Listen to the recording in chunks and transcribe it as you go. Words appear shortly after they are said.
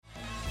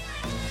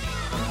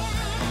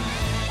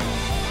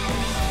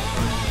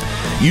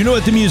You know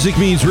what the music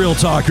means, Real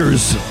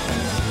Talkers.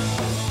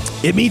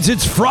 It means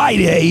it's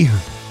Friday.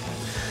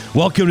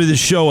 Welcome to the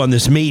show on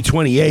this May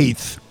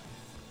 28th.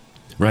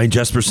 Ryan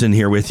Jesperson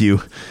here with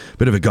you.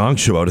 Bit of a gong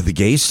show out of the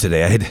gates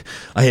today.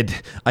 I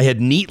had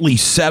neatly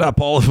set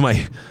up all of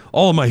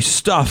my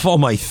stuff, all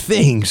my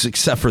things,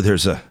 except for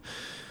there's a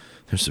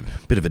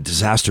bit of a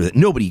disaster that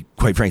nobody,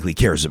 quite frankly,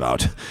 cares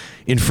about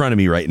in front of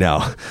me right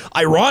now.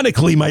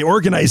 Ironically, my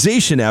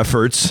organization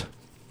efforts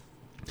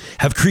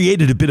have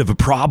created a bit of a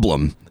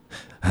problem.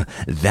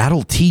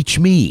 That'll teach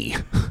me.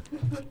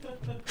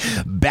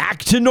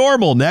 Back to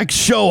normal next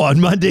show on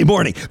Monday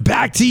morning.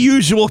 Back to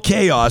usual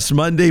chaos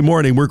Monday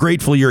morning. We're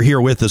grateful you're here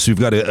with us. We've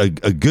got a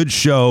good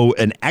show,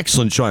 an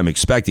excellent show I'm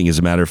expecting, as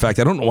a matter of fact.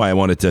 I don't know why I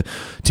wanted to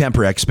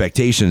temper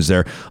expectations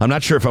there. I'm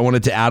not sure if I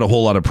wanted to add a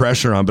whole lot of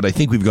pressure on, but I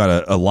think we've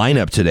got a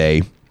lineup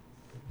today,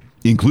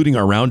 including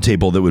our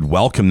roundtable, that would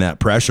welcome that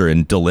pressure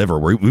and deliver.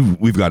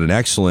 We've got an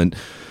excellent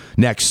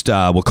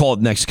we'll call it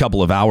next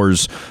couple of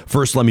hours.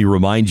 First, let me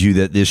remind you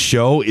that this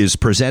show is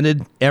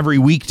presented every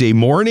weekday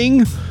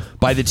morning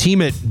by the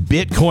team at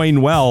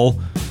Bitcoin Well.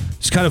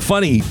 It's kind of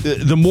funny.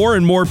 The more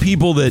and more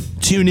people that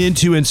tune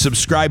into and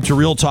subscribe to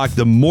Real Talk,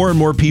 the more and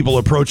more people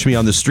approach me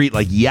on the street,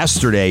 like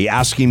yesterday,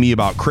 asking me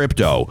about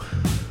crypto.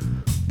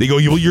 They go,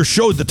 your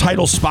show, the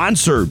title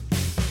sponsor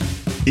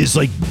is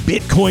like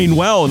Bitcoin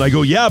Well. And I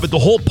go, yeah, but the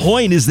whole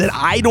point is that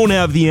I don't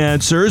have the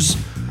answers.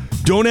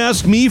 Don't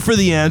ask me for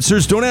the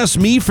answers. Don't ask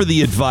me for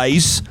the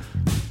advice.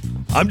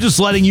 I'm just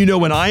letting you know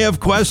when I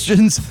have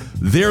questions,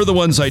 they're the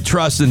ones I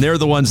trust and they're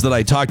the ones that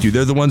I talk to.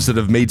 They're the ones that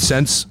have made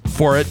sense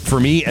for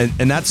me.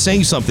 And that's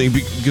saying something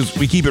because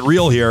we keep it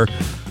real here.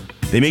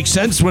 They make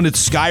sense when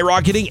it's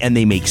skyrocketing and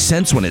they make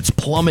sense when it's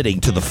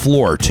plummeting to the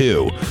floor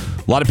too.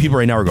 A lot of people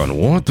right now are going,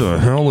 what the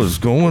hell is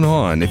going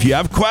on? If you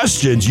have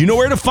questions, you know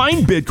where to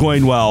find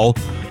Bitcoin Well.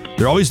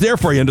 They're always there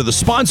for you under the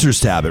sponsors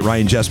tab at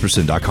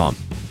ryanjesperson.com.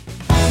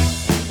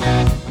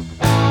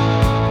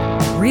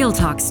 Real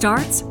Talk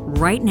starts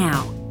right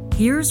now.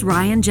 Here's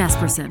Ryan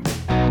Jesperson.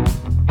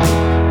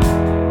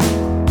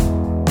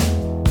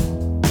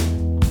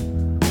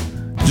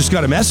 Just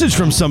got a message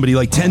from somebody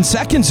like 10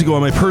 seconds ago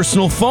on my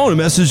personal phone. A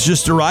message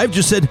just arrived,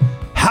 just said,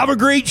 have a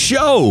great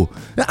show.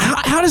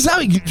 How does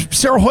that,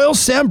 Sarah Hoyle,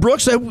 Sam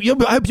Brooks, I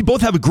hope you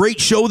both have a great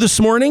show this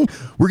morning.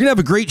 We're going to have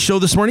a great show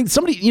this morning.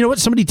 Somebody, you know what?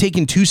 Somebody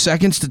taking 2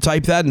 seconds to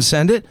type that and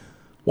send it.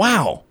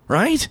 Wow,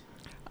 right?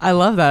 I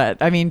love that.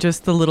 I mean,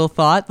 just the little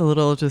thought, the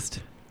little just...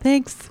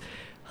 Thanks.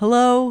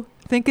 Hello.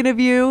 Thinking of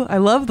you. I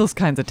love those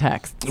kinds of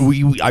texts.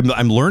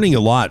 I'm learning a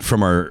lot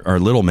from our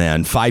little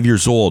man, 5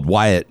 years old,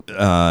 Wyatt.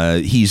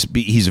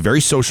 He's a very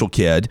social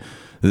kid.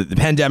 The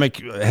pandemic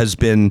has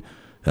been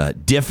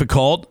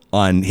difficult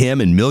on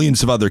him and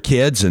millions of other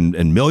kids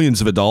and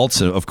millions of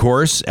adults, of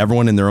course,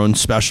 everyone in their own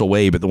special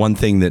way. But the one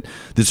thing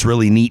that's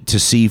really neat to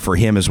see for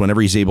him is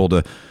whenever he's able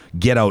to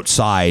get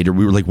outside, or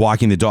we were like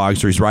walking the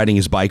dogs, or he's riding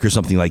his bike or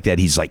something like that,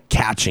 he's like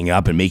catching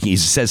up and he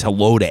says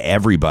hello to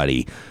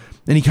everybody.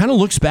 And he kind of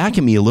looks back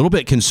at me a little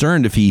bit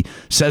concerned if he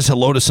says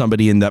hello to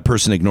somebody and that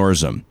person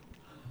ignores him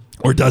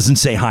or doesn't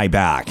say hi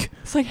back.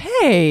 It's like,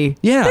 hey,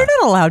 yeah, they're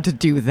not allowed to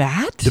do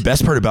that. The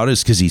best part about it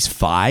is because he's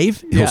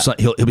 5,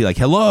 he'll be like,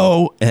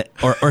 hello,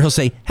 or he'll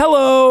say,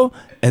 hello,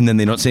 and then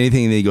they don't say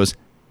anything, and then he goes,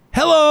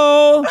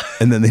 hello,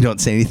 and then they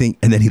don't say anything,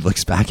 and then he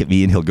looks back at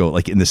me and he'll go,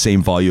 like in the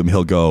same volume,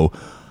 he'll go,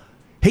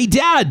 hey,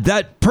 Dad,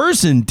 that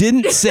person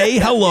didn't say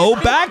hello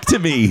back to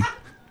me.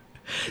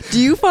 Do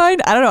you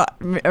find, I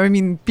don't know, I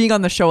mean, being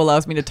on the show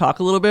allows me to talk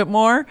a little bit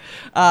more,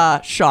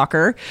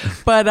 shocker,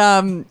 but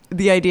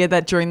the idea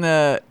that during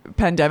the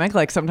pandemic,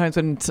 like sometimes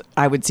when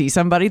I would see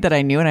somebody that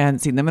I knew and I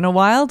hadn't seen them in a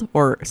while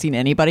or seen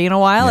anybody in a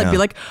while, I'd be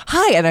like,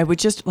 hi, and I would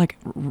just like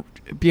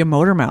be a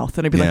motor mouth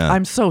and I'd be like,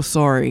 I'm so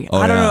sorry.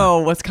 I don't know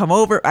what's come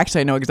over.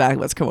 Actually, I know exactly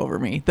what's come over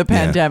me. The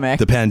pandemic.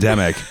 The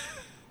pandemic.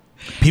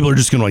 People are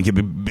just going to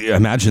like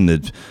imagine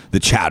the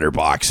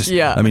chatterbox.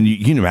 Yeah. I mean,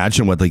 you can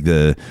imagine what like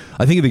I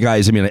think of the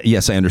guys. I mean,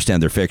 yes, I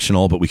understand they're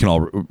fictional, but we can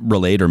all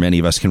relate, or many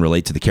of us can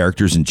relate to the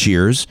characters in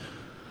Cheers.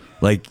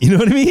 Like, you know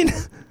what I mean?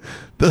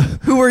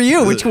 Who are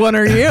you? Which one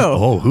are you?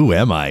 Oh, who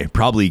am I?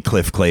 Probably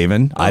Cliff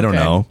Clavin. I don't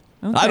know.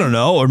 Okay. I don't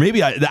know. Or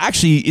maybe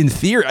actually in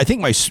theory, I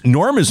think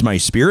Norm is my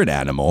spirit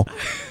animal.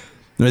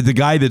 The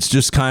guy that's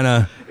just kind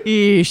of...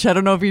 Eesh, I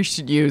don't know if you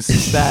should use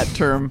that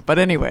term, but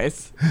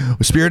anyways.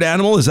 Spirit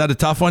animal, is that a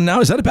tough one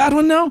now? Is that a bad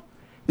one now?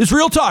 It's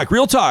real talk.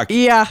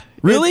 Yeah.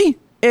 Really?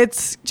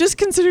 It's just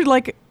considered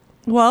like,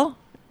 well,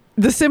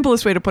 the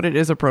simplest way to put it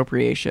is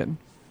appropriation.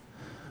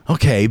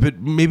 Okay, but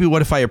maybe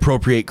what if I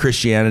appropriate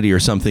Christianity or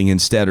something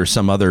instead, or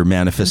some other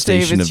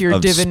manifestation of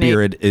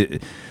spirit?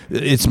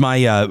 It's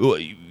my, I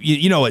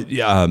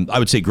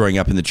would say growing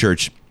up in the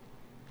church,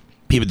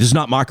 people, this is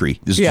not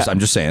mockery. This is just, I'm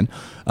just saying,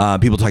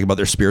 people talk about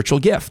their spiritual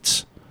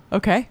gifts.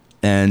 Okay.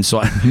 And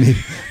so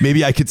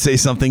maybe I could say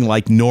something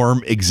like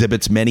Norm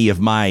exhibits many of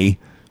my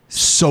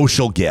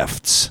social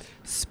gifts.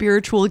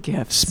 Spiritual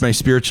gifts. My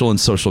spiritual and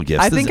social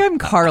gifts. I think I'm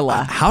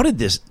Carla. How did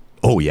this?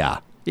 Oh, yeah.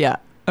 Yeah,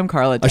 I'm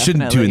Carla, definitely. I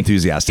shouldn't too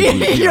enthusiastic.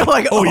 You're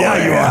like, you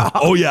are.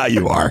 Oh, yeah,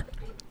 you are.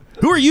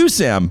 Who are you,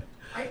 Sam?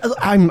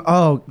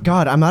 Oh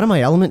God, I'm out of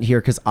my element here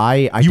because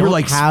I You were don't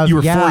like- have. you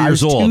were 4 I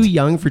years was old. too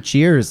young for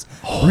Cheers.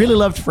 Really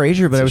loved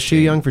Frasier, but I was too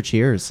young for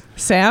Cheers.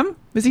 Sam?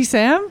 Is he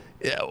Sam?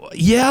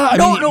 Yeah. I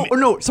mean,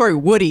 No. Sorry,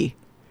 Woody.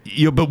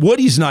 But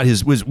Woody's not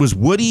his. Was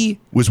Woody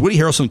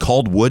Harrelson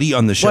called Woody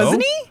on the show?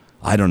 Wasn't he?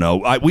 I don't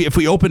know. If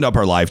we opened up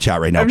our live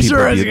chat right now, I'm people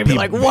sure would it's gonna be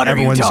like, what are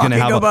you everyone's gonna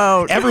talking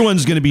about?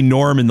 Everyone's going to be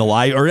Norm in the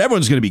live, or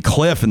everyone's going to be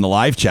Cliff in the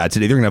live chat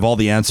today. They're going to have all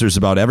the answers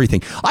about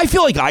everything. I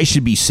feel like I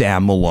should be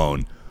Sam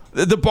Malone.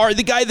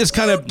 The guy that's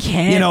kind of,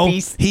 can't you know,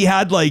 be. he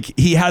had a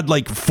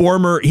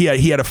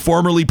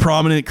formerly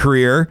prominent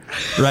career,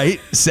 right?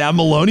 Sam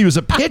Malone, he was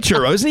a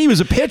pitcher, wasn't he? He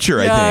was a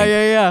pitcher, I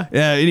think.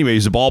 Yeah. Anyway,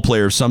 he's a ball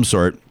player of some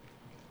sort.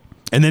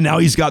 And then now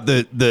he's got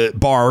the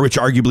bar, which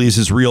arguably is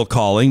his real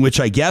calling, which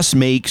I guess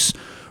makes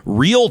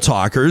real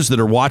talkers that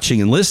are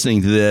watching and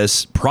listening to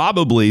this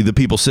probably the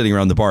people sitting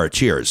around the bar at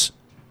Cheers.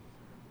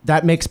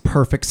 That makes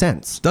perfect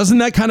sense. Doesn't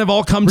that kind of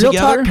all come Real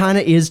together? talk kind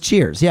of is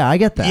Cheers. Yeah, I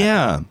get that.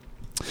 Yeah.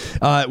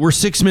 We're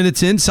 6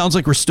 minutes in. Sounds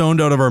like we're stoned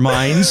out of our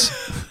minds.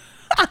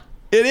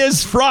 It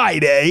is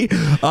Friday,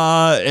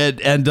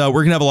 and we're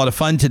going to have a lot of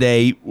fun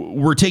today.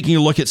 We're taking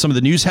a look at some of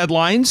the news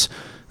headlines.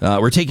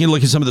 We're taking a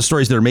look at some of the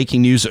stories that are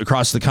making news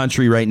across the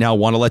country right now.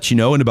 Want to let you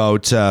know in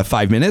about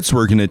 5 minutes,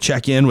 we're going to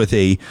check in with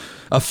a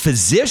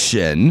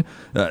physician.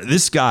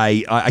 This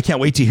guy, I can't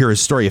wait to hear his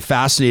story, a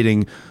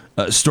fascinating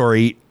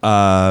story.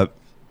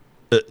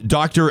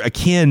 Dr.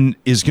 Akin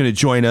is going to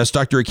join us.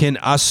 Dr. Akin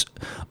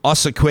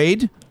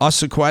Osakuade.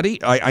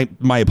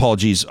 My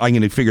apologies. I'm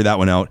going to figure that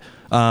one out.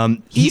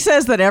 He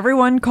sasays that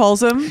everyone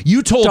calls him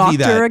You told me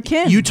that. Dr.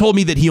 Akin. You told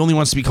me that he only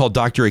wants to be called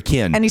Dr.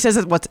 Akin. And he says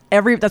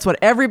that's what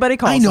everybody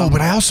calls him. I know,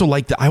 but I also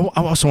like that. I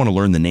also want to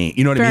learn the name.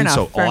 You know what I mean? Fair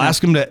enough, So I'll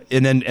ask him to,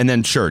 and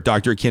then sure,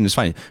 Dr. Akin is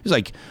fine. He's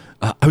like,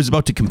 I was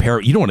about to compare.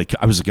 You don't want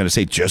to. I was going to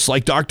say just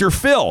like Dr.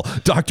 Phil.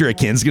 Dr.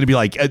 Akin's going to be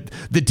like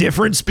the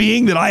difference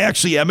being that I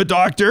actually am a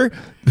doctor.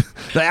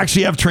 That I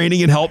actually have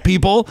training and help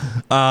people.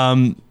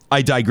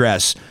 I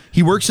digress.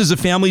 He works as a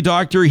family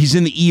doctor. He's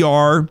in the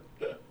ER.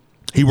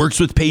 He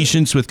works with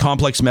patients with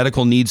complex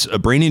medical needs,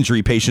 brain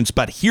injury patients.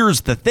 But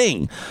here's the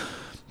thing.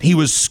 He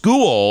was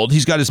schooled.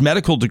 He's got his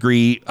medical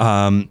degree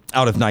out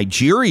of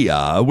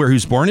Nigeria, where he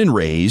was born and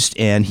raised.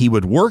 And he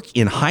would work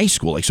in high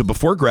school. So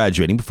before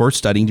graduating, before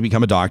studying to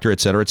become a doctor, et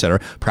cetera,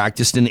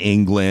 practiced in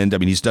England. I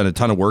mean, he's done a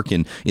ton of work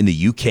in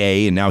the UK.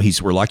 And now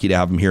we're lucky to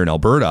have him here in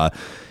Alberta.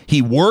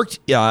 He worked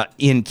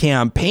in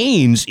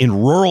campaigns in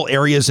rural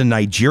areas in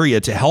Nigeria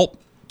to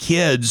help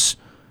kids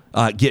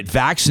get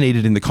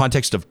vaccinated in the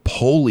context of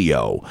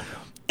polio.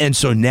 And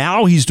so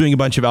now he's doing a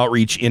bunch of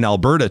outreach in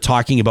Alberta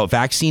talking about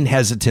vaccine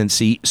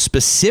hesitancy,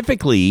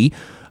 specifically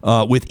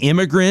with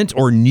immigrant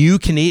or new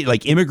Canadian,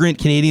 like immigrant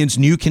Canadians,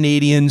 new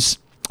Canadians,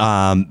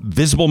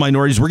 visible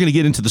minorities. We're going to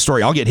get into the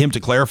story. I'll get him to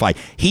clarify.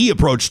 He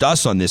approached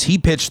us on this. He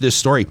pitched this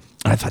story.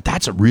 And I thought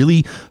that's a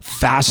really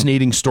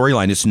fascinating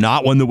storyline. It's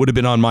not one that would have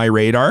been on my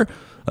radar.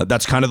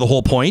 That's kind of the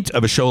whole point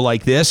of a show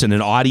like this and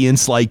an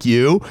audience like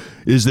you,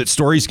 is that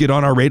stories get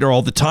on our radar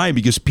all the time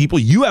because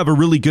you have a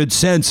really good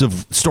sense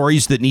of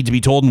stories that need to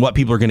be told and what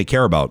people are going to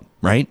care about,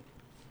 right?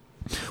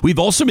 We've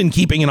also been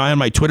keeping an eye on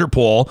my Twitter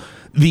poll.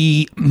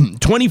 The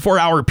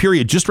 24-hour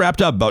period just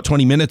wrapped up about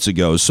 20 minutes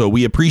ago. So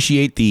we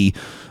appreciate the,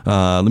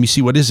 let me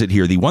see, what is it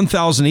here? The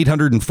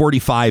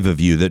 1,845 of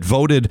you that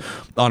voted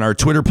on our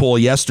Twitter poll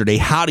yesterday.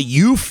 How do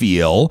you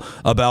feel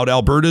about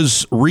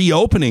Alberta's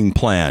reopening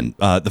plan?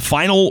 The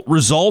final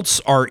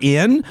results are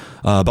in.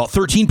 About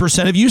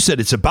 13% of you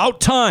said it's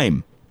about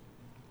time.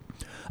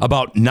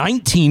 About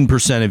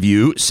 19% of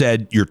you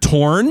said you're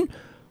torn.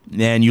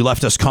 And you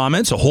left us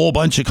comments, a whole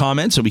bunch of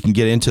comments, so we can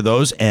get into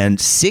those. And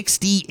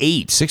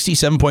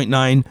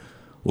 67.9,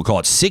 we'll call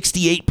it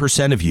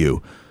 68% of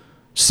you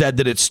said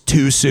that it's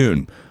too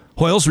soon.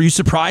 Hoyles, were you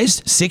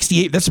surprised?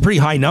 68, that's a pretty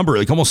high number,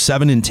 like almost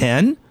 7 in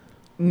 10.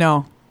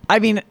 No. I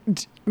mean,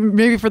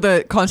 maybe for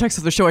the context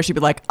of the show, I should be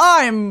like,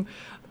 I'm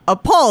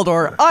appalled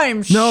or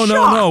I'm shocked.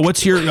 No.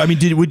 What's your, I mean,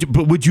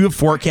 would you have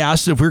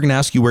forecasted, if we were going to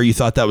ask you where you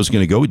thought that was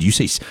going to go, would you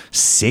say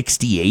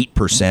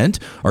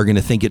 68% are going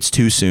to think it's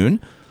too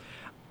soon?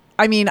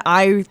 I mean,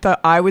 I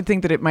would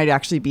think that it might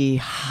actually be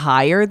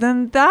higher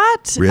than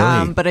that.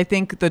 Really? But I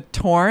think the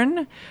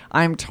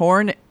I'm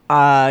torn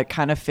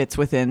kind of fits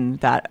within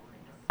that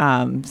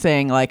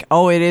saying like,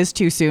 oh, it is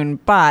too soon,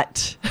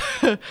 but,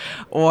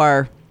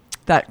 or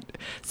that.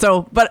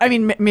 So, but I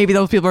mean, maybe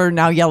those people are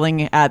now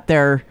yelling at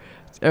their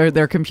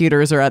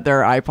computers or at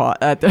their iPod.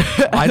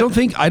 I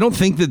don't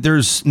think that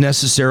there's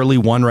necessarily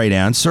one right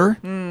answer.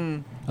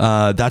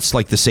 That's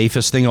like the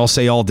safest thing I'll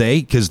say all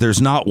day, because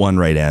there's not one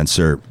right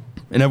answer.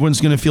 And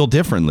everyone's going to feel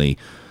differently,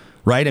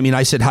 right? I mean,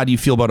 I said, how do you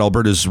feel about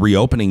Alberta's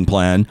reopening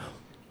plan?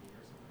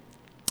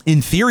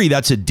 In theory,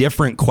 that's a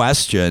different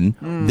question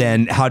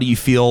than how do you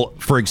feel,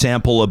 for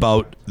example,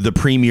 about the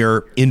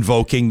premier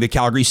invoking the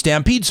Calgary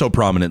Stampede so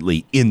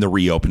prominently in the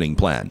reopening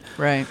plan.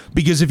 Right.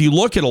 Because if you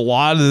look at a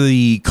lot of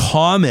the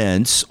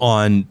comments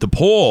on the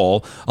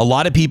poll, a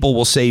lot of people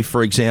will say,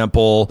 for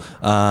example,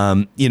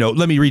 let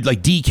me read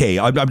like DK.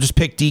 I've just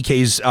picked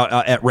DK's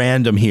at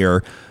random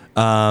here.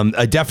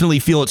 I definitely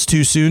feel it's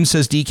too soon,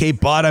 says DK,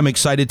 but I'm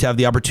excited to have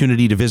the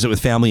opportunity to visit with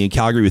family in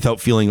Calgary without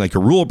feeling like a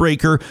rule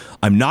breaker.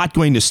 I'm not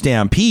going to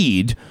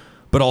stampede,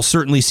 but I'll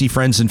certainly see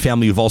friends and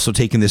family who've also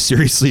taken this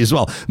seriously as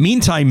well.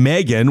 Meantime,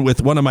 Megan,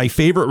 with one of my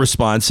favorite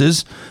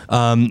responses.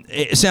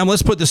 Sam,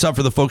 let's put this up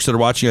for the folks that are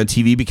watching on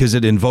TV because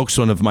it invokes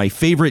one of my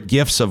favorite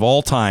gifs of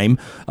all time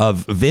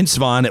of Vince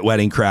Vaughn at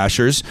Wedding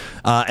Crashers.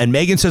 And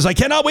Megan says, I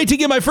cannot wait to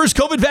get my first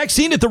COVID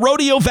vaccine at the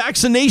rodeo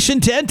vaccination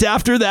tent.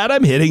 After that,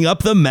 I'm hitting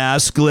up the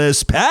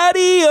maskless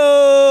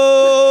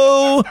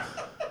patio.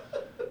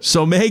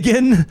 So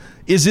Megan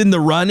is in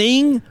the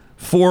running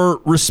for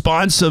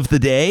response of the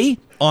day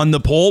on the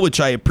poll, which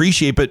I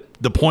appreciate, but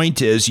the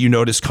point is, you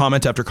notice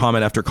comment after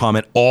comment after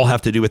comment all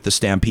have to do with the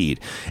stampede.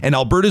 And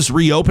Alberta's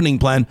reopening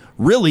plan,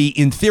 really,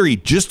 in theory,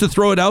 just to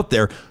throw it out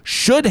there,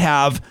 should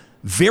have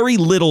very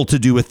little to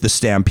do with the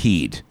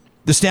stampede.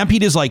 The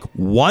stampede is like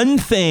one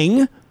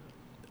thing in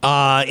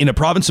a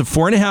province of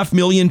 4.5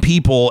 million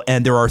people,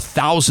 and there are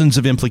thousands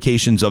of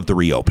implications of the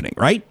reopening,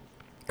 right?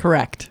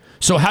 Correct.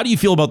 So how do you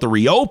feel about the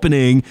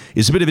reopening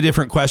is a bit of a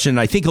different question. And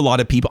I think a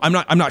lot of people,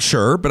 I'm not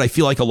sure, but I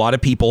feel like a lot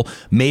of people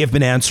may have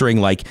been answering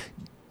like,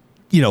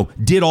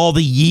 did all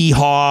the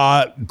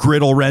yeehaw,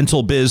 griddle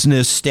rental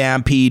business,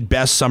 stampede,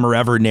 best summer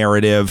ever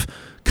narrative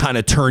kind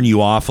of turn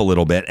you off a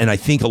little bit? And I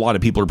think a lot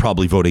of people are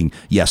probably voting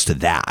yes to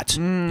that.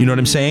 You know what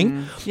I'm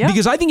saying? Yeah.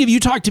 Because I think if you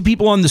talk to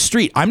people on the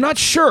street, I'm not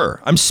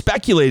sure. I'm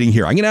speculating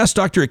here. I'm going to ask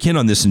Dr. Akin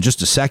on this in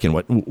just a second,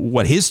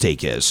 what his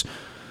take is.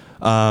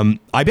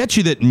 I bet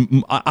you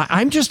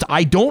that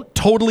I don't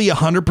totally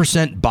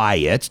 100% buy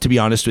it, to be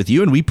honest with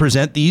you. And we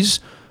present these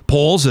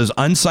polls as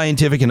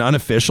unscientific and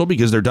unofficial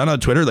because they're done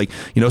on Twitter. Like,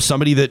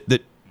 somebody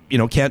that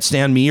can't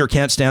stand me or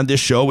can't stand this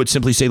show would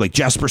simply say like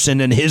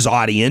Jesperson and his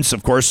audience.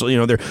 Of course,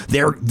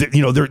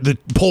 the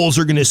polls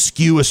are going to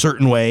skew a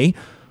certain way.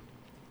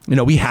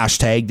 We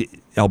hashtagged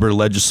Alberta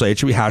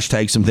legislature. We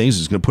hashtagged some things.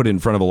 It's going to put it in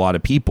front of a lot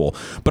of people.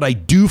 But I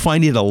do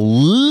find it a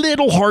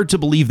little hard to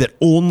believe that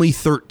only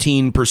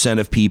 13%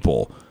 of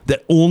people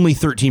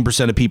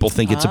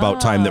think it's about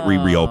time that we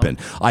reopen.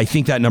 I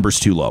think that number's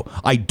too low.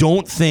 I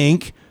don't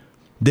think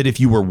that if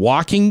you were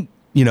walking,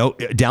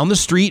 down the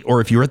street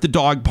or if you're at the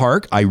dog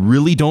park, I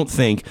really don't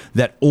think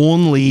that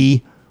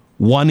only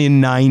 1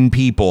 in 9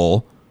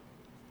 people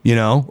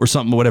or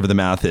something, whatever the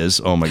math is.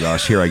 Oh my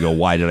gosh, here I go.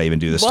 Why did I even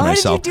do this to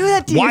myself? Why did you do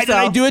that to yourself? Why did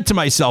I do it to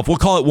myself? We'll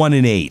call it 1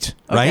 in 8,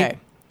 right? Okay.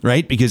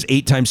 Right? Because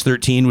 8 times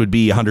 13 would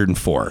be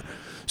 104.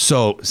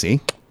 So, see,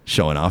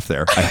 showing off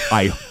there.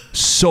 I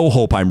so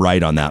hope I'm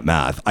right on that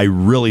math. I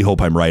really hope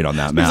I'm right on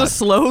that math. There's a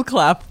slow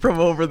clap from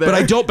over there.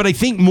 But I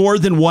think more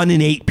than 1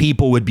 in 8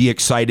 people would be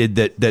excited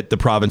that the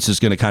province is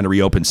going to kind of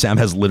reopen. Sam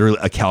has literally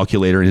a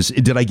calculator.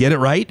 Did I get it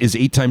right? Is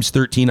 8 times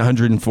 13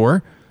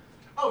 104?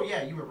 Oh,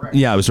 yeah, you were right.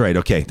 Yeah, I was right.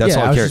 Okay, that's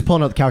all I was care. just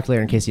pulling out the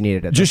calculator in case you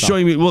needed it. Just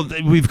showing me. Well,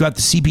 we've got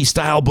the CP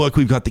style book.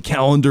 We've got the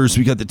calendars.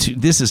 We got the two.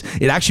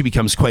 It actually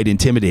becomes quite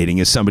intimidating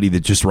as somebody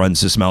that just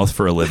runs his mouth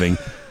for a living.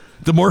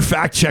 The more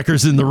fact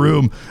checkers in the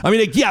room. I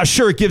mean, yeah,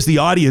 sure, it gives the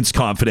audience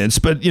confidence,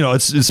 but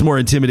it's more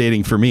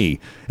intimidating for me.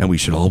 And we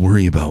should all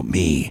worry about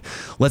me.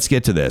 Let's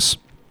get to this.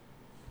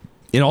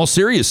 In all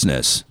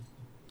seriousness,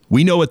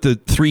 we know what the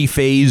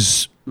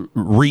 3-phase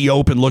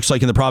reopen looks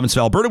like in the province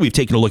of Alberta. We've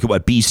taken a look at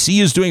what BC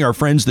is doing. Our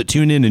friends that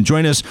tune in and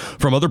join us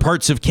from other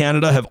parts of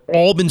Canada have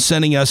all been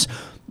sending us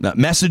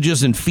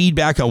messages and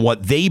feedback on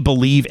what they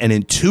believe an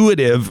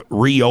intuitive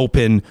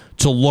reopen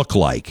to look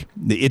like.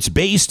 It's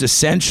based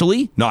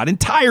essentially, not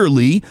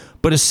entirely,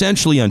 but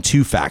essentially on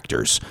 2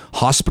 factors: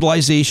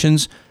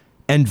 hospitalizations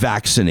and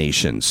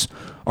vaccinations.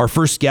 Our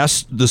first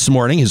guest this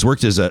morning has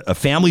worked as a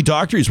family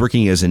doctor. He's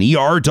working as an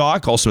ER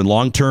doc, also in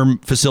long-term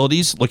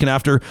facilities, looking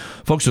after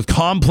folks with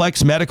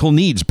complex medical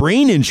needs,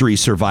 brain injury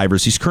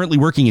survivors. He's currently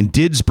working in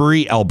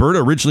Didsbury, Alberta,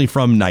 originally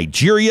from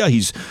Nigeria.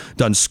 He's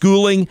done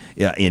schooling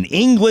in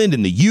England,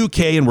 in the UK,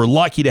 and we're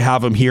lucky to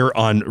have him here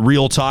on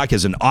Real Talk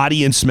as an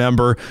audience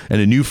member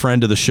and a new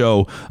friend of the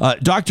show.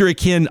 Dr.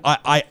 Akin,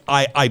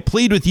 I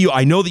plead with you.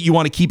 I know that you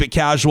want to keep it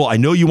casual. I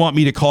know you want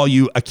me to call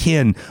you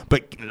Akin,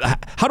 but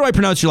how do I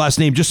pronounce your last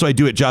name just so I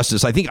do it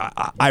justice? I think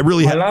I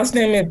really have. My last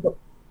name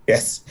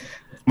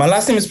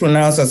is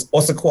pronounced as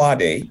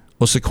Osakuade.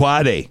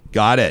 Osakuade.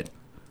 Got it.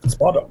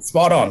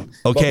 Spot on.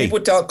 Okay.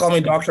 But people call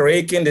me Dr.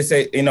 Akin. They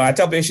say, I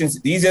tell patients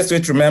the easiest way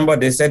to remember,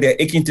 they said they're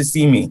aching to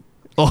see me.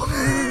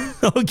 Oh.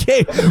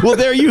 Okay, well,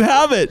 there you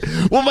have it.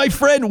 Well, my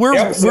friend,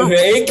 if you're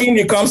aching,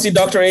 you come see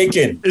Dr.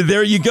 Akin.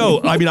 There you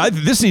go. I mean,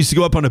 this needs to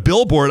go up on a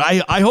billboard.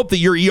 I hope that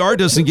your ER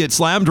doesn't get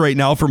slammed right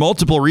now for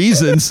multiple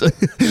reasons.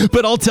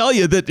 But I'll tell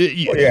you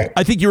that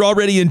I think you're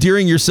already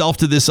endearing yourself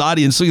to this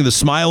audience. Look at the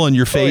smile on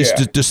your face,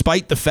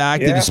 despite the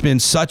fact that it's been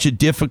such a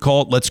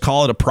difficult, let's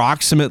call it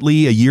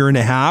approximately a year and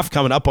a half,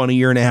 coming up on a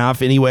year and a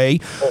half anyway,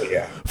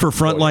 for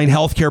frontline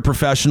healthcare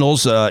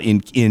professionals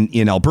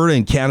in Alberta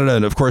and Canada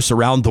and, of course,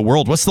 around the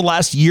world. What's the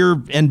last year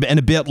and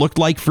a bit looked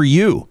like for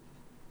you?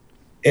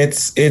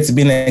 It's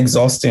been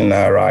exhausting,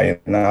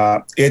 Ryan.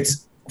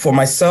 It's for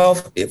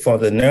myself, for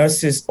the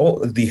nurses,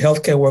 the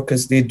healthcare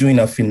workers, they're doing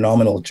a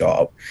phenomenal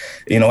job.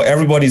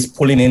 Everybody's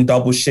pulling in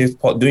double shifts,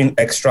 doing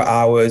extra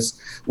hours.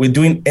 We're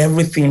doing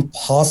everything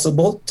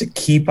possible to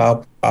keep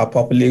our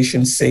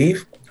population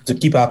safe, to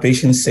keep our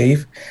patients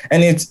safe.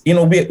 And it's,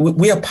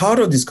 we are part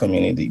of this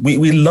community.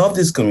 We love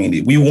this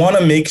community. We want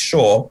to make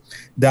sure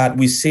that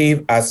we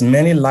save as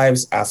many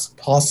lives as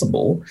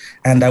possible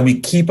and that we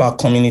keep our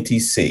community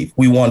safe.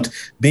 We want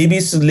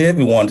babies to live.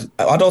 We want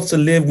adults to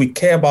live. We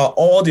care about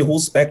the whole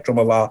spectrum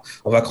of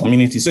our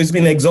community. So it's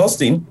been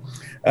exhausting.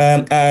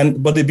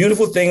 But the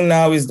beautiful thing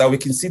now is that we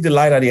can see the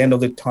light at the end of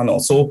the tunnel.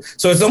 So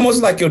it's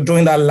almost like you're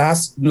doing that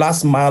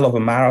last mile of a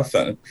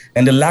marathon,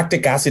 and the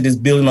lactic acid is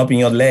building up in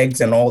your legs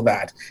and all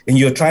that. And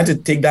you're trying to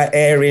take that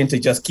air in to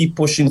just keep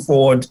pushing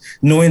forward,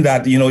 knowing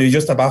that, you're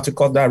just about to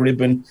cut that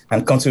ribbon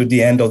and come to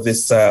the end of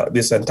this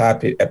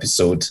entire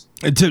episode.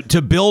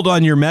 To build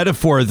on your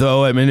metaphor,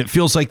 though, I mean, it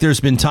feels like there's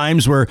been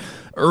times where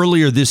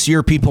earlier this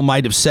year people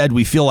might have said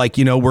we feel like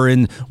we're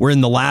in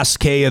the last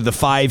K of the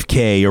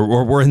 5K,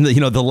 or we're in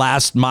the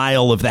last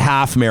mile of the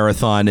half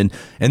marathon, and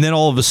then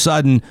all of a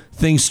sudden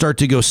things start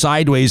to go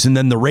sideways, and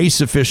then the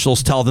race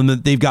officials tell them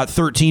that they've got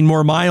 13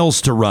 more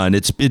miles to run.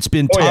 It's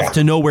been tough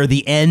to know where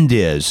the end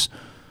is.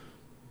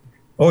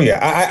 Oh,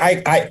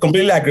 yeah, I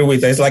completely agree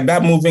with that. It's like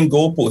that moving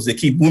goalpost. They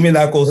keep moving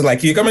that goalpost.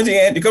 Like, you're coming to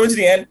the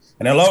end,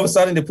 and then all of a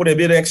sudden they put a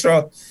bit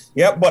extra.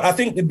 Yeah, but I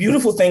think the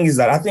beautiful thing is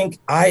that I think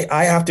I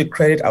have to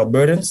credit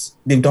Albertans.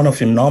 They've done a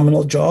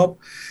phenomenal job.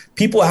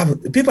 People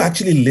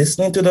actually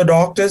listening to the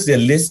doctors. They're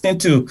listening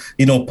to,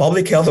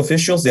 public health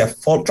officials. They're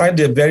trying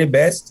their very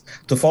best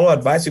to follow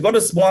advice. You got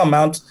a small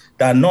amount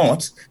that are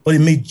not, but the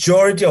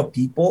majority of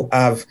people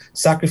have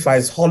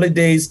sacrificed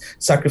holidays,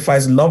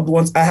 sacrificed loved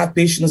ones. I have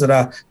patients that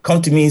are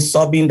come to me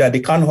sobbing that they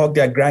can't hug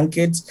their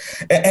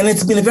grandkids. And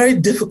it's been a very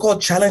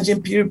difficult,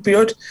 challenging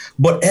period,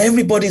 but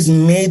everybody's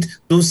made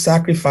those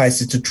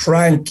sacrifices to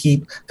try and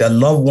keep their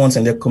loved ones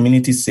and their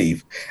community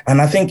safe.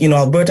 And I think,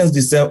 Albertans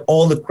deserve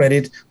all the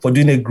credit for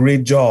doing a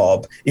great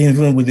job,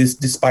 even with this,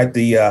 despite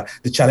the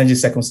challenging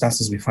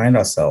circumstances we find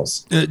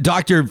ourselves.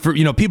 Doctor, for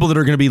people that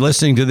are going to be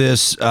listening to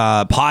this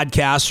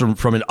podcast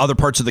from in other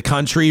parts of the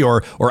country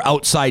or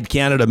outside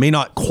Canada may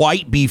not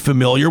quite be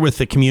familiar with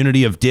the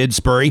community of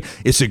Didsbury.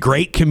 It's a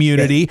great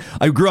community. Yeah.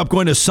 I grew up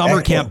going to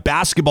summer camp,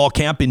 basketball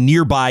camp in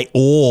nearby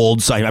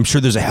Olds. I'm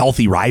sure there's a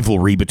healthy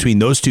rivalry between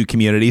those two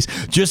communities.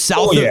 Just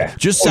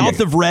south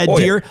of Red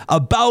Deer,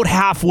 about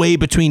halfway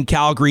between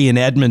Calgary and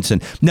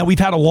Edmonton. Now, we've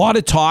had a lot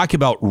of talk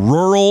about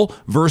rural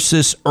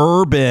versus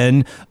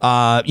urban,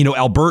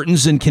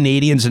 Albertans and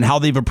Canadians and how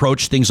they've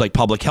approached things like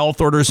public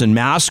health orders and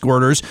mask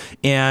orders.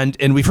 And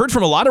we've heard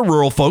from a lot of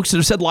rural folks that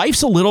have said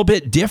life's a little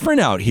bit different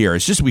out here.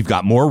 It's just we've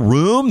got more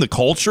room. The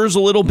culture's a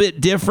little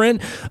bit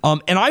different.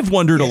 And I've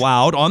wondered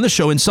aloud on the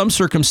show in some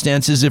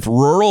circumstances if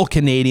rural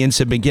Canadians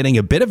have been getting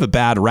a bit of a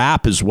bad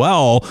rap as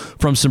well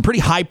from some pretty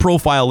high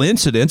profile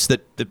incidents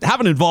that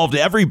haven't involved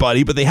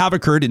everybody, but they have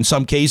occurred in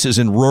some cases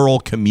in rural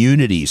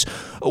communities.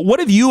 What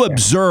have you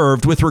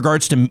observed with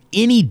regards to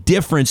any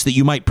difference that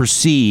you might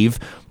perceive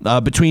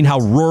between how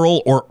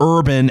rural or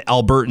urban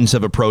Albertans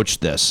have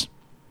approached this?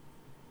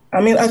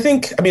 When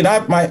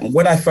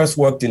I first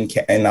worked in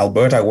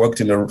Alberta, I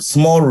worked in a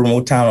small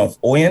remote town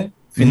of Oyen,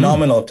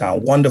 phenomenal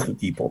town, wonderful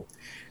people.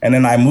 And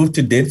then I moved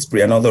to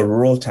Didsbury, another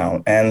rural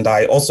town. And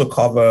I also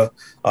cover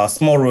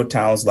small rural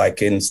towns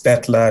like in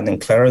Stettler and in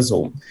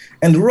Clarisholm.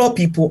 And rural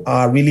people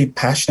are really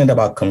passionate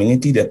about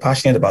community. They're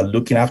passionate about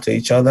looking after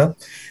each other.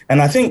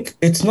 And I think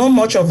it's not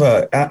much of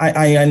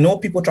I know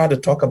people try to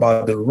talk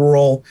about the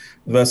rural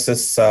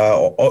versus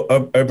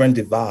urban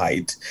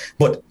divide,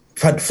 but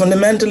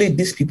fundamentally,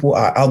 these people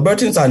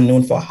Albertans are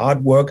known for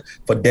hard work,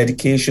 for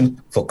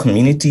dedication, for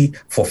community,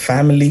 for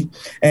family.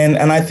 And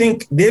I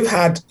think they've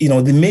had,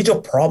 the major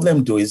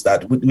problem though is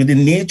that with the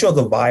nature of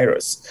the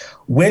virus,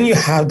 when you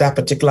have that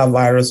particular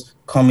virus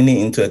coming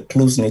into a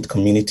close-knit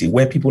community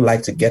where people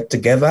like to get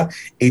together,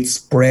 it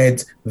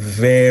spreads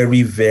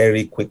very,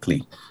 very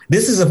quickly.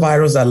 This is a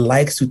virus that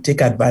likes to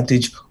take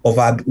advantage of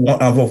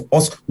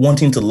us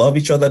wanting to love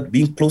each other,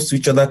 being close to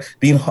each other,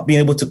 being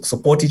able to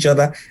support each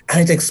other, and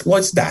it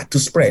exploits that to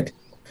spread.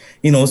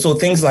 So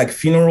things like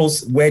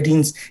funerals,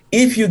 weddings,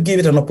 if you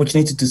give it an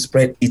opportunity to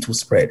spread, it will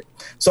spread.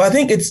 So I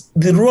think it's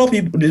the rural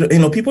people,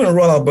 people in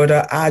rural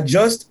Alberta are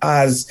just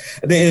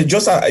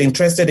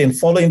interested in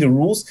following the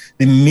rules.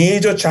 The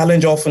major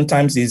challenge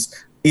oftentimes is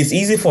it's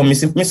easy for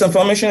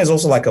misinformation is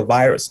also like a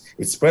virus.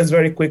 It spreads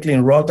very quickly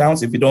in rural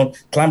towns if you don't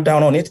clamp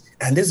down on it.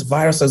 And this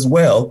virus as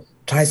well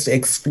tries to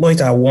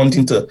exploit our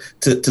wanting to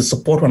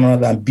support one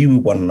another and be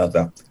with one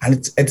another.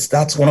 And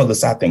that's one of the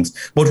sad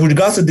things. But with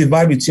regards to the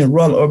divide between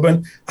rural and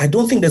urban, I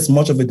don't think there's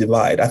much of a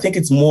divide. I think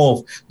it's more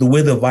of the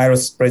way the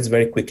virus spreads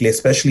very quickly,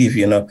 especially if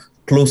you're in a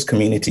close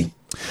community.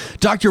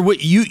 Doctor,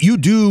 what you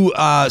do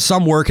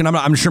some work, and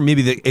I'm sure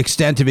maybe the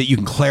extent of it you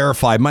can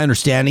clarify. My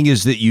understanding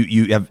is that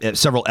you have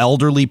several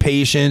elderly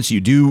patients.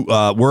 You do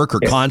work or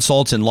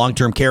consults in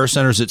long-term care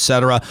centers, et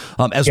cetera.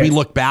 As we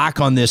look back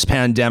on this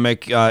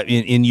pandemic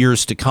in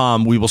years to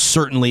come, we will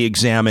certainly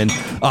examine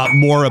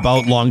more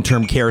about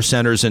long-term care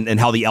centers and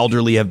how the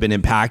elderly have been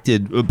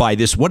impacted by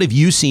this. What have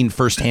you seen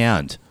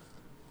firsthand?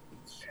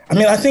 I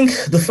mean, I think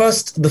the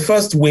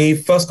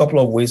first couple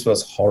of waves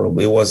was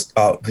horrible. It was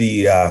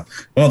one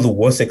of the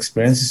worst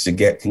experiences to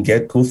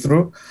go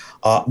through.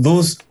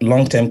 Those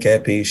long-term care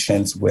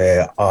patients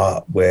were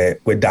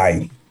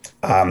dying.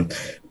 Once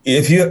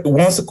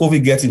the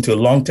COVID gets into a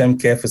long-term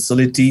care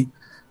facility,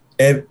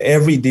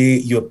 every day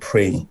you're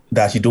praying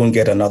that you don't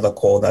get another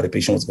call that the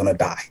patient was going to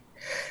die.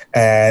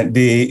 And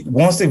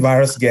once the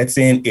virus gets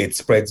in, it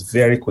spreads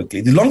very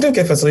quickly. The long-term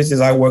care facilities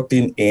I worked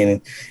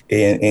in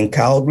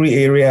Calgary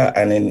area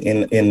and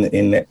in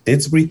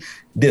Didsbury,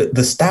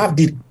 the staff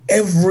did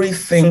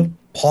everything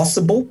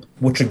possible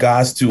with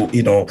regards to,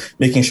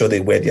 making sure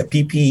they wear their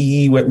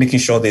PPE, making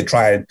sure they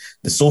try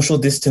the social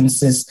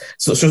distancing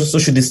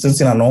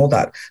and all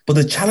that. But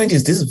the challenge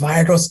is this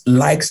virus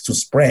likes to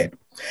spread.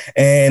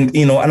 And,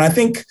 and I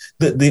think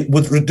the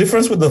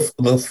difference with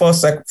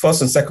the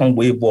first and second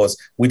wave was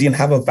we didn't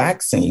have a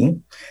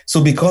vaccine.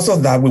 So because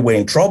of that, we were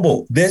in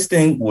trouble. This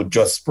thing would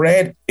just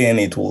spread and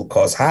it will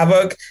cause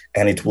havoc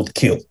and it will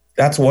kill.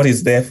 That's what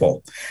it's there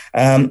for.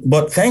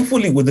 But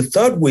thankfully, with the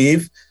third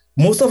wave,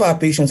 most of our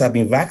patients have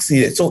been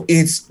vaccinated. So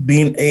it's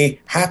been a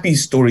happy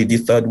story, the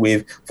third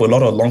wave, for a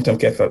lot of long-term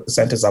care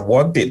centers I've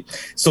worked in.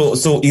 So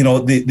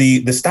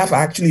the staff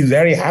are actually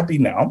very happy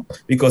now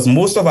because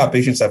most of our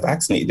patients are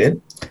vaccinated.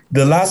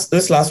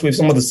 This last wave,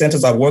 some of the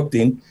centers I've worked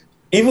in,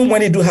 even when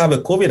they do have a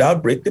COVID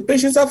outbreak, the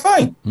patients are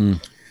fine.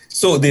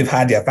 So they've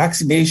had their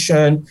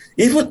vaccination,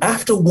 even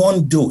after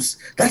one dose.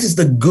 That is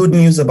the good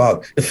news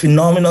the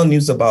phenomenal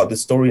news about the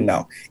story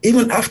now.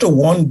 Even after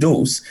one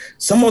dose,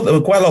 quite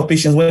a lot of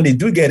patients, when they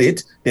do get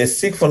it, they're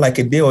sick for like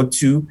a day or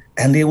two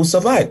and they will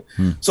survive.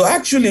 So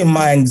actually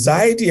my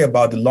anxiety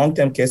about the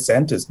long-term care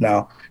centers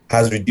now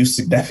has reduced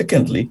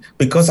significantly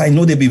because I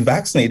know they've been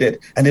vaccinated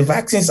and the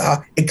vaccines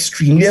are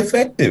extremely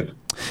effective.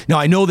 Now,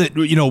 I know that,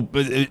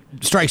 it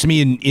strikes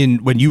me in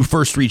when you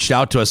first reached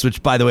out to us,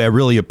 which, by the way, I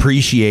really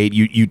appreciate,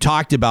 you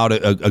talked about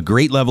a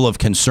great level of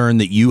concern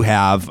that you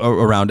have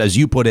around, as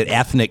you put it,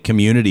 ethnic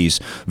communities,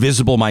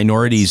 visible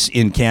minorities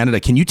in Canada.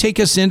 Can you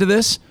take us into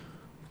this?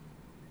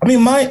 I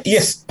mean,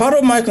 part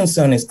of my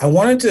concern is I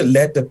wanted to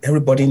let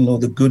everybody know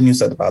the good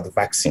news about the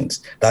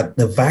vaccines, that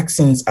the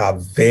vaccines are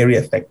very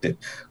effective.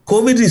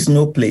 COVID is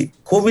no play.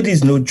 COVID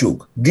is no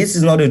joke. This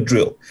is not a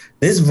drill.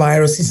 This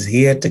virus is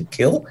here to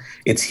kill.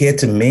 It's here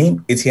to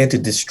maim. It's here to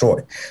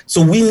destroy.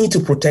 So we need to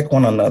protect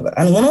one another.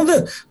 And one of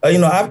the,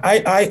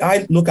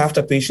 I look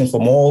after patients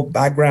from all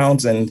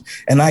backgrounds, and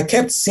I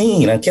kept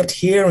seeing and kept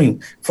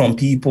hearing from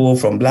people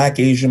from Black,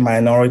 Asian,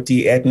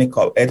 minority, ethnic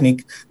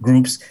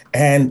groups,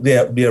 and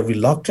their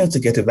reluctance to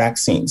get the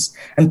vaccines.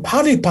 And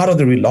part of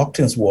the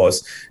reluctance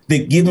was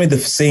they give me the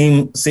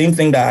same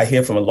thing that I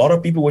hear from a lot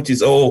of people, which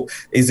is,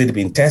 is it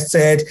being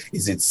tested?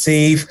 Is it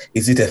safe?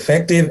 Is it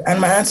effective? And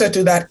my answer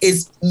to that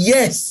is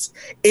yes,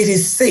 it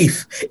is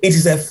safe. It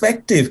is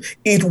effective.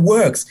 It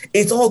works.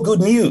 It's all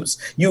good news.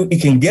 You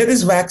can get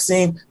this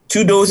vaccine,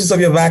 2 doses of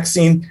your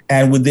vaccine,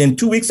 and within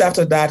 2 weeks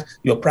after that,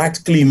 you're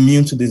practically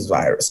immune to this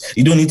virus.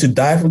 You don't need to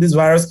die from this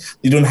virus.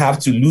 You don't have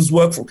to lose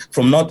work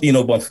from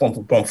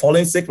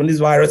falling sick from this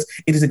virus.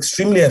 It is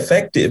extremely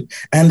effective,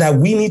 and that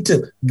we need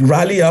to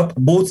rally up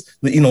both,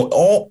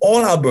 all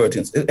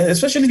Albertans,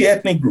 especially the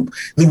ethnic group.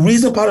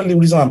 Part of the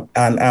reason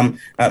I'm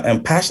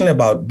passionate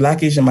about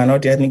Black, Asian,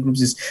 minority ethnic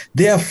groups is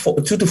they are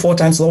 2 to 4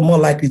 times more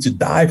likely to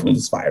die from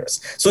this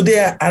virus. So they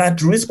are an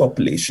at-risk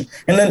population.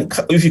 And then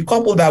if you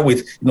couple that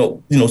with,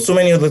 so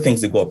many other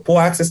things, they got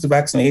poor access to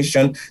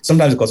vaccination,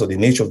 sometimes because of the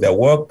nature of their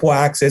work, poor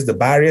access, the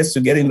barriers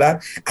to getting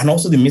that, and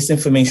also the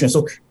misinformation.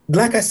 So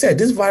like I said,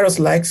 this virus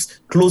likes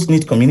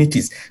close-knit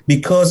communities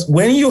because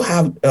when you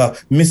have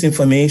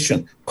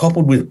misinformation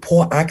coupled with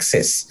poor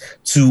access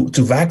to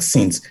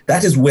vaccines,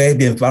 that is where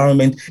the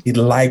environment it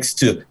likes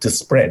to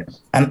spread.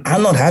 And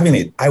I'm not having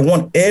it. I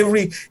want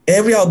every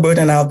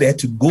Albertan out there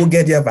to go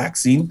get their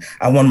vaccine.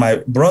 I want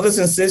my brothers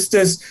and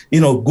sisters,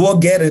 go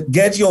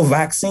get your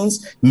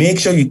vaccines. Make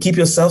sure you keep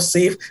yourself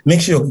safe.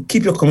 Make sure you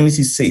keep your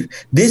community safe.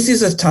 This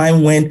is a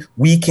time when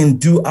we can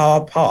do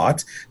our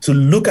part to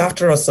look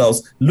after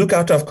ourselves, look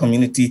after our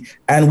community,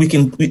 and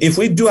if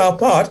we do our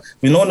part,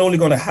 we're not only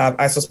going to have,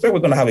 I suspect we're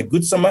going to have a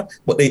good summer,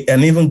 but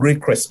an even great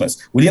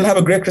Christmas. We didn't have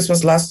a great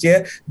Christmas last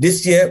year.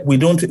 This year,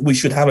 we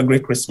should have a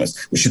great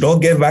Christmas. We should all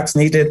get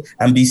vaccinated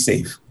and be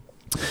safe.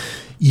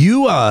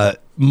 Your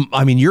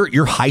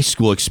high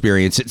school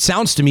experience, it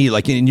sounds to me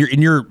like in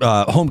your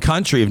home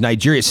country of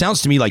Nigeria, it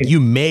sounds to me like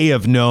you may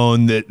have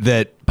known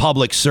that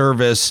public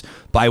service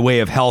by way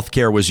of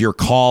healthcare was your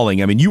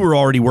calling. I mean, you were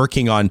already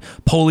working on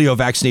polio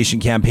vaccination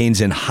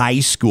campaigns in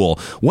high school.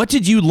 What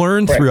did you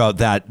learn throughout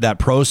that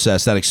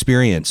process, that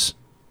experience?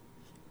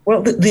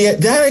 Well,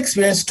 that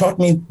experience taught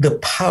me the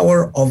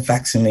power of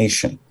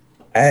vaccination.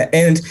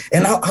 And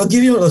I'll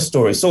give you a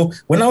story. So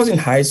when I was in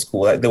high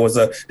school,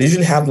 they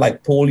usually have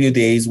like polio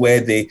days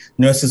where the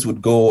nurses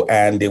would go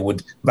and they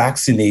would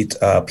vaccinate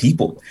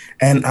people.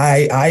 And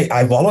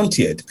I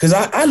volunteered because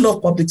I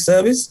love public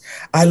service.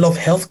 I love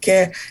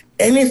healthcare.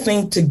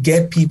 Anything to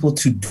get people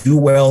to do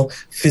well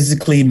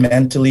physically,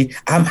 mentally,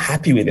 I'm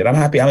happy with it.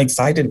 I'm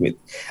excited with it.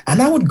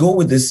 And I would go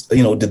with this,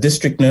 the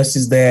district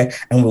nurses there,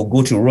 and we'll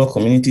go to rural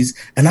communities,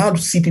 and I would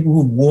see people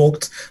who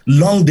walked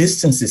long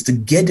distances to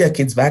get their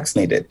kids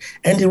vaccinated.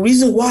 And the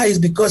reason why is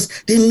because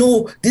they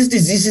know these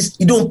diseases,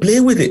 you don't play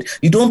with it.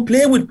 You don't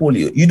play with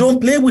polio. You don't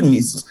play with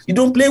measles. You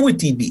don't play with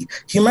TB.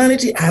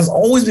 Humanity has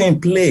always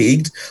been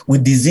plagued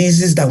with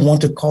diseases that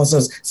want to cause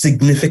us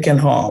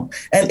significant harm.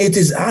 And it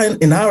is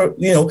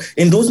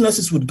in those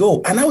nurses would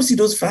go, and I would see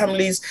those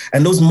families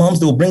and those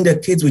moms, they will bring their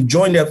kids with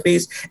joy in their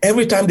face.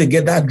 Every time they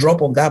get that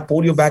drop of that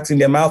polio vaccine in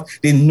their mouth,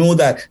 they know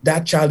that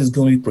that child is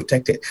going to be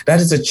protected. That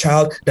is a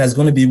child that's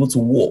going to be able to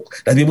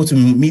walk, that's able to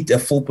meet their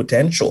full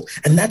potential.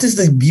 And that is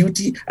the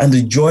beauty and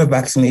the joy of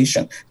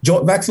vaccination.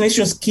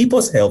 Vaccinations keep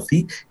us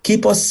healthy,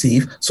 keep us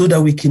safe, so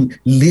that we can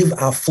live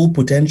our full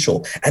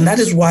potential. And that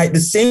is why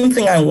the same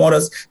thing I want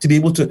us to be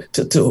able to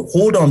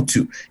hold on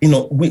to.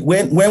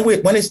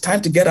 When it's time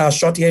to get our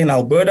shot here in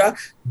Alberta,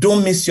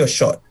 don't miss your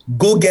shot.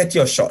 Go get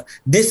your shot.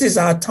 This is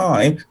our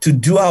time to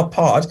do our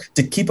part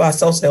to keep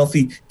ourselves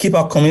healthy, keep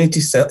our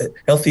community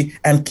healthy,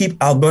 and keep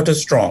Alberta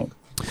strong.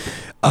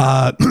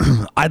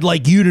 I'd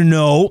like you to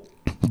know,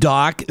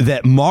 Doc,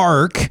 that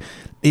Mark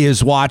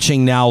is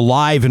watching now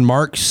live, and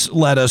Mark's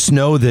let us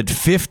know that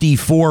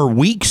 54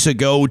 weeks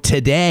ago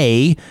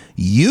today,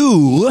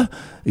 you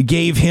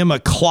gave him a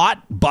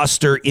clot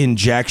buster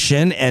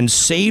injection and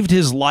saved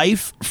his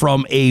life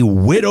from a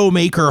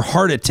widowmaker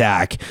heart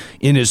attack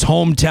in his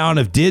hometown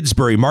of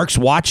Didsbury. Mark's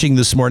watching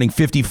this morning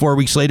 54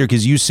 weeks later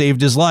because you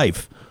saved his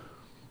life.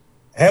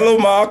 Hello,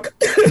 Mark.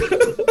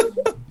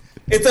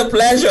 It's a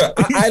pleasure.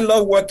 I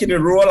love working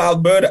in rural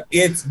Alberta.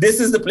 This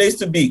is the place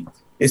to be.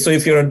 So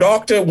if you're a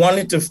doctor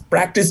wanting to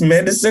practice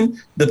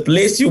medicine, the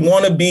place you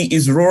want to be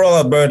is rural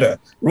Alberta.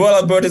 Rural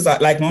Albertans are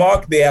like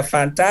Mark. They are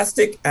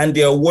fantastic and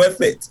they are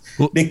worth it.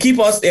 They keep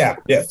us. Yeah.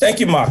 Thank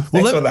you, Mark.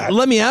 Thanks for that.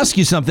 Let me ask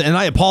you something. And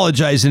I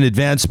apologize in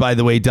advance, by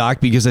the way, Doc,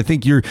 because I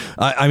think you're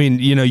going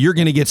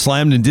to get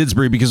slammed in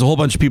Didsbury because a whole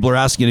bunch of people are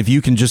asking if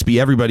you can just be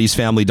everybody's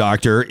family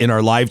doctor in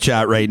our live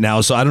chat right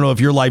now. So I don't know if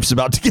your life's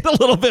about to get a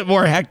little bit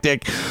more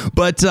hectic,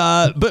 but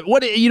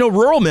what,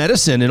 rural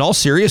medicine, in all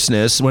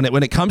seriousness, when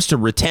it comes to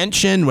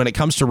retention, when it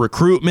comes to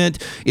recruitment,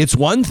 it's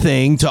one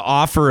thing to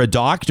offer a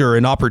doctor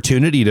an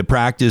opportunity to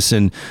practice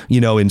in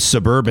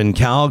suburban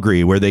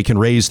Calgary where they can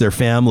raise their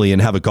family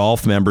and have a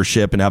golf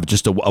membership and have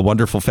just a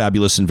wonderful,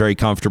 fabulous, and very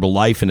comfortable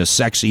life in a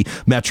sexy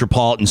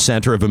metropolitan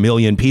center of 1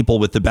 million people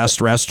with the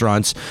best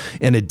restaurants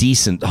and a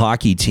decent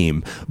hockey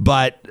team.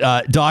 But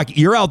Doc,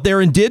 you're out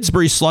there in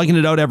Didsbury slugging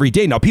it out every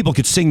day. Now, people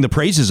could sing the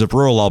praises of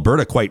rural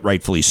Alberta, quite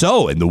rightfully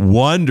so, and the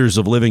wonders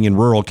of living in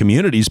rural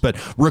communities, but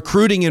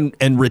recruiting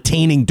and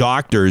retaining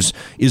doctors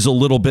is a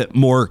little bit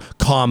more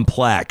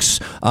complex.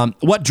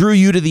 What drew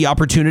you to the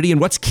opportunity and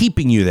what's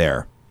keeping you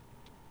there?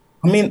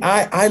 I mean,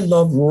 I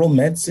love rural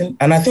medicine.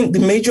 And I think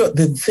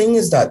the thing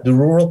is that the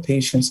rural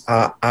patients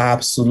are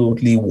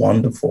absolutely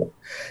wonderful.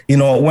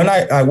 When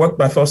I worked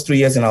my first 3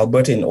 years in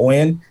Alberta in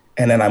Oyen,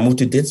 and then I moved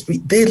to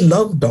Didsbury, they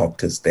love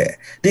doctors there.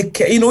 They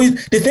care.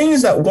 The thing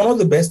is that one of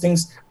the best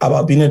things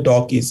about being a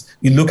doc is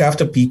you look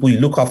after people, you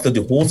look after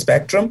the whole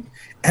spectrum,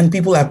 and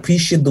people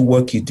appreciate the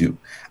work you do.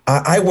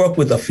 I work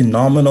with a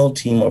phenomenal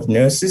team of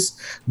nurses.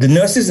 The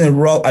nurses in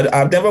rural,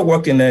 I've never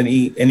worked in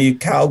any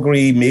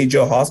Calgary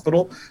major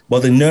hospital,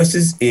 but the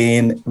nurses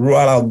in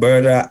rural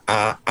Alberta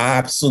are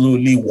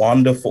absolutely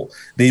wonderful.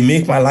 They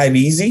make my life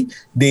easy.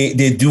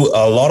 They do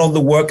a lot of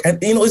the work. And,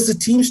 it's the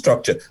team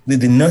structure.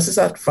 The nurses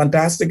are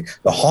fantastic.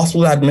 The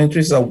hospital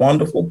administrators are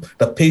wonderful.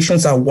 The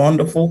patients are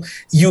wonderful.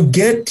 You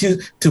get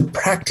to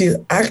practice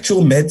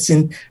actual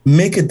medicine,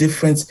 make a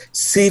difference,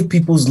 save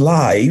people's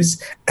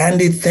lives, and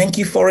they thank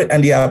you for it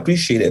and they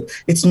appreciate it.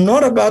 It's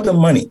not about the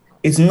money.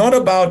 It's not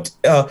about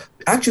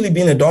actually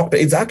being a doctor.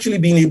 It's actually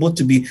being able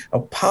to be a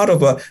part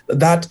of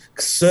that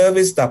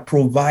service that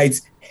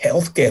provides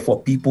healthcare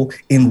for people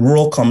in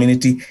rural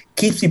community,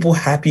 keeps people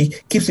happy,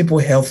 keeps people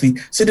healthy,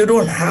 so they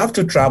don't have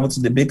to travel to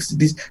the big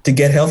cities to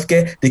get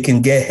healthcare. They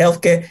can get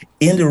healthcare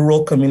in the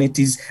rural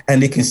communities,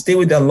 and they can stay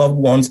with their loved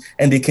ones,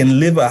 and they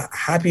can live a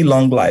happy,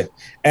 long life.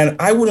 And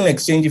I wouldn't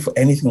exchange it for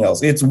anything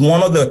else. It's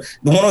one of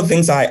the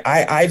things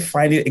I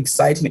find it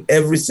exciting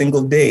every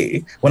single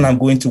day when I'm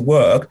going to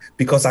work,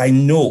 because I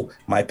know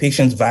my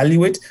patients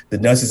value it. The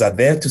nurses are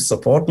there to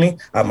support me.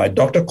 I have my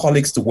doctor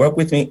colleagues to work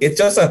with me. It's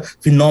just a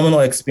phenomenal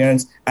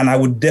experience, and I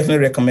would definitely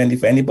recommend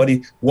if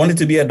anybody wanted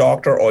to be a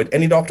doctor or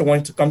any doctor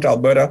wanting to come to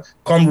Alberta,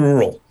 come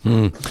rural.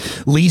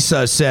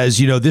 Lisa says,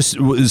 this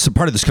is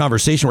part of this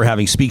conversation we're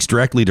having speaks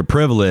directly to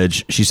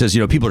privilege. She says,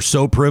 people are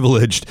so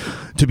privileged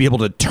to be able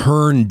to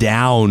turn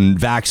down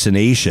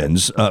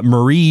vaccinations.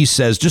 Marie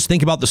says, just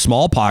think about the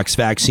smallpox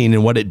vaccine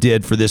and what it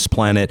did for this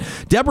planet.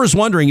 Deborah's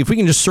wondering if we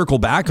can just circle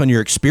back on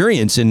your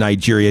experience in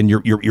Nigeria and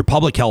your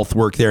public health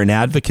work there and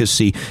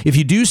advocacy. If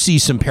you do see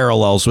some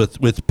parallels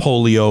with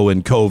polio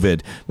and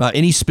COVID,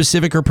 any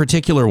specific or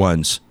particular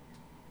ones?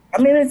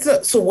 I mean,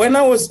 so when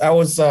I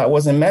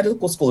was in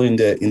medical school in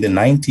the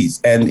 90s,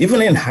 and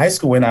even in high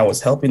school when I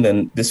was helping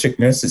the district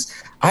nurses,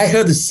 I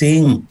heard the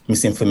same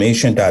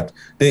misinformation that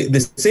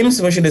the same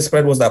information they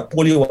spread was that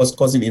polio was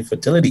causing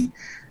infertility.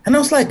 And I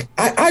was like,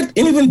 I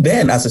even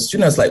then as a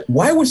student, I was like,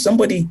 why would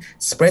somebody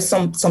spread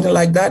something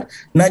like that?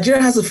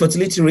 Nigeria has a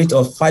fertility rate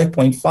of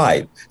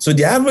 5.5. So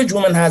the average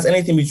woman has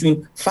anything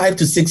between 5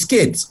 to 6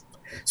 kids.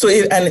 So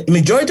and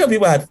majority of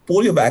people had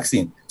polio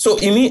vaccine. So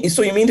you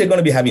mean they're going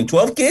to be having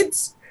 12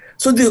 kids?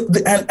 So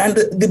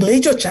the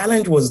major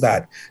challenge was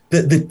that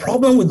the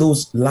problem with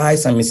those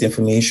lies and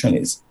misinformation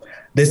is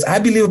there's, I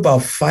believe,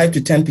 about 5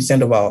 to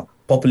 10% of our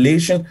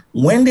population,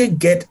 when they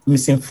get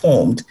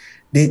misinformed,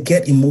 they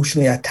get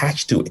emotionally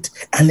attached to it.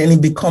 And then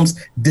it becomes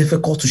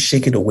difficult to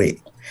shake it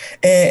away.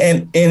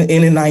 And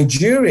in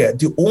Nigeria,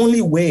 the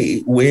only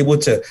way we're able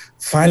to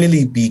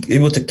finally be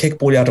able to kick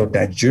polio out of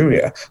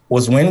Nigeria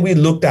was when we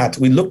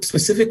looked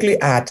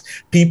specifically at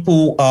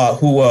people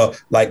who were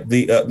like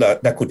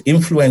that could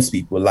influence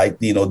people, like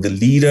the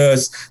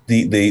leaders,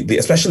 the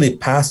especially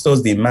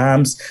pastors, the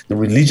imams, the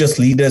religious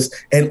leaders,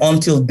 and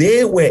until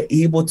they were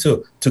able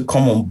to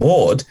come on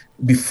board.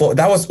 Before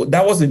that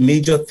was a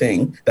major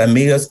thing that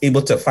made us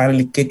able to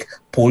finally kick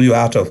polio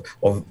out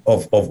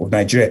of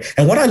Nigeria.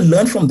 And what I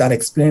learned from that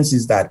experience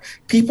is that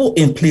people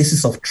in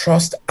places of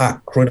trust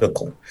are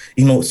critical.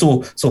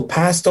 So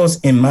pastors,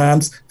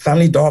 imams,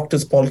 family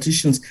doctors,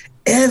 politicians,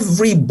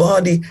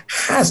 everybody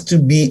has to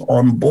be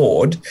on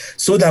board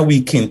so that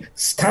we can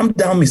stamp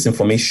down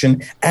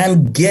misinformation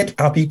and get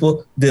our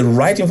people the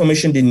right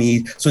information they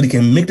need so they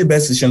can make the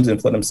best decisions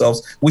for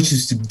themselves, which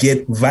is to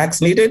get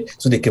vaccinated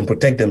so they can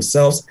protect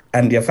themselves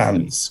and their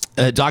families.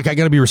 Doc, I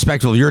got to be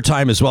respectful of your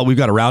time as well. We've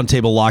got a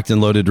roundtable locked and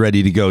loaded,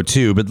 ready to go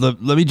too. But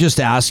let me just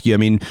ask you. I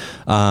mean,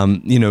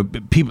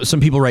 some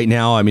people right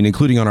now, I mean,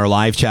 including on our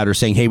live chat, are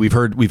saying, "Hey, we've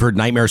heard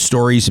nightmare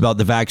stories about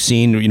the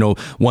vaccine."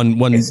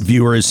 One yes.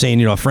 Viewer is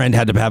saying, a friend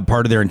had to have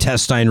part of their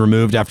intestine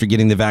removed after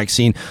getting the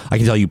vaccine. I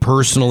can tell you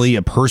personally,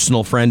 a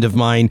personal friend of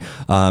mine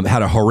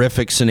had a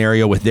horrific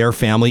scenario with their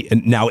family.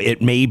 And now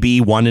it may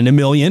be 1 in a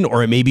million,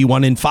 or it may be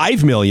 1 in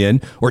 5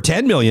 million or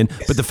 10 million.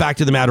 But the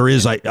fact of the matter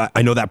is,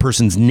 I know that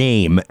person's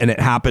name and it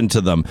happened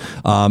to them,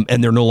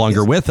 and they're no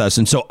longer with us.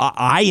 And so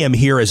I am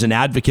here as an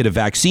advocate of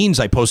vaccines.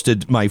 I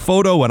posted my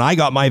photo when I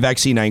got my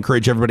vaccine. I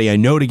encourage everybody I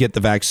know to get the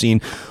vaccine.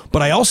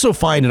 But I also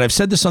find, and I've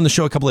said this on the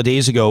show a couple of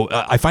days ago,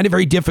 I find it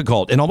very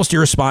difficult and almost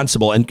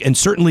irresponsible and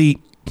certainly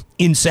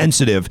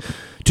insensitive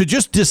to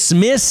just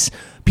dismiss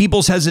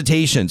people's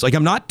hesitations. Like,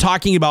 I'm not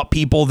talking about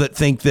people that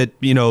think that,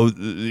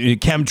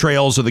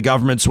 chemtrails are the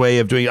government's way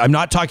of doing it. I'm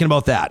not talking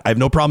about that. I have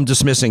no problem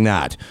dismissing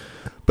that.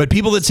 But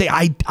people that say,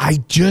 I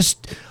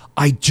just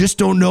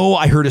don't know.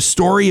 I heard a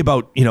story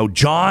about,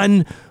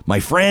 John, my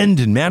friend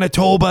in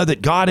Manitoba,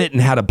 that got it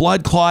and had a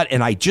blood clot,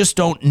 and I just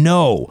don't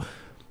know.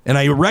 And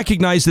I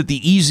recognize that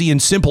the easy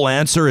and simple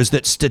answer is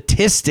that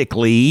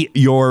statistically,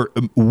 you're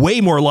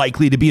way more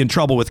likely to be in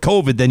trouble with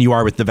COVID than you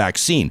are with the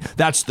vaccine.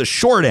 That's the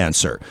short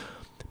answer.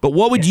 But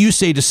what would you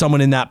say to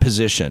someone in that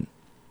position?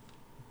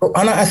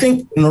 And I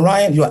think,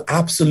 Ryan, you're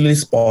absolutely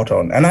spot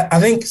on. And I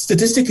think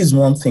statistic is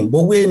one thing,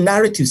 but we're a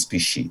narrative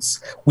species.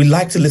 We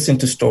like to listen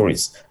to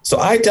stories. So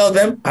I tell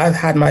them, I've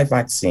had my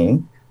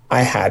vaccine.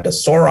 I had a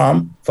sore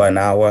arm for an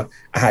hour.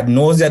 I had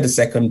nausea the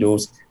second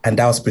dose, and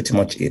that was pretty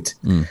much it.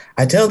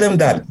 I tell them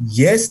that,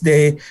 yes,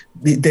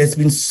 there's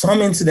been some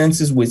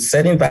incidences with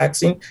certain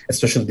vaccine,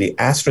 especially the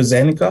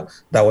AstraZeneca.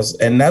 That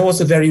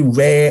was a very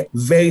rare,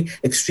 very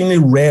extremely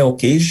rare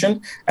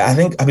occasion. I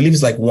believe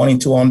it's like 1 in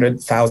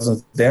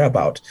 200,000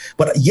 thereabout.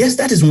 But yes,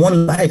 that is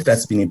one life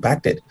that's been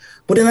impacted.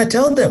 But then I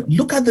tell them,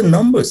 look at the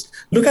numbers,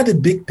 look at the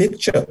big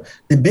picture.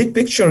 The big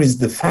picture is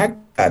the fact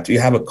that you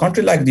have a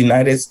country like the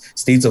United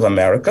States of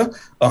America,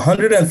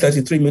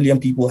 133 million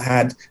people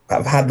have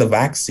had the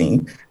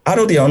vaccine. Out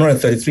of the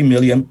 133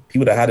 million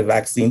people that had the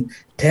vaccine,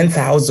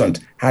 10,000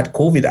 had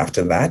COVID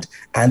after that,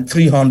 and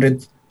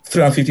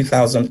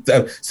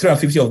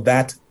 350 of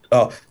that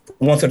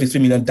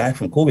 133 million died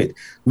from COVID.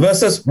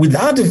 Versus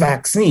without the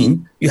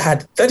vaccine, you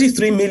had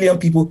 33 million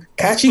people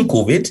catching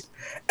COVID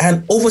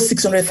and over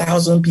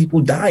 600,000 people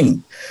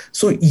dying.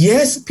 So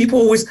yes,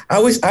 people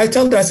I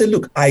tell them, I say,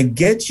 look, I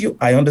get you,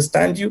 I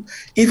understand you.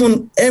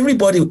 Even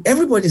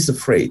everybody's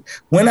afraid.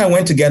 When I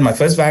went to get my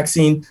first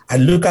vaccine, I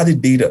look at the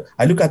data,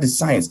 I look at the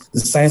science. The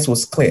science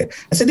was clear.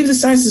 I said, if the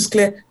science is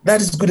clear, that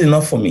is good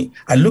enough for me.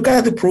 I look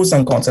at the pros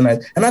and cons, and I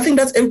think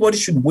that everybody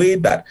should weigh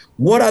that.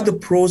 What are the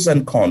pros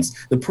and cons?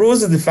 The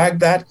pros is the fact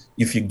that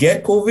if you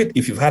get COVID,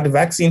 if you've had the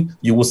vaccine,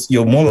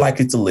 you're more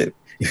likely to live.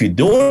 If you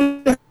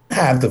don't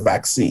have the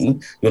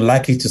vaccine, you're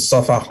likely to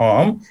suffer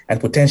harm and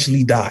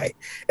potentially die.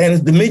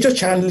 And the major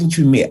challenge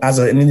to me as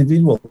an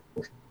individual,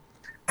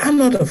 I'm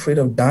not afraid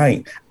of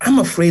dying. I'm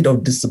afraid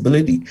of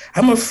disability.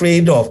 I'm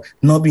afraid of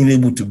not being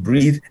able to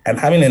breathe and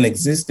having an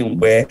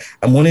existence where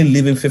I'm only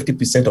living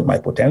 50% of my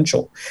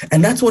potential.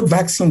 And that's what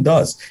vaccine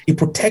does. It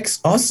protects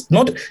us,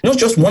 not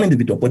just one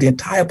individual, but the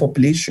entire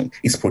population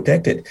is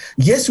protected.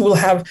 Yes, we will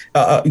have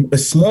a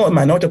small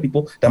minority of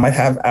people that might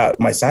have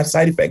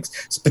side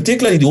effects,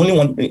 particularly the only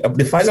one,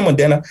 the Pfizer and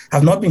Moderna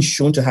have not been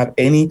shown to have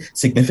any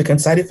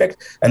significant side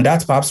effects. And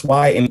that's perhaps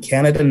why in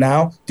Canada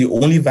now, the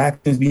only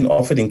vaccines being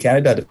offered in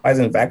Canada are the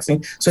Pfizer vaccine.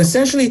 So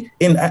essentially,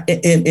 the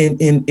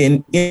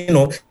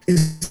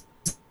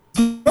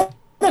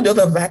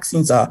other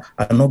vaccines are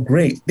not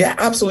great. They're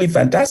absolutely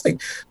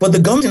fantastic. But the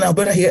government in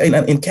Alberta here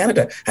in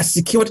Canada has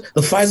secured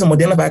the Pfizer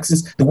Moderna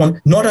vaccines, the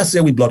one not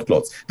associated with blood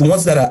clots, the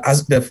ones that are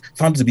they're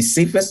found to be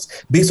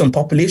safest based on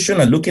population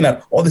and looking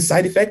at all the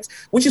side effects,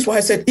 which is why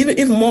I said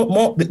even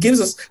more that gives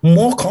us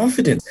more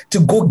confidence to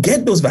go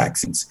get those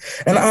vaccines.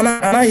 And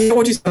I hear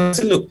what you said. I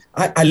said, look,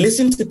 I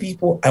listen to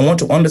people. I want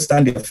to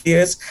understand their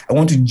fears. I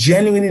want to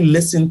genuinely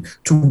listen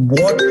to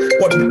what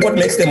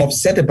makes them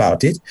upset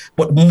about it.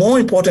 But more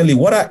importantly,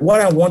 what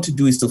I want to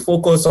do is to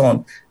focus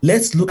on,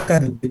 let's look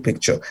at the big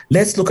picture.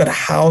 Let's look at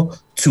how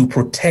to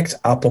protect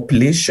our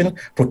population,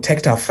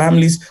 protect our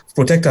families,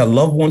 protect our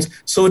loved ones,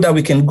 so that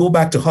we can go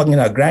back to hugging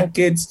our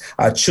grandkids,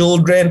 our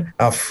children,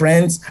 our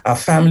friends, our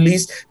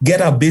families, get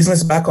our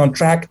business back on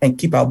track, and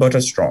keep Alberta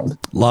strong.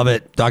 Love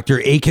it. Dr.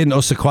 Akin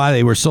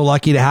Osakuade, we're so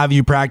lucky to have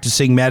you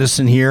practicing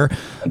medicine here.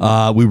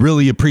 We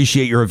really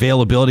appreciate your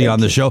availability on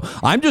the show.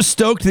 I'm just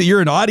stoked that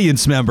you're an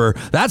audience member.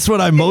 That's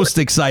what I'm most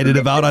excited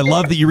about. I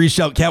love that you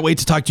reached out. Can't wait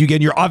to talk to you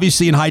again. You're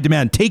obviously in high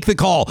demand. Take the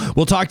call.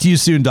 We'll talk to you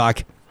soon,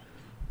 Doc.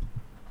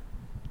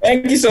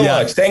 Thank you so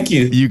much. Thank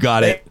you. You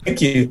got it.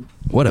 Thank you.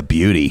 What a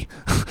beauty.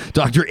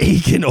 Dr.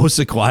 Akin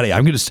Osakuade.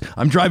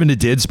 I'm driving to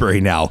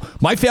Didsbury now.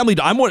 My family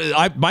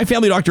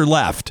doctor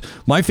left.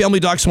 My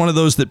family doc's one of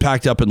those that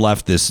packed up and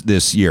left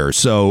this year.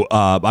 So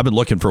I've been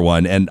looking for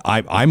one, and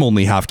I'm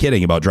only half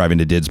kidding about driving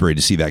to Didsbury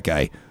to see that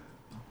guy.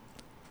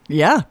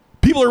 Yeah.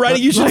 People are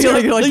writing. You should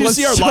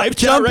see our live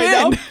chat right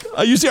now.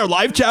 You see our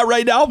live chat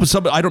right now. But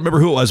I don't remember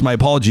who it was. My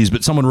apologies.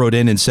 But someone wrote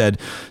in and said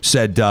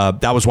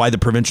that was why the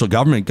provincial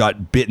government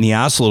got bit in the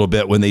ass a little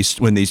bit when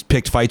they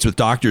picked fights with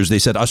doctors. They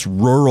said us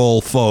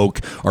rural folk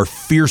are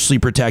fiercely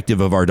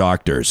protective of our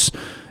doctors.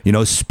 You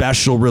know,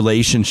 special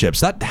relationships.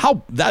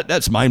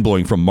 That's mind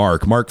blowing from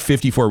Mark. Mark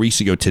 54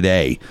 weeks ago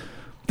today.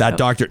 That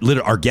doctor,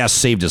 our guest,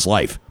 saved his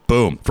life.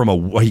 Boom,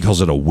 from he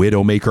calls it a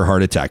widowmaker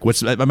heart attack.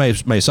 My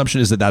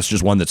assumption is that that's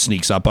just one that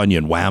sneaks up on you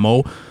and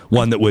whammo,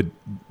 one that would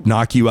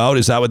knock you out.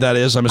 Is that what that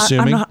is? I'm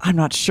assuming. I'm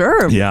not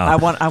sure. Yeah, I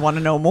want to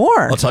know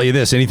more. I'll tell you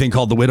this: anything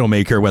called the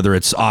widowmaker, whether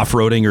it's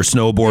off-roading or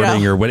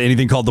snowboarding or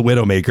anything called the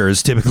widowmaker,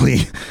 is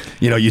typically,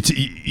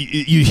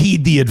 you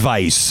heed the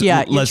advice.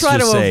 Yeah, you try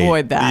to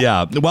avoid that.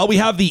 Yeah. Well, we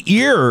have the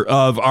ear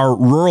of our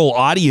rural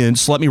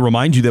audience. Let me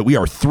remind you that we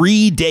are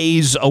 3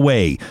 days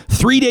away.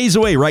 3 days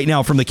away right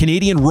now from the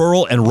Canadian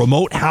Rural and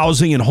Remote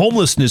Housing and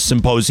Homelessness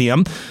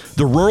Symposium.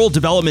 The Rural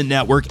Development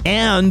Network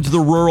and the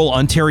Rural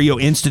Ontario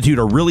Institute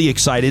are really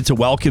excited to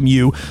welcome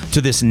you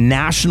to this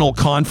national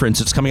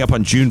conference. It's coming up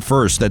on June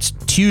 1st. That's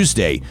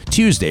Tuesday,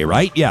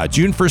 right? Yeah,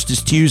 June 1st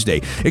is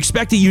Tuesday.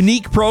 Expect a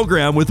unique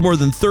program with more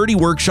than 30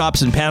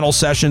 workshops and panel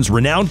sessions,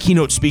 renowned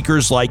keynote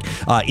speakers like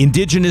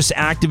Indigenous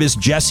activist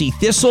Jesse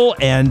Thistle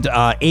and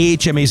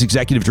AHMA's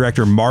Executive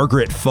Director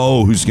Margaret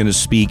Foe, who's going to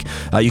speak.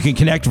 You can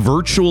connect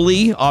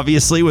virtually,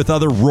 obviously, with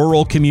other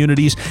rural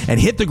communities and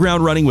hit the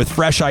ground running with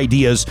fresh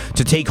ideas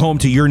to take home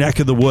to your neck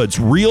of the woods.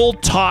 Real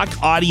Talk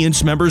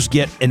audience members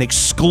get an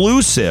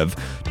exclusive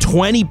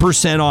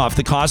 20% off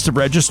the cost of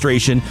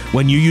registration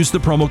when you use the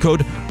promo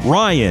code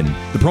Ryan.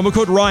 The promo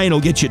code Ryan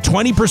will get you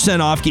 20%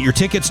 off. Get your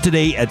tickets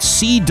today at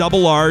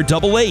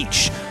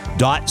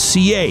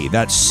CRRHH.ca.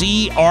 That's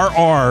CRRHH.ca.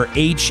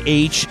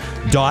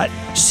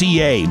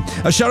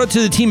 A shout out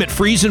to the team at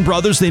Friesen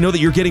Brothers. They know that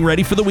you're getting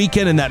ready for the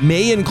weekend, and that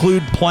may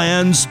include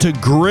plans to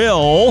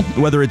grill,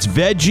 whether it's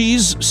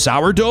veggies,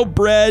 sourdough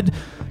bread.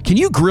 Can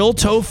you grill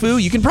tofu?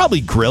 You can probably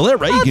grill it,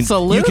 right?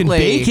 Absolutely. You can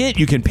bake it.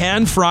 You can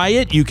pan fry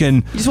it. You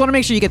just want to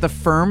make sure you get the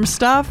firm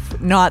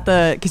stuff, not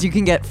because you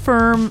can get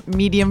firm,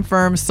 medium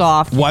firm,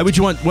 soft. What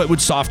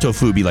would soft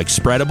tofu be, like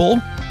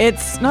spreadable?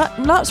 It's not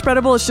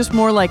spreadable. It's just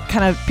more like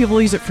kind of,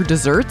 people use it for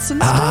desserts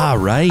and stuff. Ah,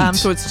 right.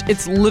 So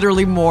it's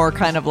literally more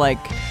kind of like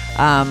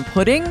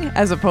pudding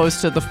as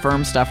opposed to the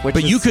firm stuff.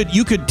 But you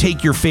could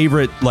take your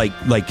favorite like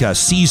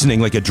seasoning,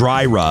 like a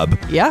dry rub,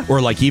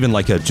 or like even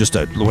like just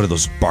one of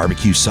those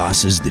barbecue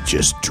sauces that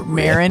just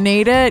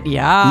marinate it,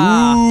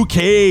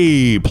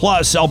 Okay.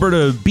 Plus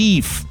Alberta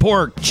beef,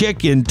 pork,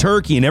 chicken,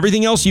 turkey, and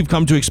everything else you've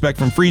come to expect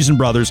from Friesen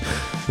Brothers.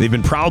 They've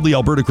been proudly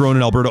Alberta grown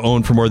and Alberta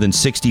owned for more than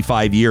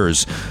 65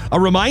 years. A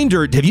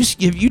reminder, have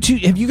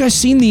you guys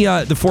seen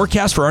the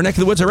forecast for our neck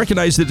of the woods? I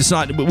recognize that it's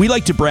not, we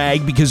like to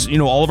brag because,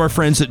 all of our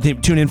friends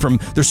that tune in from,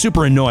 they're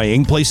super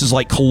annoying. Places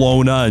like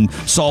Kelowna and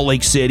Salt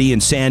Lake City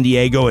and San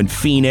Diego and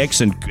Phoenix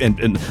and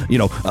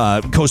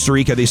Costa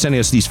Rica, they send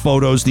us these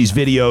photos, these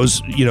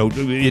videos,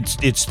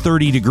 it's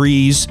 30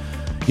 degrees.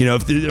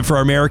 For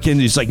our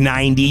Americans, it's like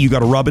 90. You got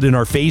to rub it in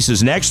our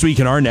faces. Next week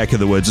in our neck of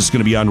the woods, it's going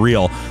to be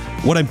unreal.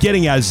 What I'm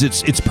getting at is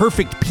it's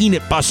perfect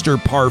peanut buster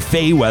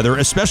parfait weather,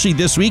 especially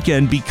this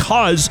weekend,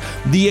 because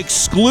the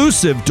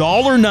exclusive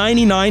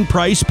 $1.99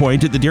 price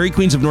point at the Dairy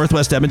Queens of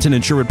Northwest Edmonton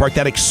and Sherwood Park,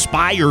 that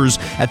expires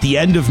at the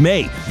end of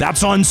May.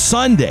 That's on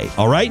Sunday,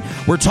 all right?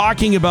 We're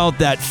talking about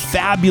that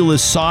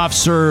fabulous soft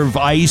serve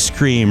ice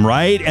cream,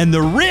 right? And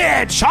the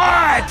rich,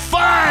 hot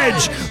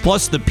fudge,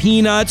 plus the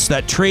peanuts,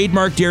 that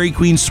trademark Dairy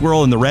Queen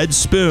swirl, and the red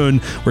spoon.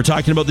 We're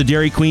talking about the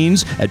Dairy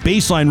Queens at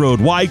Baseline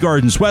Road, Y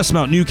Gardens,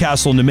 Westmount,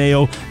 Newcastle,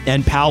 Nemeo,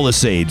 and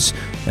Palisades,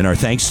 and our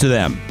thanks to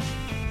them.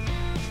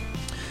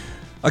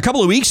 A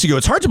couple of weeks ago,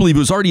 it's hard to believe it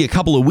was already a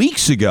couple of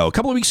weeks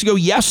ago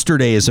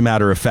yesterday, as a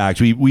matter of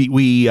fact,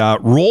 we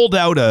rolled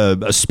out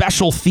a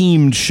special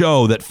themed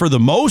show that, for the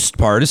most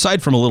part,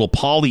 aside from a little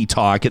poly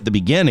talk at the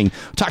beginning,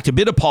 talked a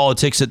bit of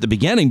politics at the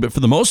beginning, but for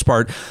the most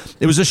part,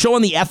 it was a show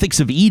on the ethics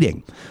of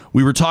eating.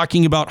 We were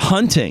talking about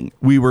hunting.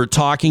 We were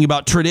talking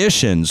about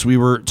traditions. We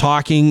were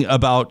talking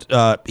about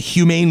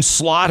humane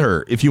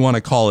slaughter, if you want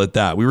to call it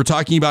that. We were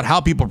talking about how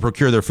people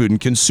procure their food and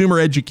consumer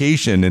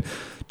education, and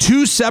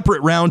 2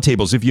 separate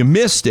roundtables. If you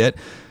missed it,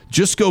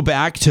 just go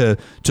back to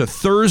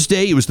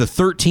Thursday. It was the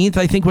 13th,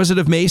 I think, was it,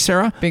 of May,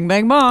 Sarah? Bing,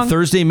 bang, bong.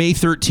 Thursday, May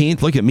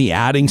 13th. Look at me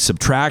adding,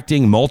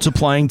 subtracting,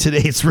 multiplying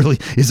today. It's really,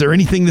 is there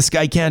anything this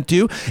guy can't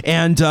do?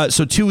 And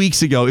so 2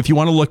 weeks ago, if you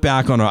want to look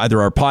back on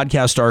either our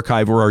podcast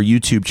archive or our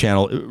YouTube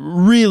channel,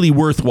 really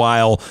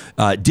worthwhile,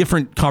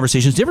 different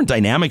conversations, different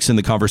dynamics in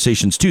the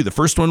conversations too. The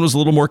first one was a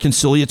little more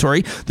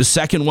conciliatory. The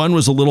second one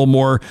was a little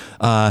more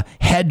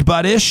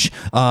headbuttish,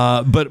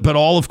 but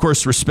all, of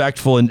course,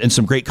 respectful and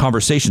some great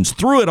conversations.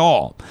 Through it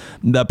all,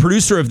 the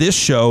producer of this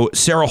show,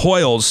 Sarah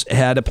Hoyles,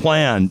 had a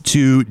plan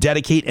to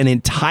dedicate an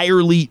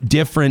entirely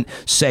different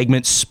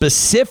segment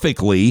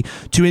specifically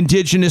to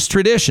Indigenous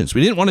traditions. We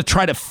didn't want to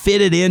try to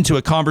fit it into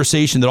a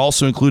conversation that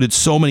also included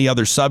so many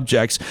other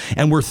subjects,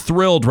 and we're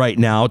thrilled right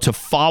now to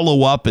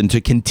follow up and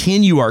to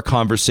continue our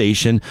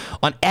conversation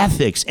on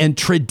ethics and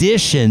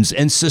traditions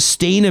and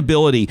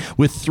sustainability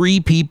with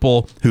 3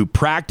 people who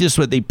practice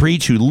what they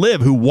preach, who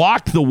live, who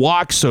walk the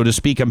walk, so to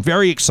speak. I'm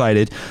very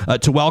excited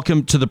to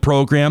welcome to the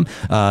program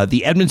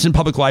the Edmonton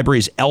Public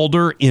Library's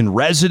Elder in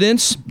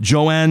Residence,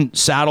 Jo-Ann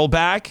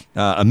Saddleback,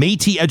 a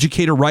Métis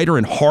educator, writer,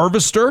 and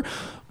harvester,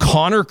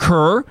 Conor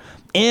Kerr,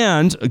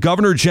 and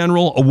Governor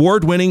General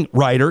award-winning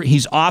writer.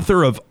 He's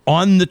author of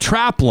On the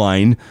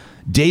Trapline,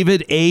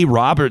 David A.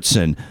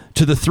 Robertson.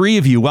 To the 3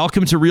 of you,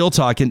 welcome to Real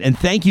Talk, and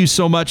thank you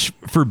so much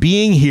for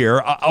being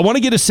here. I want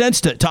to get a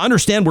sense to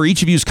understand where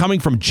each of you is coming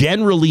from,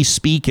 generally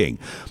speaking,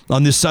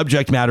 on this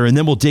subject matter, and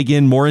then we'll dig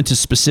in more into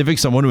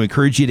specifics. I want to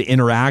encourage you to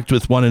interact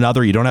with one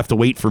another. You don't have to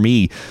wait for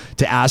me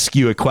to ask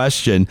you a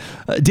question.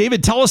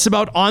 David, tell us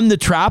about On the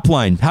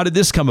Trapline. How did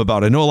this come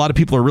about? I know a lot of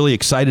people are really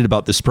excited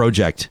about this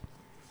project.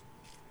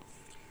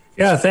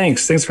 Yeah,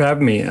 thanks. Thanks for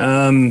having me.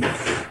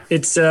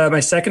 It's my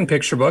second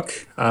picture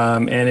book,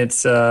 and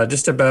it's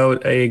just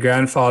about a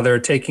grandfather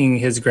taking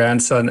his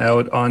grandson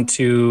out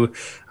onto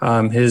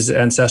his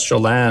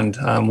ancestral land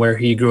where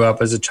he grew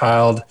up as a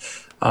child.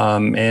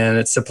 And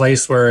it's a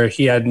place where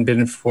he hadn't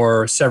been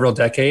for several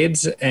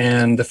decades,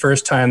 and the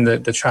first time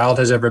that the child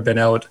has ever been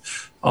out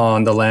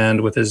on the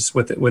land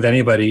with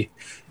anybody.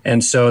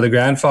 And so the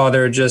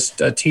grandfather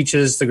just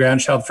teaches the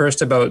grandchild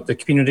first about the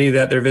community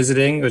that they're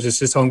visiting, which is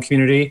his home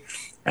community,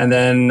 and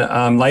then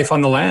life on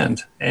the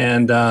land.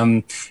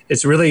 And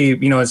it's really,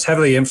 it's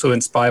heavily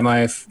influenced by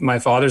my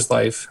father's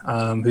life,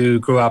 who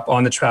grew up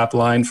on the trap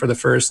line for the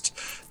first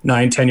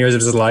 9-10 years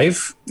of his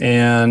life,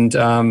 and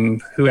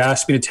who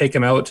asked me to take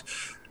him out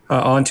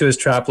onto his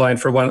trap line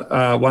for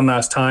one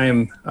last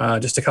time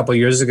just a couple of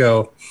years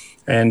ago.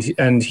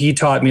 And he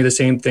taught me the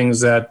same things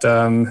that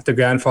the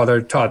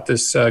grandfather taught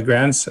this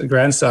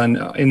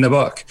grandson in the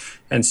book.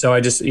 And so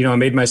I just, I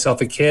made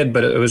myself a kid,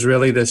 but it was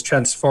really this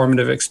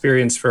transformative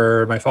experience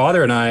for my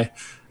father and I,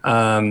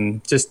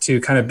 just to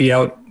kind of be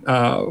out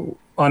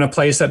on a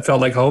place that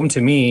felt like home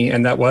to me,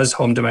 and that was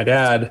home to my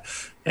dad,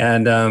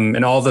 and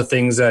all the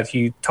things that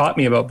he taught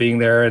me about being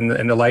there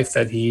and the life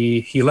that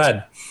he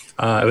led.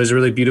 It was a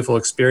really beautiful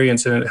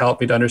experience, and it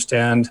helped me to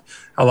understand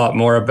a lot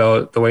more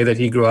about the way that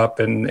he grew up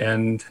and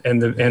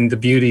the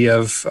beauty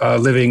of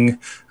living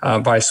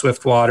by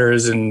swift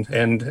waters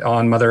and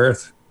on Mother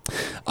Earth.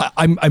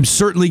 I'm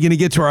certainly going to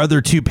get to our other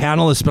 2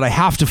 panelists, but I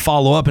have to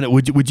follow up. And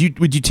would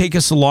you take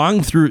us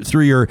along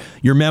through your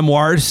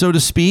memoir, so to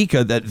speak,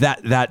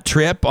 that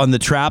trip on the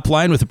trap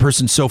line with a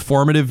person so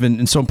formative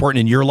and so important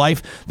in your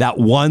life? That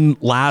one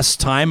last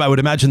time, I would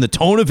imagine the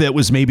tone of it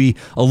was maybe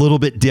a little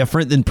bit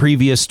different than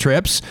previous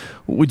trips.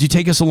 Would you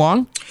take us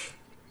along?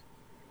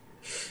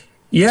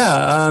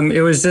 Yeah,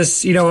 it was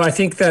just, I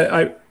think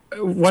that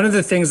one of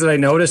the things that I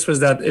noticed was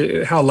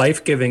that how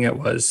life-giving it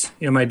was.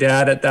 My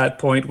dad at that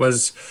point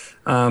was,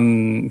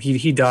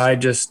 he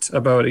died just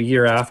about a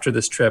year after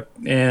this trip,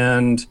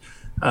 and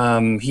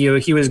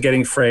he was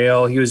getting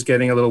frail. He was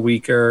getting a little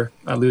weaker,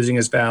 losing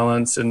his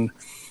balance. And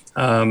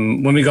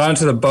when we got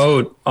into the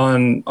boat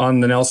on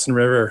the Nelson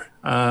River,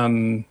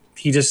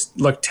 he just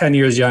looked 10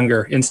 years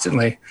younger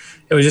instantly.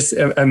 It was just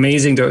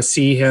amazing to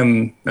see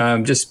him.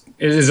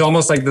 It was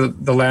almost like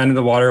the land and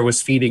the water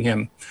was feeding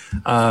him.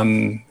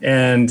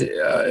 And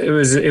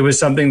it was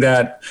something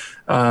that,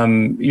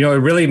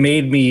 it really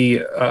made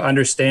me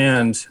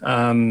understand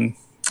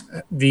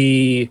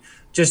the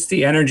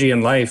energy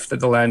and life that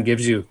the land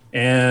gives you.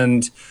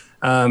 And,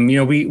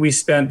 we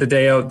spent the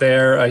day out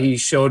there. He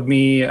showed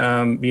me,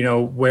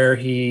 where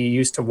he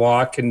used to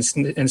walk and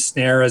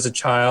snare as a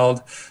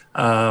child,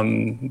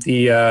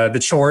 the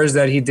chores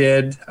that he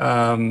did,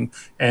 and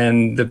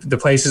the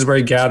places where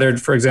he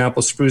gathered, for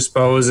example, spruce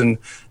boughs and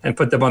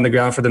put them on the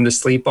ground for them to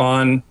sleep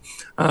on.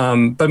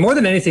 But more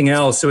than anything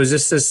else, it was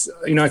just this,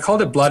 I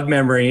called it blood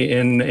memory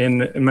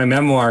in my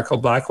memoir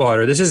called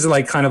Blackwater. This is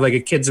kind of like a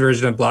kid's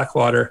version of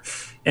Blackwater.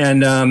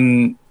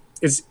 And,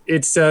 it's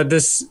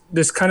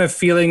this kind of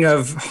feeling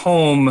of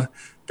home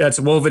that's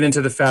woven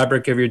into the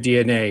fabric of your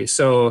DNA.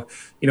 So,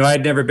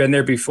 I'd never been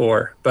there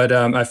before, but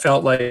I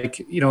felt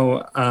like,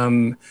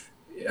 I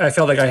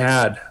felt like I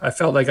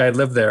had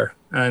lived there,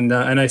 and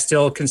I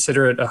still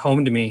consider it a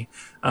home to me.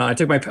 I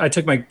took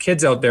my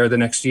kids out there the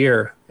next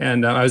year,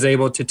 and I was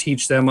able to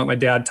teach them what my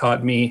dad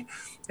taught me.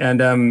 And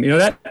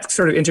that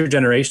sort of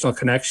intergenerational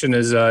connection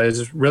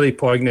is really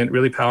poignant,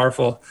 really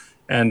powerful.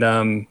 And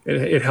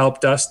it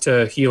helped us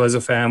to heal as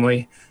a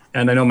family.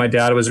 And I know my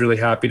dad was really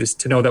happy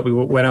to know that we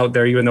went out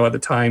there, even though at the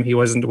time he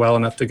wasn't well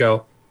enough to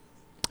go.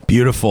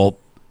 Beautiful.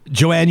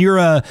 Jo-Ann, you're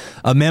a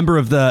member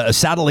of the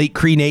Saddle Lake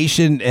Cree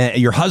Nation.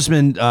 Your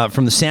husband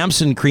from the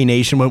Samson Cree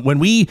Nation. When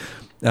we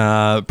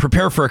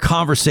prepare for a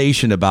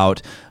conversation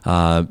about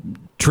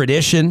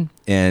tradition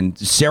and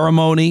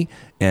ceremony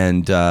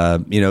and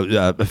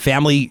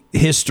family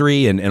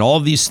history and all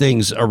of these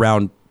things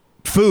around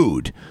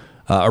food,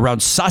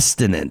 around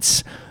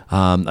sustenance.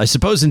 I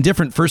suppose in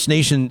different First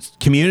Nations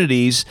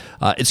communities,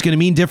 it's going to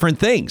mean different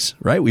things,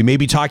 right? We may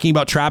be talking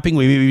about trapping.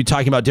 We may be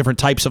talking about different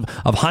types of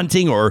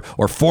hunting or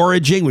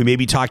foraging. We may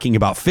be talking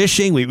about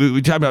fishing.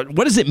 We talk about,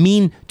 what does it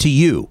mean to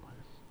you?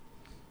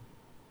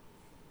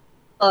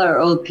 Well, our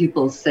old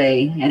people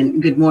say,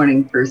 and good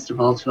morning, first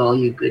of all, to all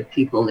you good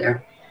people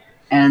there.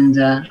 And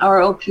our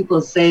old people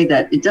say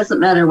that it doesn't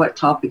matter what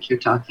topic you're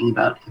talking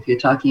about. If you're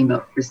talking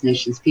about First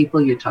Nations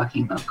people, you're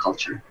talking about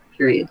culture,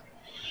 period.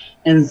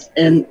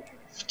 And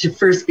to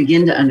first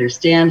begin to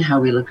understand how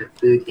we look at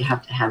food, you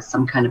have to have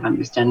some kind of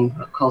understanding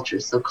about culture.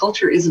 So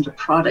culture isn't a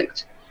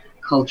product.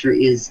 Culture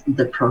is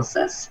the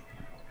process.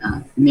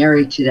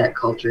 Married to that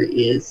culture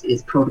is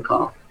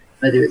protocol,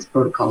 whether it's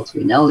protocol to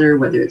an elder,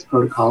 whether it's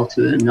protocol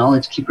to a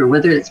knowledge keeper,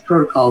 whether it's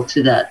protocol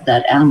to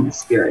that animal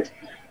spirit,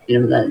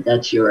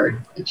 that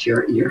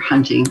you're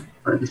hunting,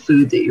 or the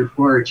food that you're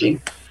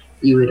foraging.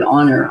 You would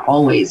honor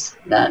always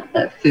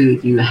that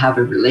food. You have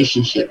a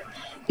relationship,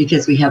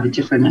 because we have a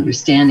different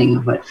understanding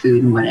of what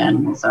food and what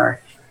animals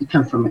are. We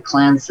come from a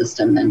clan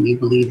system, and we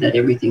believe that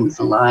everything is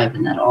alive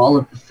and that all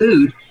of the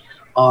food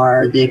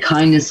are the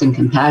kindness and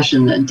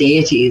compassion that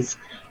deities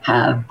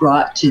have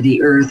brought to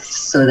the earth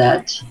so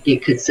that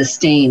it could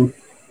sustain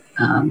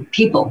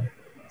people.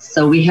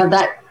 So we have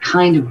that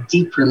kind of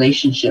deep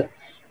relationship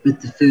with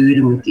the food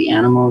and with the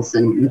animals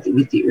and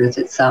with the earth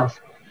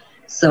itself.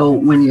 So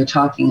when you're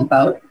talking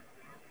about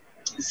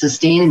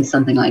sustaining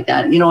something like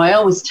that, I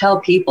always tell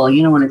people,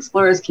 when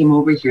explorers came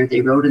over here,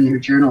 they wrote in their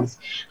journals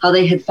how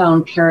they had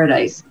found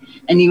paradise,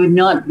 and you would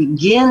not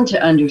begin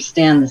to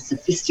understand the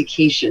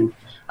sophistication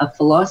of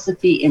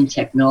philosophy and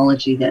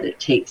technology that it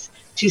takes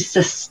to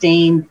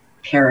sustain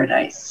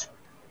paradise.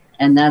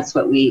 And that's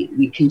what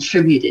we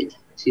contributed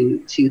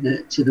to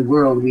the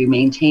world. We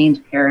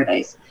maintained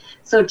paradise.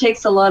 So it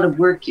takes a lot of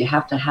work. You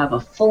have to have a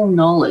full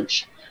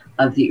knowledge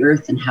of the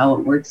earth and how it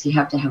works. You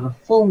have to have a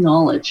full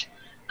knowledge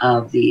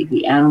of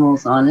the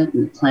animals on it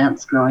and the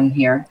plants growing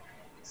here.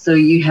 So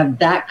you have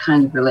that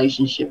kind of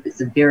relationship. It's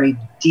a very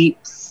deep,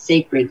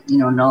 sacred,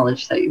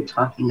 knowledge that you're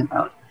talking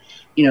about.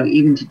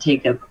 Even to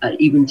take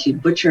even to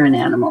butcher an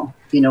animal,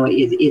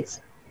 it's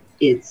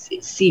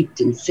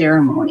steeped in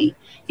ceremony.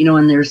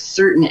 And there's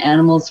certain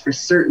animals for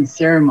certain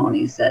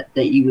ceremonies that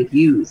you would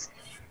use.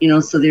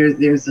 So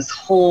there's this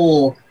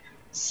whole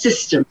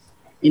system,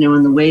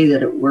 in the way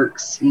that it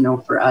works,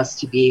 for us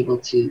to be able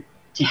to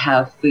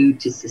have food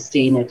to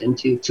sustain it and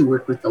to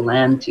work with the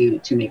land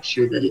to make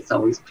sure that it's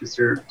always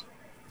preserved.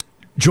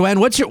 Jo-Ann,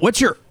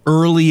 what's your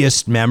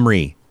earliest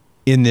memory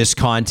in this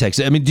context?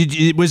 I mean,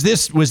 was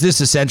this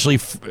essentially,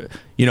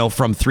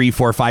 from 3,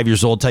 4, 5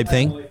 years old type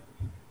thing?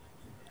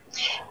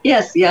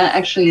 Yes, yeah,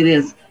 actually it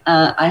is.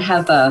 I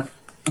have a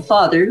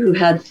father who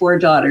had 4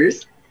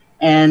 daughters,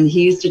 and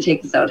he used to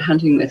take us out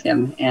hunting with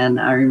him. And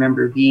I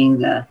remember being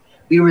the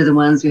we were the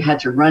ones who had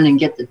to run and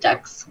get the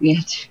ducks. We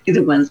had to be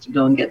the ones to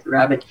go and get the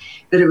rabbit.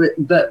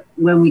 But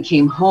when we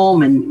came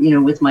home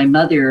and, with my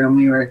mother, and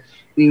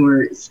we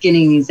were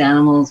skinning these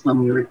animals,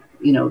 when we were,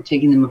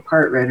 taking them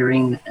apart,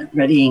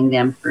 readying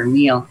them for a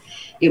meal,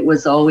 it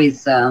was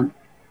always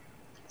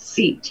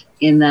steeped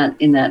in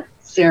that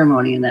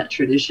ceremony, in that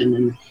tradition.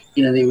 And,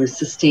 they were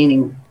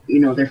sustaining,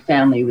 their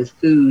family with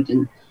food.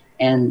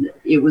 And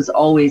it was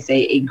always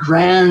a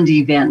grand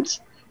event,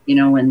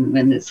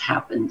 when this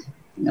happened.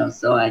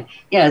 So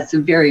it's a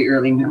very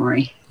early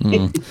memory.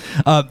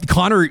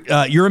 Conor,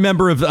 you're a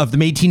member of the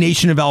Métis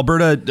Nation of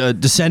Alberta,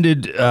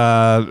 descended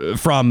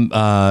from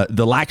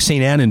the Lac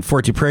St. Anne and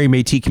Fort des Prairies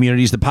Métis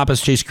communities, the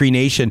Papas-Chase Cree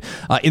Nation.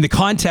 In the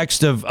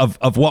context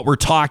of what we're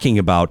talking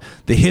about,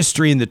 the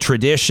history and the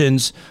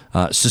traditions,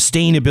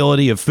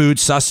 sustainability of food,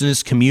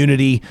 sustenance,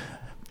 community,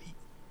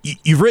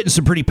 you've written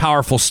some pretty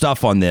powerful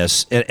stuff on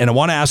this. And I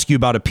want to ask you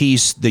about a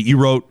piece that you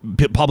wrote,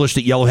 published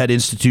at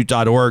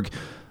yellowheadinstitute.org,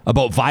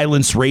 about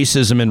violence,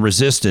 racism, and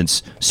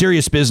resistance.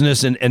 Serious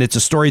business, and it's a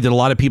story that a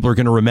lot of people are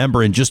going to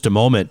remember in just a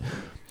moment.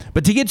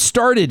 But to get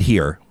started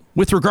here,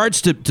 with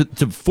regards to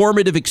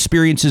formative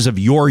experiences of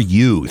your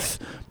youth,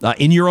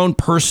 in your own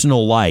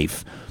personal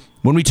life,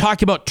 when we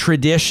talk about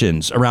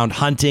traditions around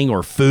hunting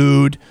or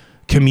food,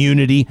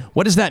 community,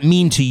 what does that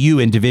mean to you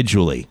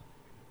individually?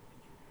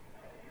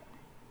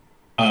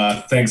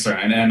 Thanks,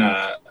 Ryan. And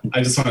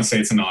I just want to say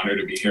it's an honor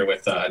to be here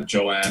with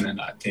Jo-Ann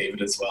and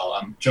David as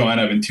well. Jo-Ann,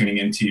 I've been tuning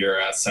into your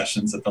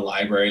sessions at the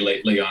library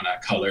lately on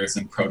colors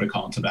and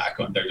protocol and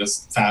tobacco, and they're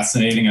just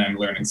fascinating, and I'm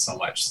learning so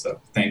much.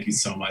 So thank you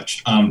so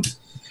much.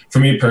 For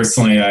me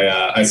personally,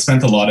 I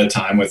spent a lot of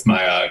time with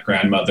my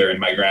grandmother and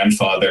my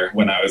grandfather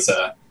when I was,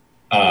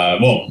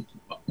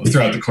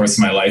 throughout the course of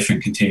my life,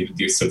 and continue to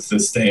do so to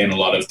this day, and a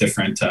lot of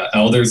different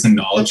elders and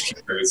knowledge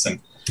keepers, and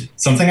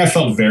something I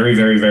felt very,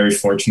 very, very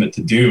fortunate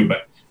to do.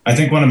 But I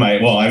think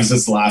I was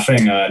just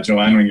laughing,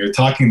 Jo-Ann, when you were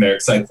talking there,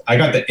 because I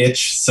got the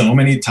itch so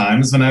many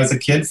times when I was a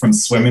kid from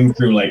swimming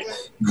through like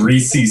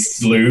greasy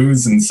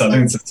sloughs in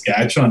southern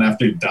Saskatchewan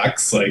after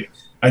ducks. Like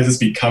I'd just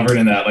be covered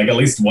in that, like at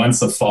least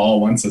once a fall,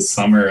 once a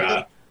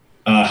summer,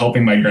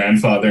 helping my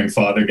grandfather and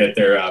father get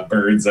their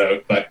birds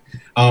out. But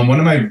one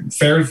of my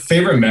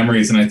favorite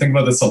memories, and I think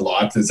about this a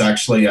lot, is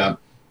actually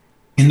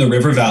in the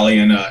River Valley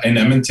in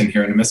Edmonton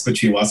here in the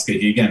Amiskwaciy,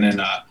 Waskahegan,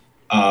 and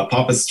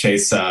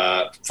Papas-Chase,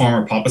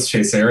 former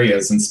Papas-Chase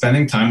areas, and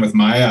spending time with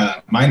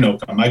my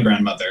Noka, my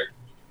grandmother,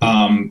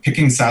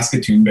 picking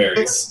Saskatoon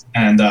berries,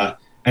 and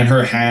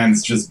her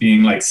hands just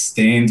being like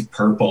stained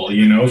purple,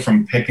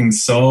 from picking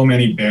so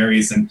many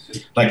berries. And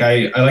like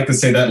I like to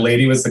say, that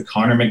lady was the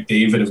Connor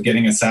McDavid of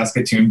getting a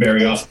Saskatoon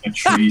berry off a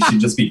tree. She'd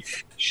just be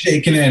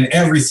shaking it,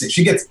 and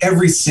she gets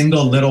every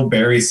single little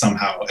berry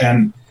somehow.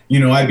 And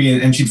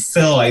and she'd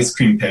fill ice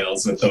cream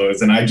pails with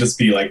those, and I'd just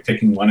be like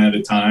picking one at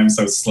a time,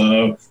 so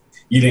slow,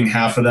 eating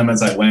half of them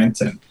as I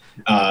went, and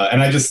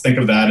I just think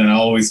of that, and I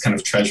always kind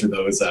of treasure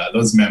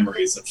those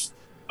memories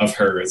of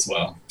her as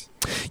well.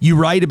 You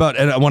write about,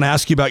 and I want to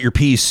ask you about your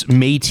piece,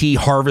 Métis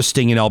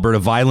harvesting in Alberta,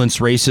 violence,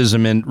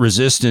 racism, and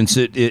resistance.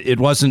 It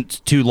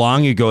wasn't too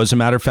long ago. As a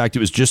matter of fact, it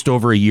was just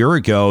over a year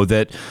ago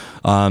that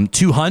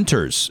two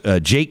hunters,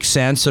 Jake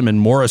Sansom and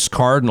Morris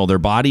Cardinal, their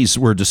bodies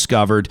were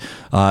discovered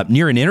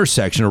near an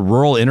intersection, a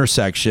rural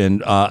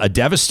intersection, a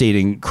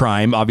devastating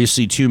crime.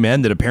 Obviously, two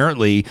men that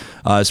apparently,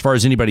 as far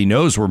as anybody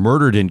knows, were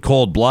murdered in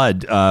cold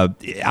blood,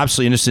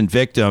 absolutely innocent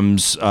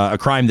victims, a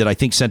crime that I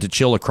think sent a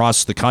chill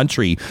across the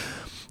country.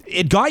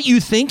 It got you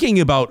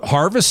thinking about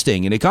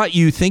harvesting, and it got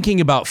you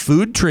thinking about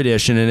food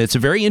tradition, and it's a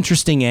very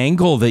interesting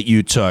angle that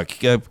you took.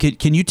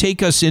 Can you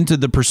take us into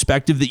the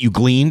perspective that you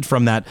gleaned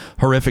from that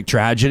horrific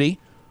tragedy?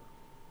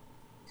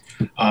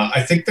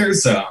 I think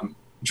there's,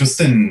 just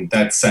in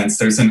that sense,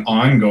 there's an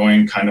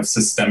ongoing kind of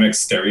systemic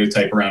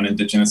stereotype around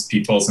Indigenous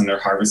peoples and their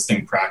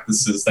harvesting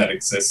practices that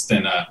exist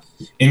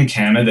in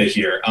Canada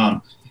here.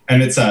 And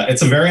it's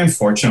a very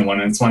unfortunate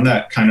one, and it's one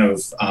that kind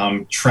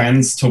of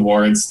trends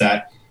towards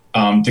that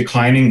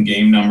declining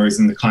game numbers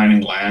and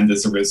declining land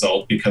as a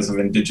result because of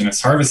Indigenous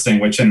harvesting,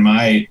 which in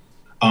my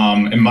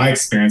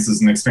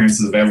experiences and the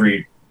experiences of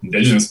every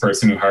Indigenous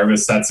person who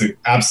harvests, that's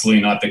absolutely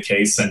not the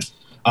case. And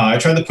I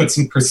tried to put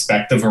some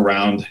perspective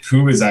around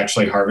who is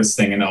actually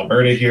harvesting in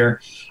Alberta here,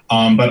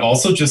 but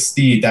also just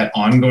that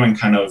ongoing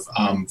kind of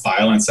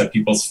violence that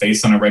people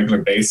face on a regular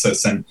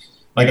basis. And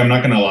like, I'm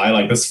not going to lie,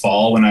 like this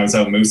fall when I was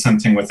out moose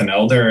hunting with an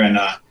elder, and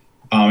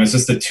it was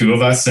just the two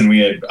of us, and we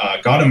had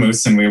got a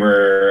moose, and we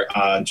were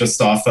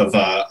just off of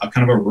a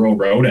kind of a rural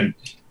road, and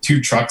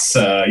two trucks,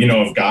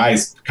 of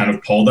guys kind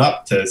of pulled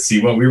up to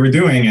see what we were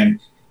doing.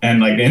 And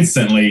like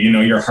instantly,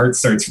 your heart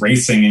starts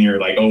racing, and you're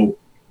like, oh,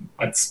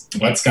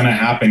 what's going to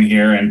happen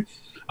here? And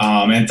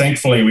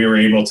thankfully we were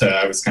able to,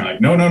 I was kind of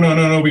like,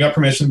 no, we got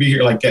permission to be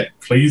here. Like,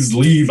 please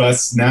leave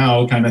us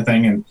now kind of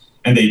thing.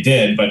 And they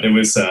did, but it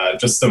was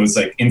just those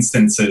like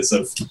instances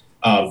of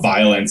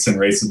violence and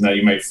racism that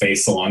you might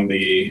face along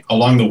the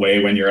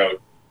way when you're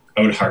out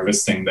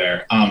harvesting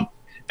there.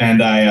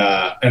 And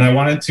I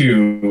wanted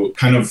to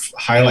kind of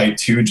highlight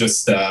too,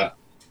 just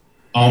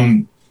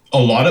a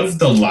lot of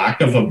the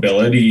lack of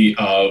ability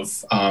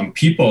of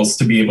peoples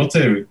to be able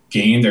to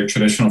gain their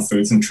traditional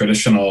foods and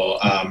traditional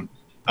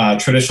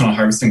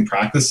harvesting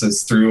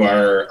practices through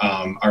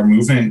our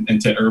movement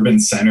into urban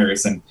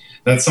centers. And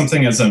that's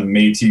something as a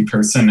Métis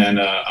person and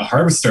a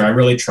harvester, I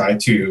really try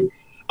to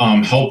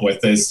help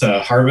with, is to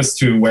harvest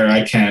to where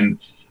I can,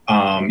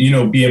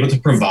 be able to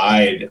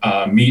provide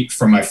meat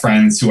for my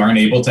friends who aren't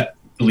able to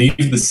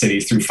leave the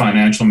city through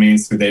financial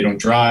means, through they don't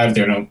drive,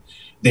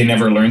 they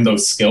never learned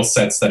those skill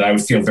sets that I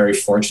would feel very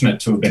fortunate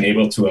to have been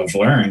able to have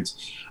learned,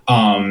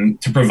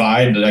 to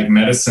provide like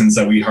medicines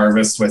that we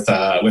harvest with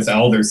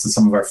elders to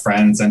some of our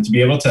friends, and to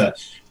be able to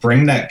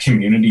bring that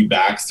community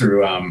back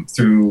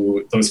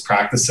through those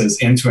practices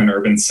into an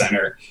urban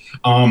center.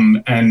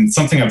 And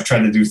something I've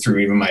tried to do through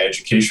even my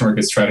education work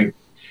is try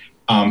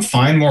to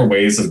find more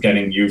ways of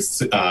getting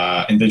youth,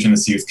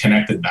 Indigenous youth,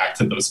 connected back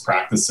to those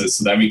practices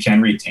so that we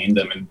can retain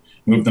them and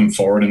move them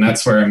forward. And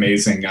that's where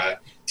amazing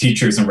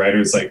teachers and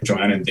writers like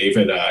Jo-Ann and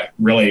David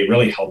really,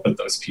 really help with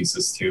those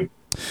pieces too.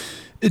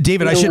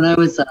 David,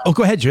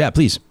 go ahead. Yeah,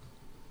 please.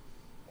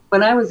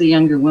 When I was a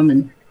younger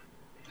woman,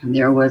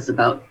 there was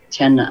about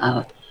 10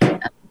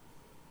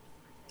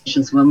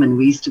 women.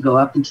 We used to go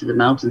up into the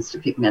mountains to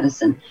pick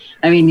medicine.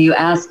 I mean, you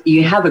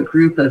have a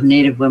group of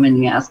Native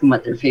women, you ask them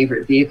what their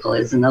favorite vehicle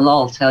is, and they'll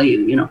all tell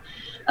you,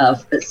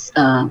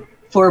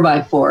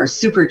 4x4,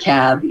 super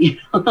cab,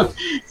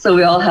 So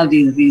we all have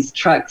these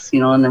trucks,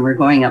 and then we're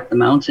going up the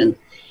mountain.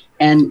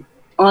 And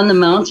on the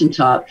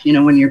mountaintop,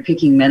 when you're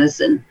picking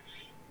medicine,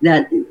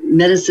 that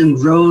medicine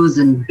grows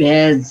in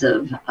beds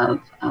of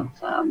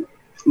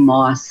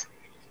moss,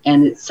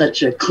 and it's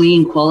such a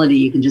clean quality.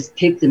 You can just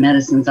pick the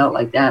medicines out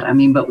like that. I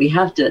mean, but we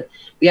have to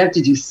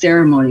do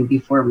ceremony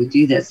before we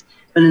do this.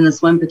 But in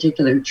this one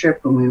particular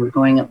trip, when we were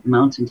going up the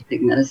mountain to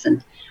pick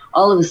medicine,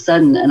 all of a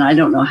sudden, and I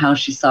don't know how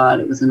she saw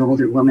it was an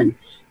older woman,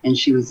 and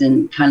she was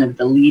in kind of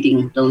the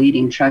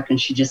leading truck,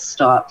 and she just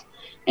stopped,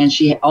 and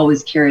she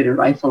always carried a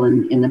rifle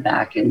in the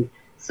back, and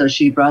so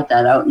she brought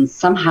that out, and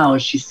somehow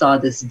she saw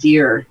this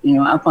deer,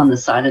 up on the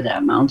side of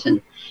that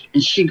mountain,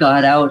 and she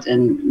got out,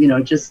 and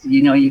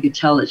you could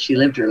tell that she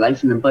lived her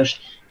life in the bush.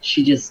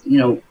 She just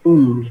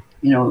boom,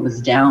 it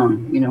was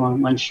down,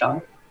 on one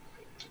shot.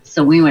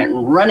 So we went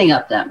running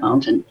up that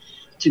mountain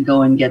to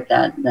go and get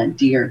that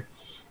deer.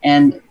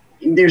 And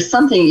there's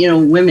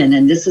something, women,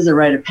 and this is a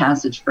rite of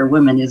passage for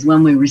women, is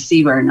when we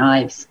receive our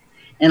knives.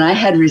 And I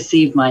had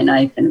received my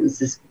knife, and it was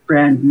this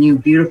brand new,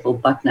 beautiful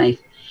buck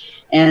knife.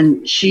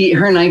 And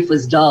her knife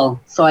was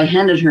dull. So I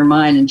handed her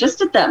mine. And just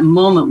at that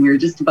moment, we were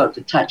just about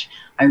to touch,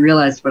 I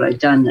realized what I'd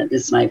done, that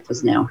this knife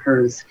was now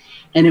hers.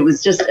 And it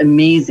was just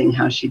amazing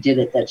how she did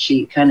it, that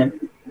she kind of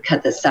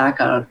cut the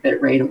sack out of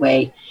it right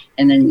away.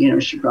 And then,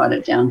 she brought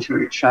it down to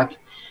her truck.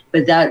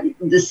 But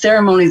the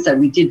ceremonies that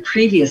we did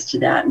previous to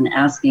that, and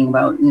asking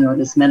about,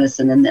 this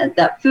medicine, and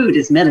that food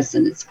is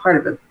medicine. It's part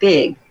of a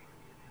big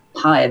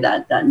pie of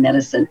that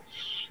medicine.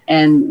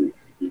 And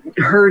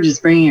her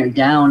just bringing her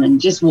down and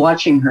just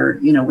watching her,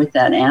 with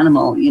that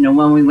animal,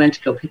 when we went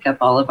to go pick up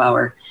all of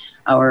our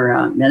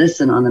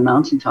medicine on the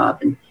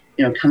mountaintop, and,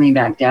 coming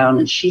back down,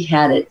 and she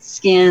had it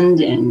skinned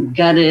and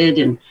gutted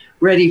and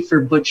ready for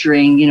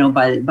butchering,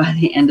 by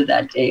the end of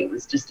that day. It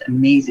was just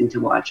amazing to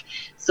watch.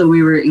 So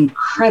we were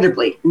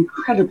incredibly,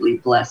 incredibly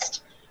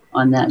blessed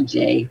on that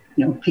day,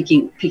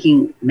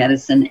 picking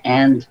medicine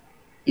and,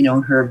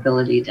 her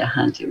ability to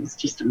hunt. It was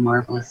just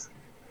marvelous.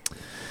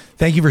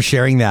 Thank you for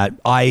sharing that.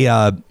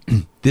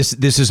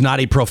 This is not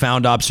a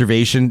profound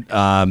observation.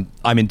 I'm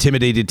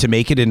intimidated to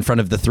make it in front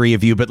of the three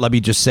of you, but let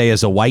me just say,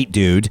 as a white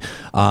dude,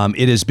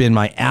 it has been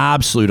my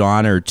absolute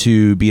honor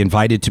to be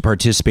invited to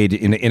participate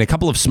in a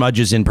couple of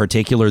smudges in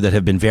particular that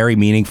have been very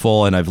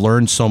meaningful, and I've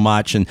learned so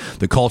much, and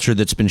the culture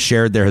that's been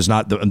shared there has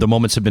not, the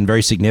moments have been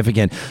very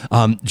significant.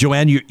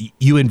 Jo-Ann,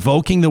 you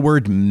invoking the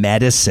word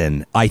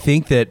medicine, I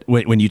think that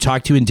when you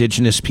talk to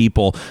Indigenous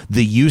people,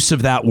 the use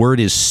of that word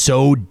is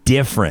so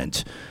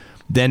different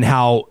than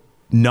how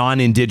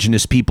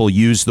non-Indigenous people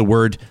use the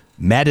word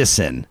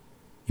medicine.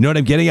 You know what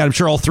I'm getting at? I'm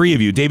sure all three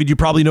of you. David, you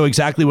probably know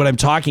exactly what I'm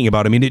talking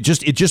about. I mean, it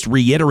just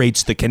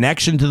reiterates the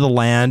connection to the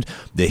land,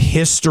 the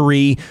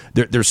history.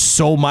 There's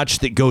so much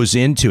that goes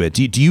into it.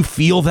 Do you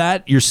feel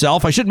that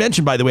yourself? I should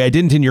mention, by the way, I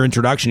didn't in your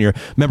introduction, you're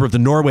a member of the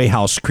Norway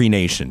House Cree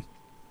Nation.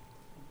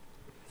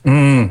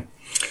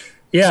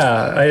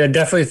 Yeah, I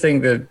definitely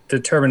think that the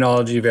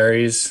terminology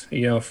varies,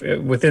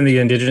 within the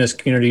Indigenous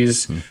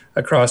communities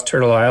across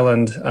Turtle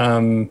Island.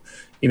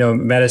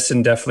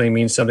 Medicine definitely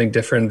means something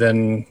different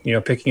than,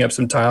 picking up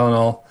some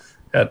Tylenol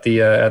at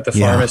the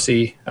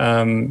pharmacy.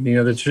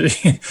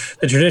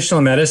 The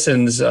traditional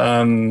medicines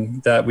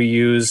that we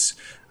use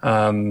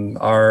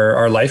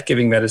are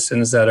life-giving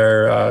medicines that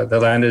the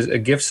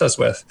land gifts us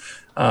with.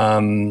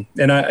 And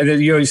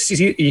you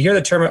hear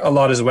the term a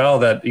lot as well,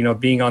 that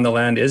being on the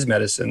land is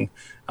medicine.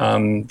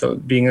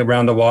 Being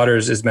around the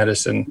waters is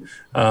medicine.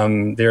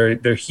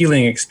 They're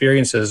healing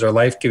experiences or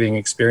life-giving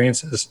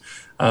experiences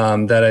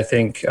that I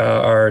think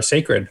are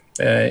sacred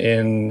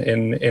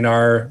in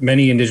our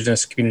many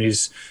Indigenous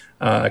communities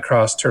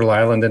across Turtle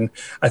Island. And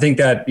I think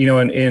that,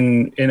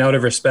 in out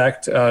of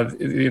respect,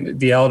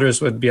 the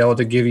elders would be able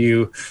to give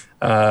you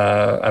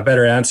a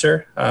better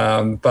answer.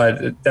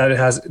 But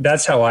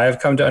that's how I have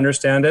come to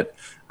understand it.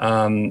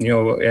 And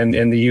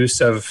the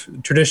use of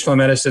traditional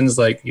medicines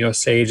like,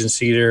 sage and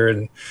cedar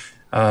and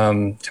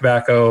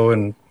tobacco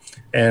and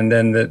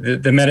then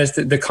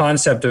the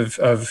concept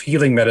of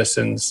healing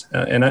medicines.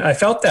 And I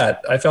felt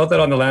that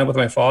on the land with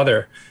my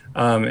father.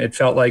 It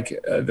felt like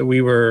that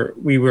we were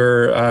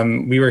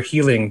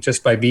healing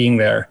just by being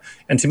there.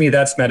 And to me,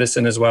 that's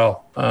medicine as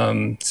well.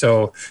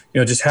 So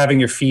just having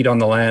your feet on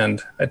the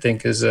land, I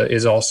think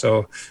is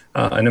also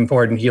an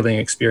important healing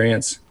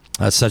experience.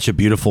 That's such a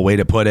beautiful way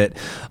to put it.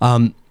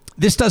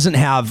 This doesn't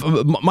have,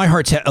 my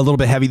heart's a little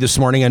bit heavy this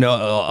morning. I know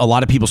a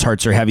lot of people's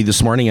hearts are heavy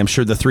this morning. I'm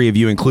sure the three of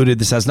you included.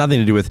 This has nothing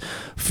to do with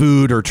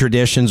food or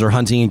traditions or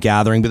hunting and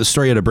gathering, but the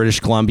story out of British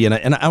Columbia.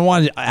 And I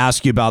wanted to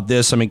ask you about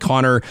this. I mean,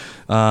 Conor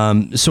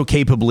so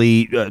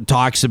capably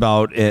talks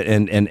about,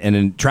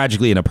 and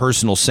tragically in a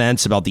personal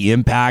sense, about the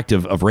impact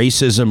of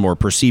racism or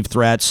perceived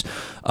threats.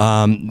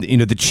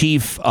 The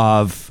chief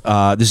of,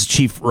 this is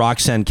Chief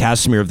Roxanne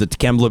Casimir of the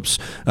Kamloops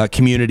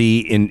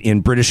community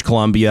in British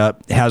Columbia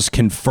has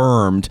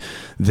confirmed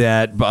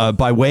that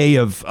by way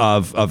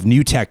of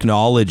new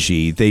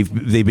technology,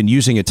 they've been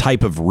using a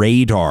type of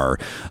radar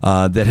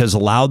that has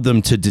allowed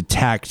them to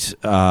detect.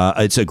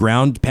 It's a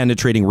ground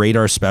penetrating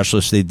radar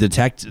specialist. They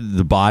detect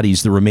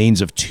the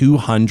remains of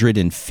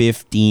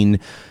 215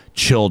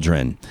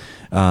 children.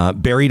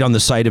 Buried on the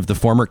site of the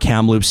former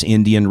Kamloops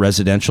Indian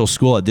residential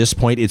school. At this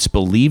point, it's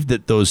believed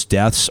that those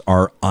deaths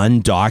are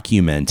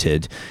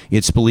undocumented.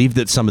 It's believed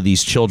that some of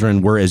these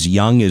children were as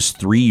young as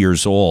 3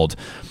 years old.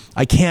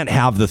 I can't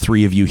have the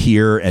three of you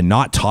here and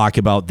not talk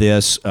about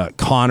this.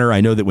 Conor, I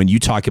know that when you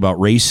talk about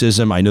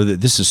racism, I know that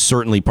this is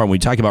certainly part, when we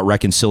talk about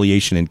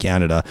reconciliation in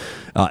Canada,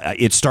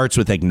 it starts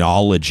with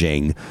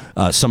acknowledging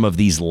some of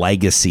these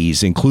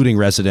legacies, including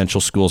residential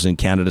schools in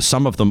Canada.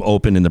 Some of them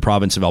opened in the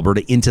province of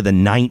Alberta into the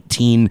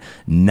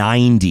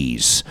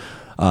 1990s.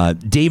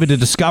 David, a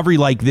discovery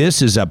like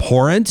this is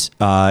abhorrent.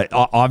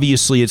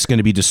 Obviously, it's going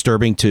to be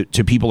disturbing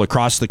to people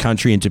across the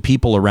country and to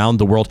people around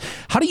the world.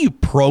 How do you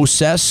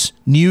process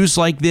news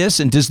like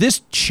this? And does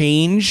this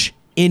change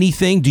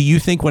anything, do you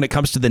think, when it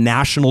comes to the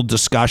national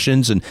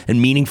discussions and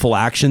meaningful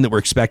action that we're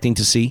expecting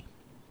to see?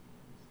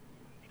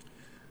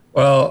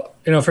 Well,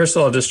 first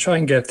of all, just try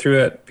and get through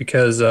it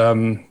because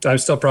I'm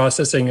still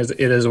processing it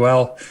as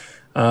well.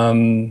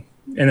 And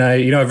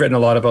I've written a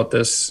lot about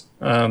this.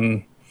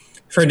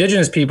 For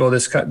Indigenous people,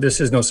 this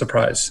is no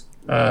surprise,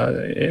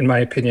 in my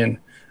opinion.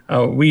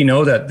 We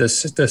know that the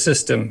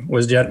system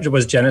was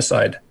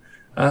genocide.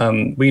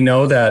 We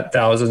know that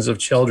thousands of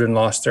children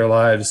lost their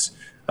lives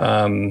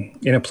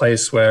in a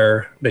place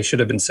where they should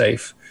have been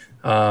safe,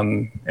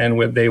 and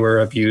they were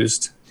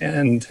abused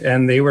and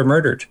they were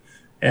murdered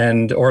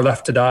or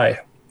left to die.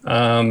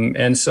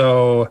 And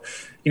so,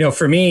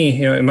 for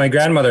me, my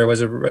grandmother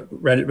was a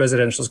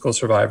residential school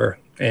survivor,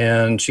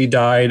 and she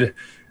died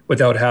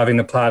without having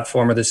the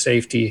platform or the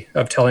safety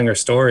of telling her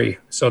story.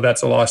 So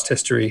that's a lost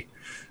history.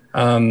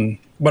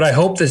 What I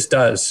hope this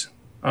does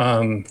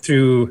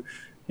through,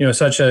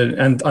 such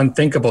an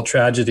unthinkable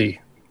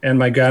tragedy, and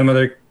my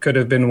grandmother could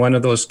have been one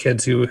of those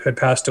kids who had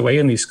passed away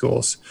in these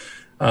schools,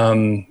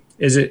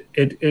 is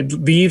it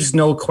leaves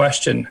no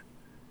question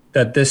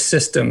that this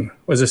system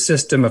was a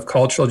system of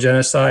cultural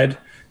genocide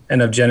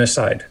and of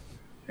genocide.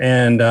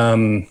 And,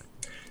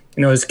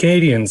 as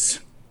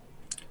Canadians,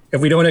 if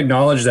we don't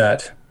acknowledge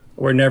that,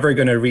 we're never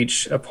going to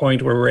reach a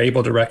point where we're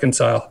able to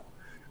reconcile.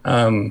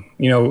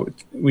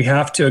 We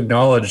have to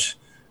acknowledge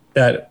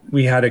that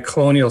we had a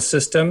colonial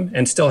system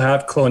and still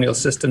have colonial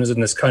systems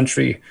in this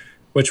country,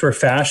 which were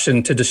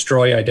fashioned to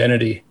destroy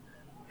identity.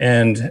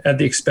 And at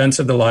the expense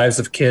of the lives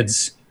of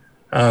kids,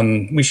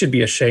 we should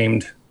be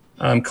ashamed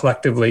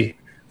collectively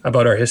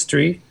about our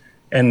history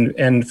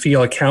and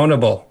feel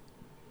accountable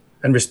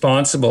and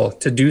responsible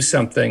to do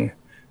something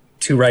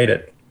to right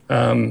it.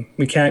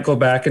 We can't go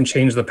back and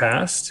change the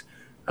past.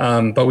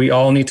 But we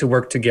all need to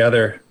work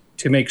together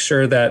to make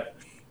sure that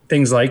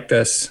things like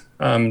this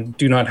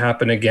do not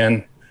happen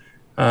again,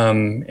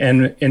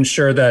 and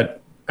ensure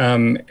that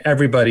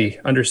everybody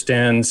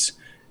understands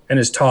and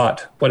is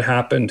taught what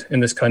happened in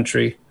this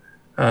country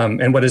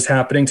and what is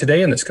happening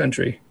today in this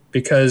country.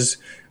 Because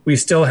we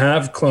still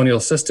have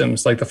colonial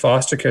systems like the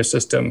foster care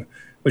system,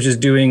 which is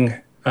doing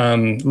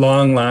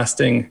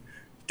long-lasting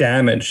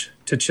damage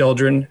to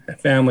children,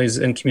 families,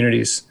 and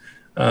communities.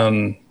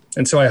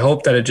 And so I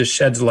hope that it just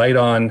sheds light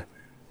on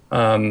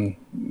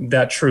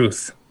that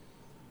truth.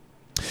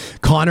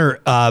 Conor,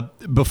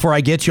 before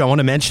I get you, I want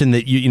to mention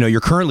that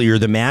you're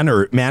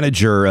the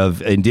manager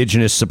of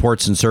Indigenous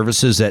supports and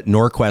services at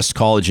Norquest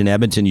College in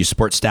Edmonton. You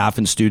support staff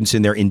and students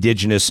in their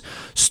Indigenous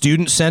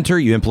Student Center.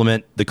 You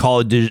implement the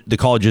college's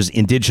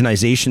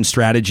indigenization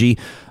strategy,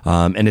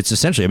 and it's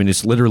essentially,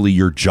 it's literally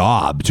your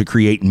job to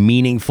create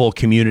meaningful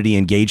community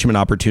engagement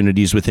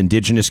opportunities with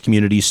Indigenous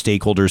communities,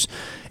 stakeholders,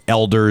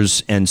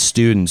 elders, and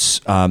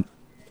students.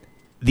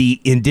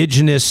 The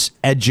Indigenous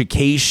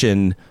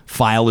education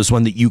file is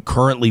one that you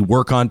currently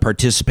work on,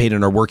 participate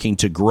in, or working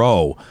to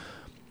grow.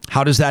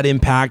 How does that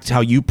impact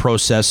how you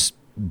process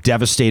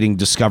devastating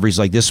discoveries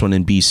like this one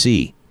in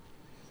BC?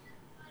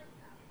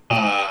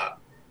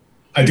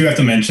 I do have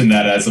to mention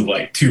that as of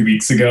like 2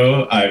 weeks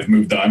ago, I've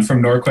moved on from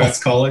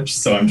Norquest College.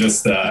 So I'm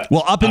just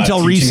well, up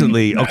until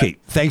recently. Okay,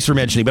 thanks for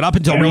mentioning. But up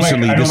until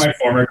recently, I know my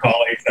former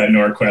colleagues at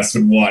Norquest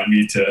would want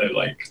me to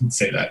like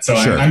say that. So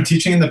sure. I'm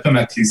teaching in the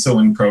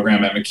Métis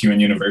program at MacEwan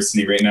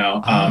University right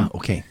now.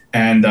 Okay.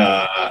 And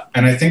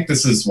I think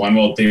this is one.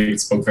 Well, David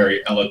spoke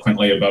very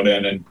eloquently about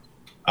it, and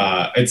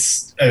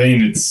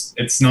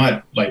it's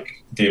not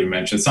like David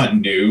mentioned. It's not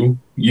new.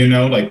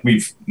 Like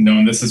we've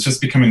known this. It's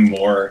just becoming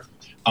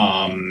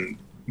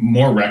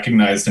more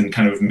recognized in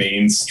kind of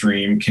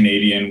mainstream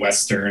Canadian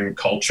Western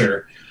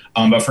culture.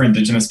 But for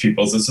Indigenous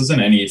peoples, this isn't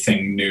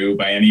anything new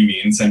by any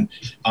means. And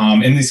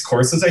in these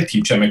courses I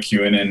teach at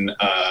MacEwan in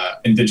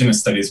Indigenous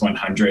Studies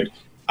 100,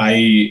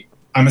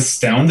 I'm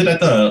astounded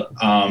at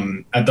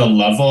the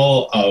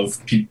level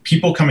of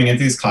people coming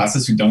into these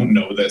classes who don't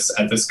know this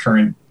at this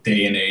current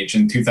day and age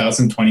in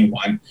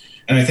 2021.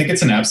 And I think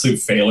it's an absolute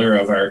failure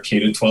of our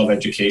K-12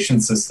 education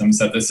systems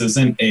that this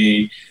isn't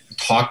a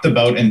talked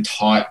about and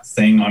taught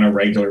thing on a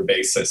regular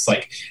basis,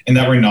 and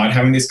that we're not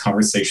having these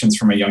conversations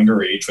from a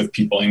younger age with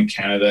people in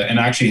Canada and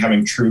actually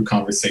having true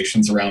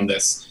conversations around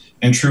this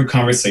and true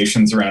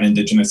conversations around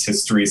Indigenous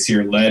histories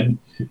here, led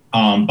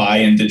by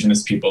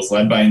Indigenous peoples,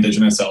 led by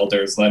Indigenous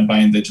elders, led by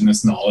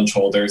Indigenous knowledge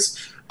holders,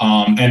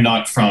 and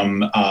not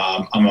from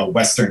a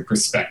Western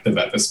perspective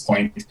at this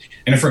point.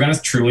 And if we're going to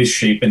truly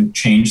shape and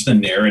change the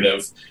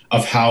narrative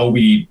of how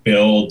we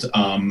build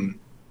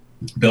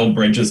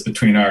bridges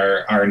between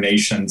our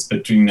nations,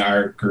 between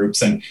our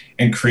groups, and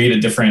create a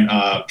different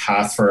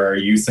path for our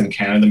youth in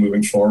Canada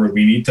moving forward,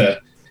 we need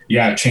to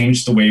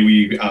change the way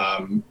we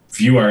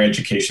view our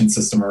education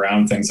system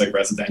around things like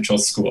residential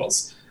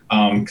schools.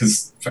 And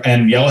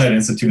Yellowhead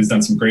Institute has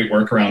done some great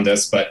work around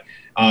this, but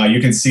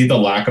you can see the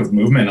lack of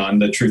movement on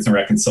the Truth and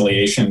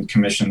Reconciliation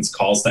Commission's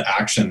calls to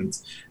action.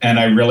 And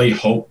I really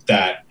hope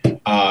that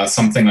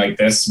something like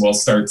this will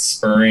start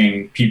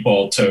spurring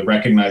people to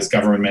recognize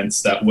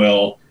governments that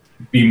will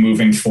be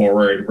moving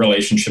forward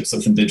relationships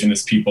with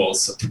Indigenous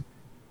peoples.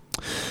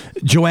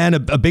 Jo-Ann,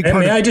 a big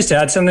part. May I just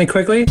add something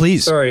quickly?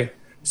 Please. Sorry,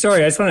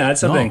 I just want to add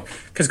something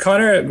because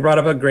Conor brought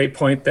up a great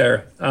point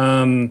there.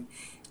 And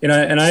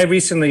I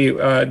recently,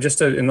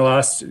 just in the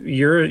last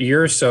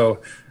year or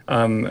so,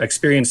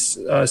 experienced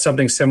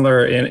something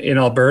similar in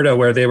Alberta,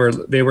 where they were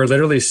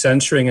literally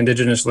censoring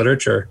Indigenous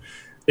literature.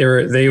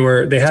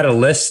 They had a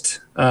list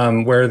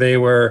where they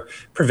were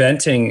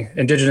preventing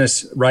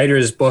Indigenous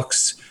writers'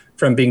 books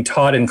from being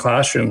taught in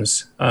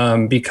classrooms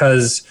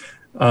because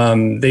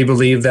they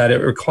believed that it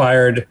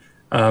required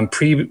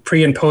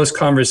pre and post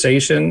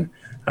conversation,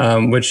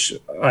 which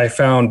I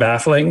found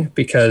baffling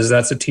because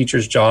that's a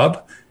teacher's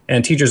job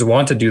and teachers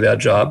want to do that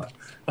job,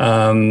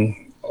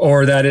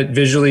 or that it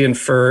visually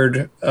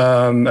inferred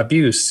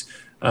abuse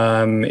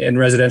in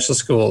residential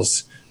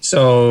schools.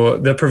 So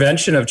the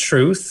prevention of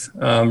truth,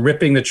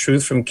 ripping the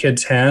truth from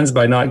kids' hands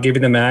by not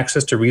giving them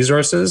access to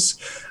resources,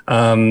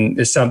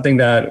 is something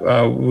that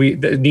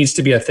that needs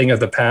to be a thing of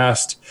the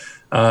past.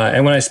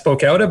 And when I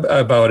spoke out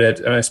about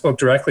it, and I spoke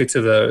directly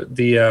to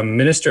the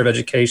Minister of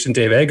Education,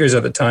 Dave Eggers,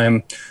 at the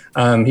time,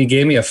 he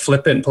gave me a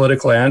flippant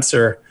political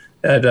answer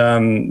that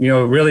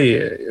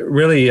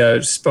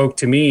really spoke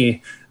to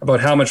me about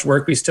how much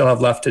work we still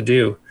have left to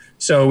do.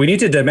 So we need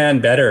to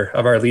demand better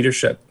of our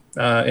leadership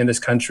in this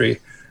country.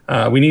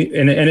 And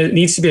it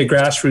needs to be a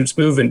grassroots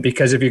movement,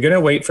 because if you're going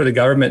to wait for the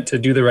government to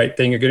do the right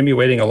thing, you're going to be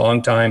waiting a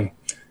long time.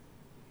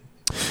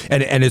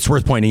 And it's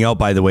worth pointing out,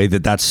 by the way,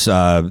 that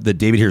that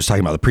David here is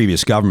talking about the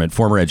previous government,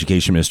 former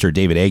Education Minister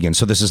David Akin.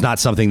 So this is not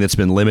something that's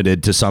been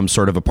limited to some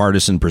sort of a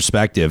partisan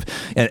perspective.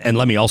 And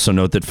let me also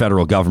note that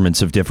federal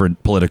governments of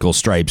different political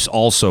stripes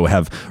also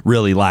have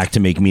really lacked to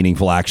make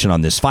meaningful action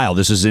on this file.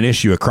 This is an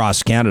issue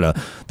across Canada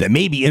that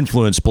may be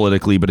influenced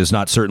politically, but is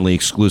not certainly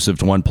exclusive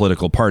to one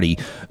political party.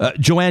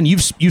 Jo-Ann,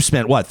 you've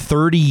spent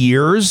 30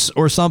 years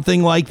or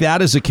something like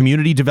that as a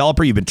community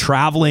developer. You've been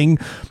traveling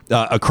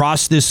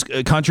across this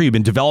country. You've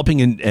been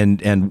developing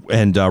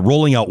and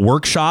rolling out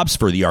workshops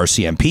for the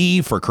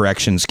RCMP, for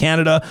Corrections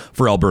Canada,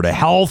 for Alberta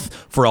Health,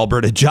 for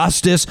Alberta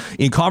Justice,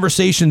 in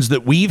conversations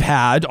that we've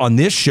had on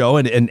this show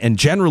and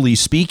generally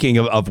speaking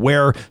of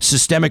where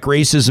systemic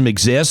racism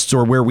exists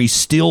or where we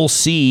still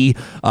see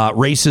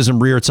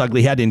racism rear its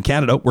ugly head in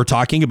Canada. We're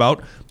talking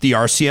about the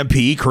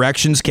RCMP,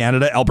 Corrections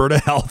Canada, Alberta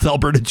Health,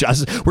 Alberta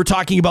Justice. We're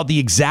talking about the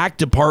exact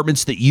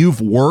departments that you've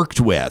worked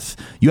with.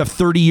 You have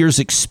 30 years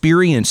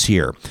experience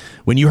here.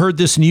 When you heard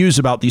this news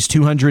about these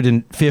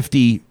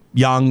 250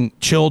 young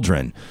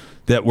children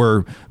that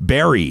were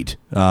buried,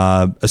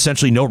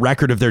 essentially no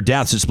record of their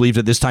deaths, it's believed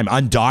at this time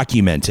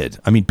undocumented.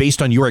 I mean,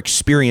 based on your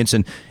experience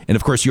and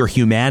of course your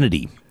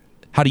humanity,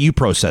 how do you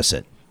process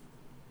it?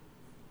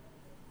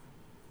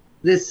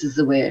 This is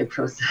the way I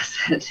process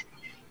it,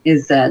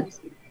 is that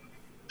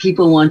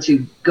people want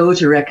to go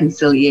to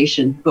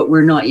reconciliation, but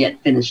we're not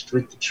yet finished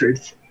with the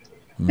truth.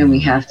 And we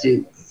have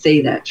to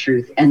say that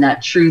truth. And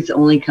that truth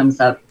only comes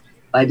up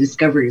by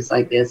discoveries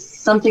like this,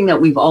 something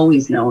that we've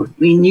always known.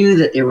 We knew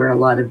that there were a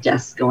lot of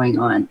deaths going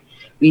on.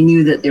 We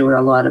knew that there were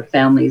a lot of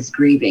families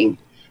grieving,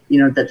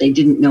 that they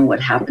didn't know what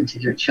happened to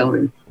their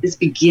children. This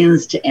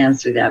begins to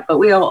answer that. But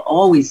we all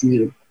always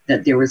knew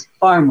that there was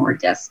far more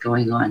deaths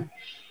going on.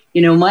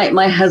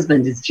 My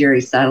husband is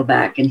Jerry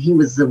Saddleback, and he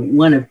was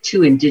one of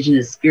 2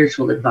 Indigenous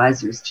spiritual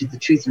advisors to the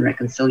Truth and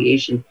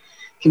Reconciliation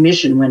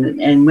Commission.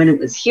 When it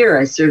was here,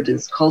 I served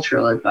as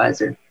cultural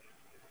advisor.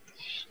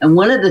 And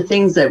one of the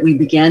things that we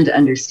began to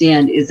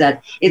understand is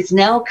that it's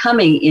now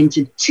coming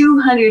into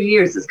 200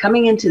 years. It's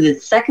coming into the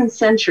 2nd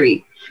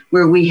century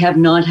where we have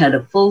not had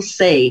a full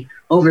say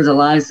over the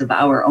lives of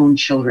our own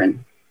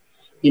children.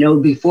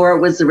 Before it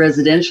was the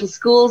residential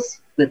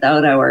schools,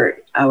 without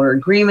our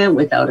agreement,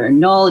 without our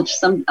knowledge,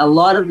 a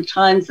lot of the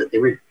times that they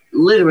were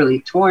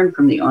literally torn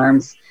from the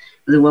arms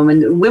of the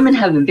women. Women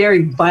have a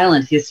very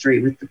violent history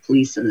with the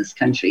police in this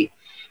country.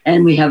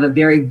 And we have a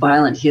very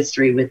violent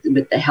history with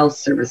the health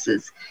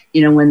services,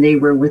 when they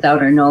were,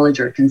 without our knowledge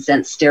or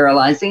consent,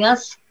 sterilizing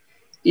us,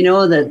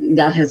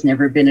 that has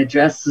never been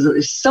addressed. So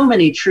there's so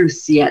many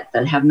truths yet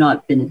that have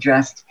not been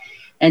addressed.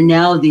 And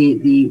now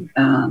the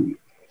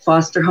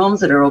foster homes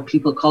that our old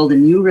people call the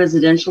new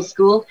residential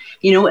school,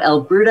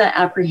 Alberta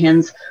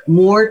apprehends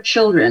more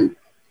children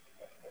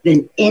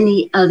than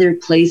any other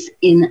place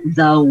in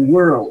the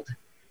world.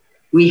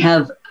 We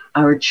have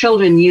our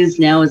children used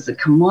now as a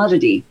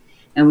commodity,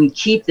 and we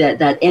keep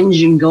that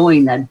engine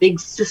going, that big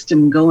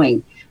system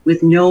going,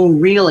 with no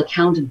real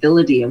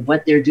accountability of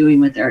what they're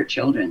doing with our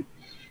children.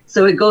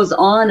 So it goes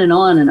on and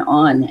on and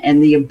on,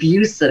 and the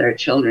abuse that our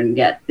children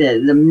get,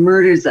 the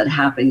murders that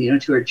happen,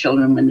 to our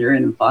children when they're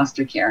in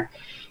foster care.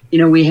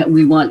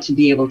 We want to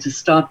be able to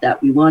stop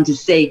that. We want to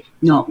say,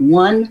 not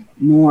one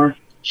more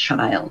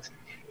child.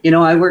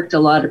 I worked a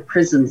lot of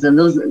prisons, and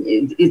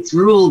it's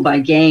ruled by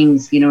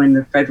gangs, in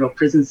the federal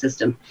prison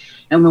system.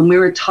 And when we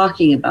were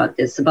talking about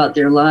this, about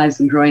their lives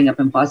and growing up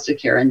in foster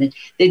care, and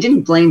they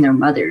didn't blame their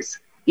mothers.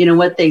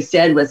 What they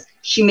said was,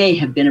 she may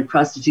have been a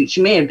prostitute,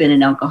 she may have been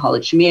an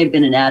alcoholic, she may have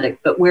been an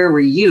addict, but where were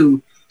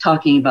you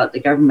talking about the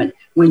government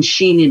when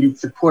she needed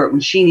support,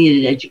 when she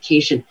needed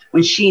education,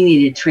 when she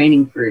needed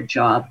training for a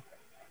job?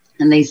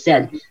 And they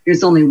said,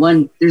 there's only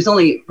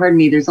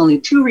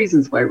 2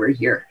 reasons why we're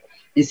here.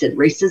 They said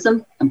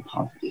racism and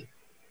poverty.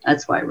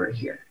 That's why we're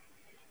here.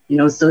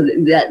 So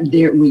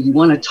that we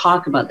want to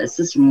talk about that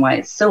system, why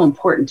it's so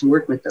important to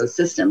work with those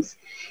systems,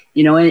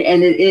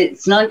 and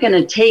it's not going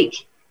to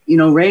take,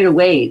 right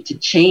away to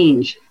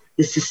change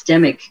the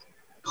systemic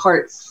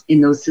parts in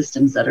those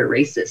systems that are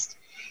racist,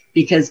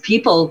 because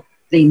people,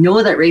 they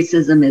know that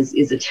racism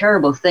is a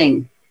terrible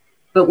thing,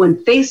 but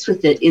when faced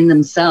with it in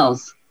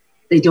themselves,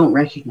 they don't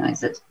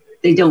recognize it.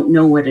 They don't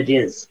know what it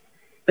is.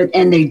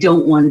 And they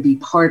don't want to be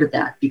part of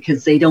that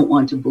because they don't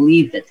want to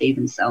believe that they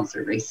themselves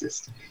are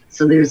racist.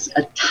 So there's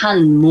a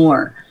ton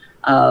more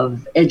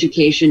of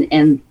education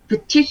and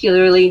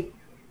particularly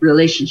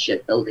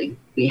relationship building.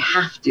 We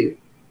have to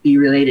be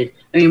related.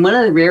 One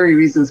of the very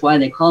reasons why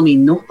they call me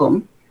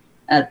Nokum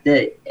at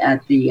the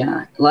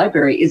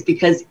library is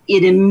because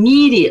it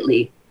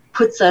immediately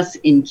puts us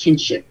in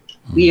kinship.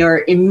 We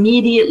are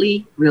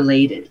immediately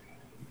related.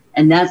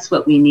 And that's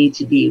what we need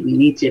to be. We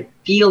need to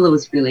feel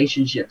those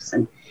relationships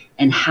and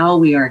how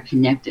we are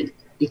connected,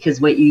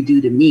 because what you do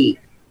to me,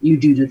 you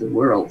do to the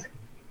world,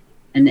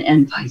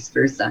 and vice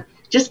versa.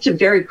 Just to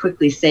very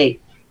quickly say,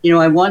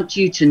 I want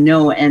you to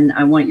know, and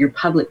I want your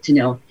public to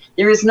know,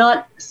 there is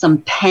not some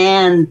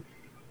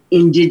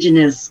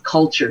pan-Indigenous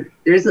culture.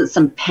 There isn't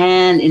some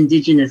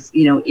pan-Indigenous,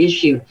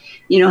 issue.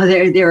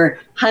 There are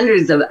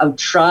hundreds of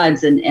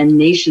tribes and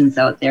nations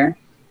out there.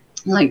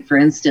 Like, for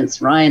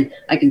instance, Ryan,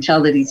 I can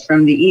tell that he's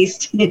from the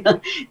East,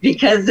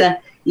 because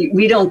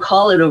we don't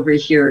call it over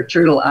here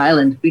Turtle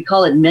Island. We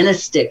call it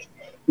Métis.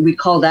 We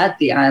call that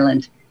the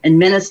island. And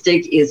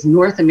Métis is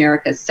North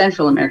America,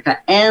 Central America,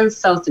 and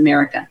South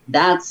America.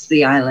 That's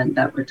the island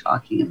that we're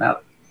talking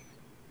about.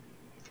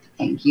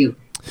 Thank you.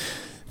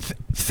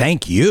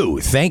 Thank you.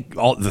 Thank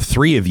all the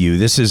 3 of you.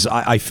 This is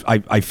I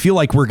feel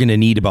like we're going to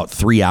need about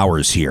 3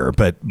 hours here,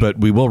 but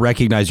we will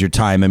recognize your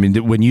time.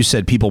 When you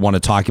said people want to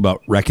talk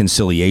about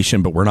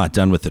reconciliation, but we're not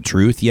done with the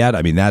truth yet.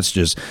 that's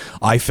just,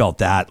 I felt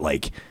that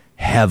like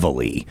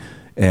heavily.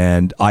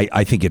 And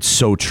I think it's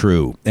so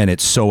true and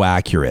it's so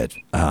accurate.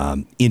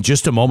 In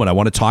just a moment, I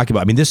want to talk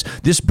about,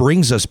 this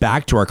brings us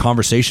back to our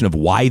conversation of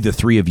why the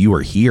 3 of you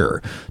are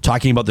here,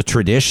 talking about the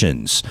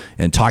traditions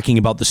and talking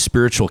about the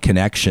spiritual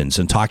connections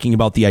and talking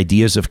about the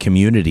ideas of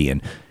community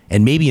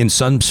and maybe in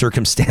some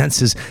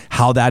circumstances,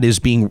 how that is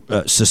being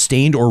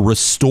sustained or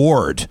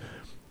restored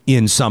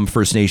in some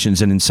First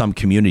Nations and in some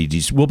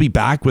communities. We'll be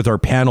back with our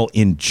panel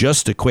in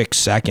just a quick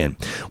second.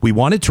 We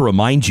wanted to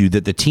remind you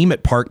that the team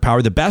at Park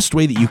Power, the best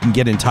way that you can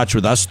get in touch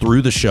with us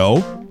through the show,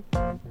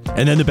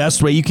 and then the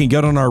best way you can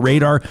get on our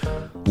radar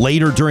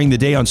later during the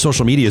day on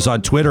social media is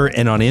on Twitter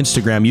and on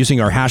Instagram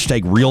using our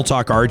hashtag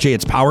RealTalkRJ.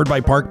 It's powered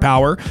by Park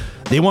Power.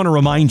 They want to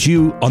remind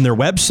you on their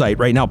website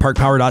right now,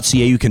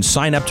 parkpower.ca, you can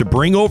sign up to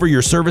bring over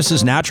your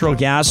services, natural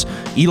gas,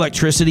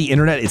 electricity,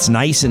 internet. It's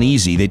nice and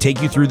easy. They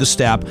take you through the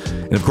step.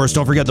 And of course,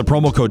 don't forget the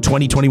promo code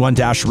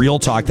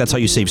 2021-RealTalk. That's how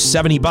you save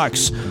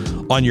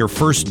 $70 on your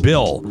first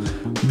bill.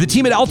 The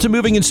team at Alta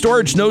Moving and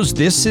Storage knows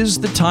this is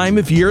the time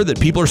of year that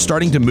people are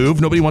starting to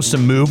move. Nobody wants to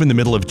move in the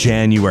middle of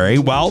January.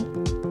 Well,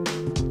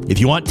 if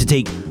you want to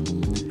take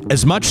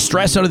as much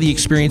stress out of the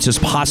experience as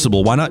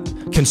possible, why not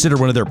consider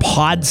one of their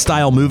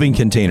pod-style moving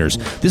containers?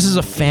 This is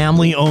a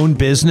family-owned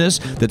business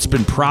that's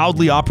been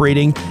proudly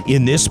operating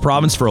in this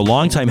province for a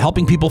long time,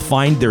 helping people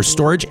find their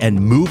storage and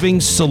moving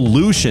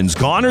solutions.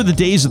 Gone are the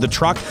days of the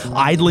truck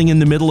idling in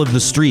the middle of the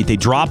street. They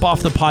drop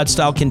off the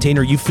pod-style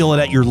container. You fill it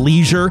at your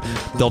leisure.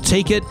 They'll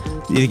take it.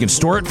 They can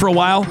store it for a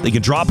while. They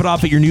can drop it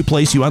off at your new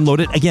place. You unload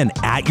it, again,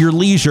 at your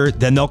leisure.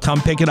 Then they'll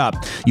come pick it up.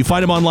 You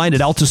find them online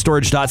at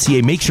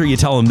altastorage.ca. Make sure you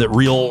tell them that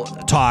Real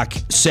Talk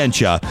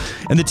sent you.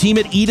 And the team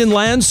at Eden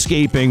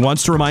Landscaping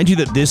wants to remind you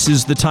that this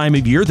is the time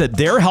of year that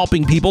they're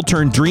helping people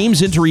turn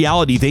dreams into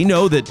reality. They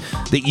know that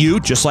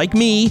you, just like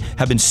me,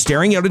 have been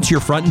staring out into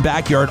your front and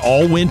backyard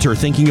all winter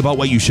thinking about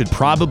what you should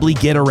probably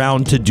get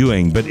around to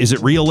doing. But is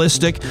it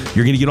realistic?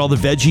 You're going to get all the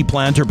veggie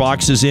planter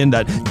boxes in,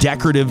 that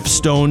decorative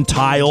stone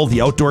tile,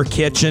 the outdoor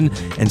kitchen,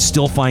 and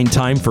still find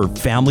time for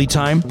family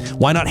time?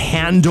 Why not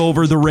hand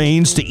over the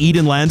reins to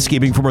Eden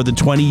Landscaping for more than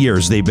 20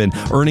 years? They've been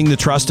earning the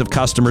trust of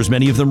customers,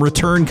 many of them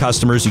return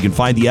customers. You can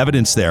find the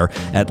evidence there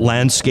at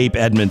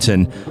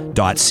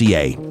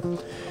landscapeedmonton.ca.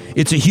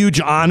 It's a huge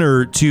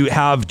honor to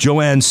have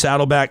Jo-Ann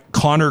Saddleback,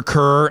 Conor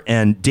Kerr,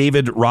 and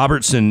David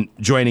Robertson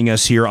joining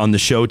us here on the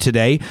show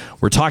today.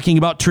 We're talking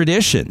about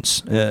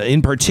traditions,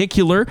 in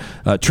particular,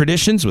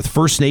 traditions with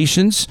First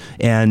Nations,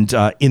 and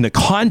in the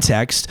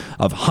context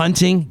of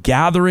hunting,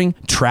 gathering,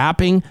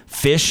 trapping,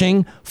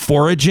 fishing,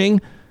 foraging.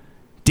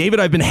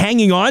 David, I've been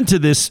hanging on to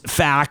this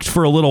fact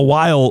for a little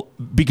while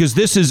because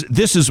this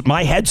is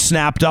my head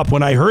snapped up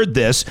when I heard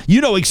this. You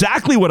know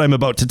exactly what I'm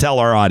about to tell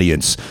our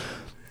audience.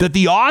 That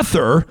the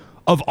author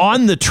of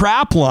On the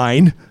Trap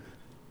Line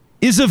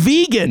is a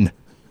vegan.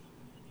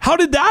 How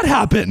did that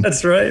happen?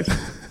 That's right.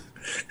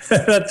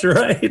 That's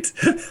right.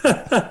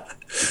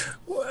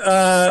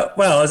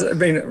 Well, I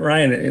mean,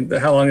 Ryan,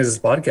 how long is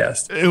this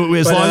podcast?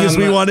 As long as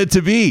we want it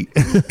to be.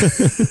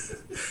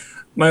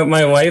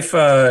 My wife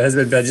has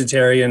been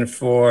vegetarian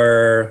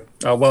for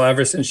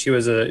ever since she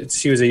was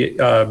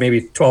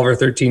maybe 12 or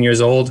 13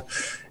 years old.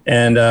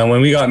 And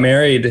when we got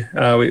married,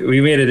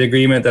 we made an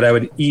agreement that I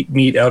would eat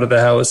meat out of the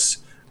house,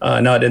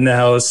 not in the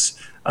house.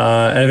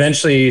 And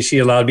eventually she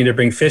allowed me to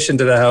bring fish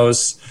into the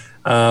house.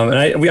 And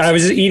I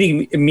was just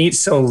eating meat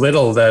so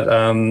little that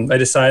I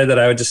decided that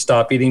I would just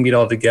stop eating meat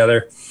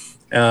altogether.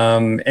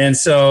 And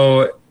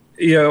so,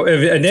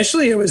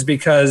 initially it was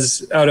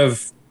because out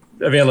of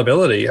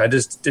availability. I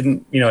just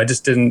didn't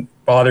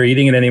bother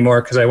eating it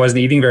anymore because I wasn't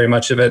eating very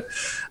much of it.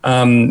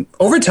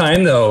 Over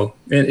time, though,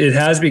 it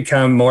has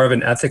become more of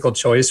an ethical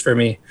choice for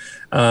me.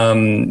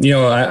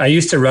 I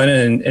used to run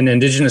an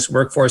Indigenous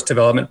workforce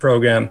development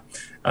program.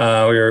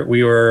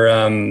 We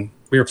were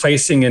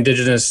placing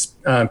Indigenous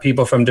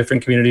people from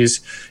different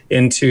communities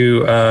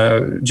into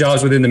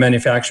jobs within the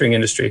manufacturing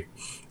industry.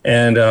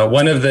 And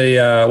one of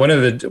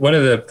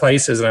the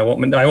places,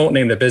 and I won't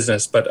name the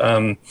business, but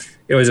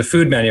it was a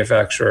food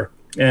manufacturer,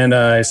 and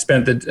I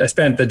spent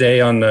the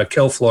day on the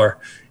kill floor,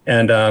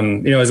 and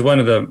it was one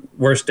of the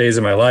worst days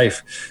of my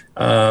life.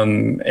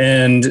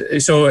 And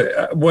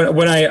so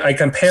when I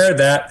compare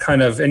that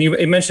kind of, and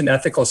you mentioned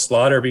ethical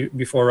slaughter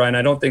before, Ryan,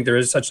 I don't think there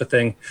is such a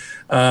thing.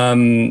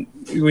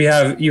 You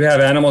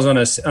have animals on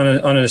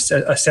an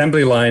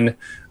assembly line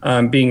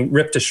being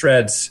ripped to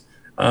shreds.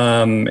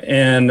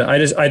 And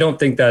I don't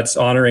think that's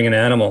honoring an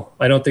animal.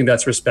 I don't think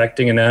that's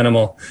respecting an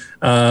animal.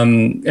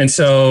 And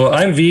so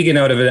I'm vegan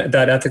out of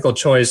that ethical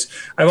choice.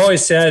 I've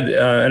always said,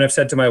 and I've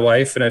said to my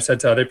wife and I've said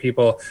to other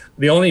people,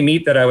 the only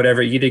meat that I would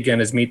ever eat again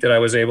is meat that I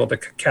was able to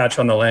catch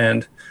on the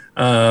land,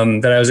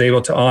 that I was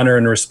able to honor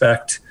and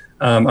respect,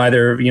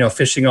 either,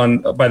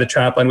 fishing by the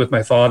trap line with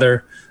my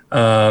father,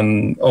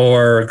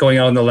 or going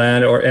out on the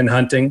land and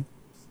hunting.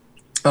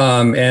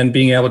 And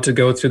being able to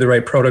go through the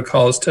right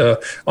protocols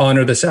to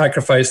honor the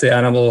sacrifice the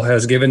animal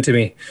has given to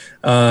me.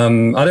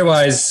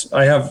 Otherwise,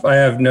 I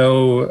have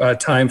no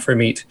time for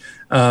meat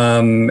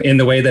in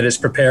the way that it's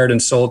prepared and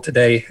sold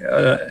today.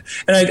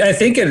 And I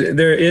think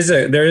there is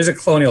a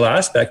colonial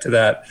aspect to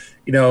that.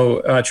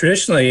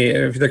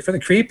 Traditionally, for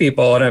the Cree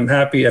people, and I'm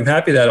happy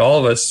that all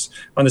of us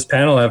on this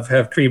panel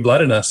have Cree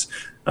blood in us.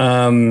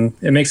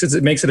 It makes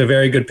it a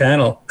very good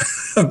panel.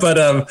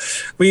 But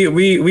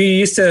we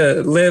used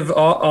to live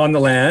on the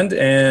land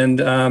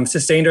and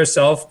sustained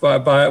ourselves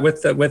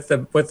with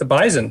the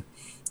bison,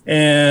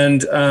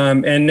 and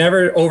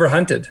never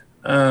overhunted.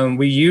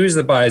 We used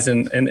the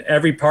bison and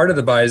every part of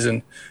the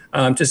bison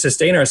to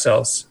sustain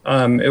ourselves.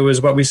 It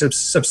was what we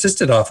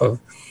subsisted off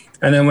of.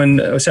 And then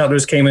when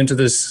settlers came into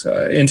this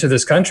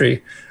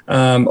country,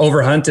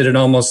 overhunted and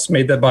almost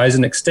made the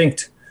bison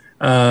extinct.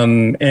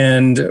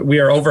 And we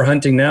are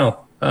overhunting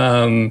now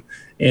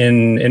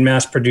in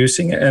mass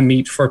producing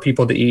meat for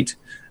people to eat.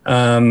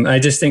 I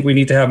just think we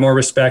need to have more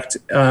respect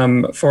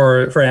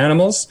for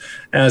animals,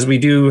 as we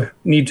do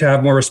need to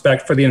have more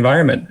respect for the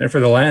environment and for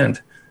the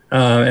land.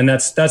 And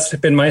that's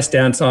been my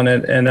stance on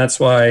it, and that's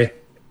why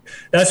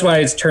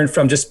it's turned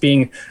from just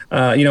being,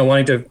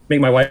 wanting to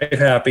make my wife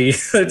happy,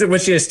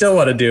 which I still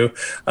want to do,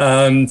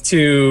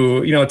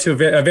 to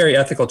a very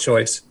ethical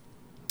choice.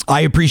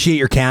 I appreciate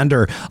your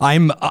candor.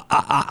 I'm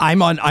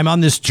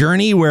on this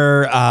journey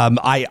where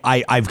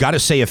I've got to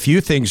say a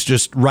few things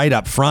just right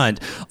up front.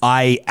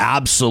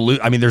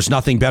 There's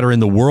nothing better in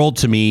the world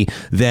to me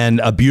than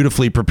a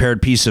beautifully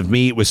prepared piece of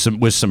meat with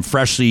some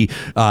freshly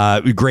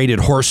grated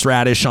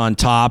horseradish on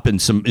top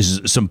and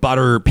some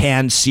butter,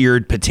 pan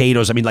seared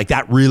potatoes. I mean, like,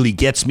 that really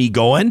gets me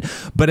going.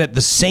 But at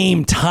the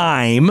same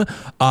time,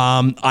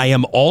 I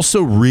am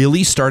also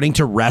really starting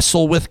to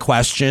wrestle with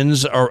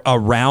questions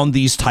around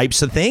these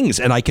types of things,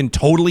 and I can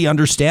totally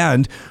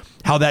understand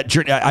how that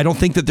journey. I don't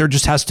think that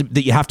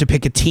that you have to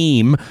pick a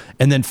team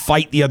and then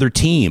fight the other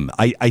team.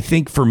 I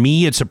think for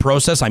me, it's a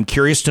process. I'm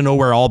curious to know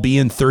where I'll be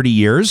in 30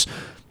 years.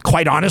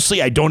 Quite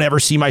honestly, I don't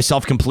ever see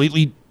myself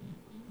completely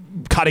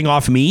cutting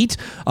off meat.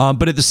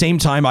 But at the same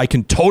time,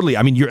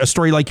 a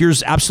story like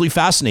yours absolutely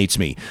fascinates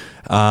me.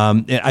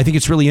 I think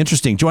it's really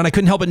interesting. Jo-Ann, I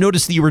couldn't help but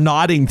notice that you were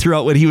nodding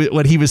throughout what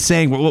he was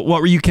saying. What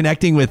were you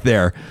connecting with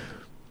there?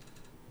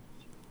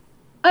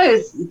 I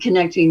was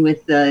connecting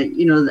with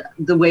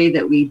the way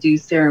that we do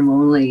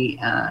ceremonially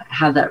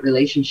have that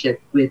relationship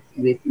with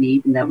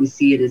meat, and that we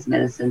see it as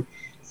medicine.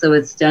 So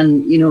it's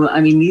done,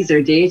 these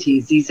are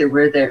deities. These are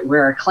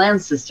where our clan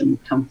system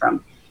come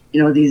from.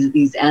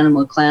 These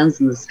animal clans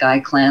and the sky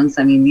clans.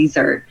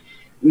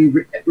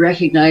 We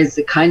recognize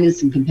the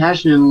kindness and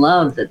compassion and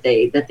love that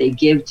they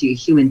give to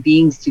human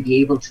beings to be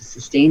able to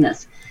sustain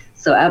us.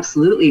 So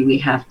absolutely, we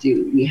have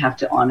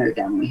to honor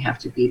them. We have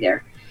to be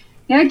there.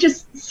 May I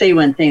just say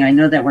one thing? I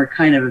know that we're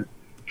kind of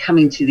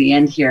coming to the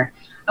end here.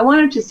 I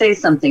wanted to say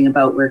something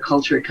about where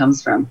culture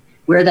comes from,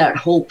 where that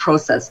whole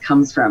process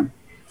comes from.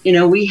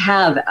 We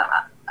have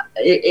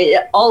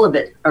all of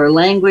it, our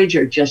language,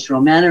 our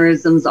gestural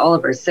mannerisms, all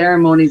of our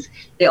ceremonies,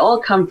 they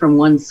all come from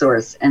one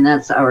source, and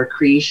that's our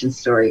creation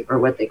story, or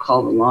what they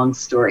call the long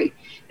story.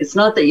 It's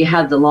not that you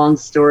have the long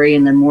story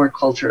and then more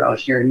culture out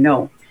here.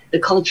 No, the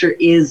culture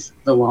is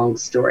the long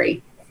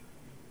story.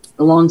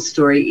 The long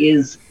story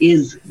is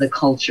the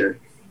culture.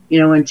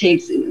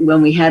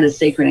 When we had a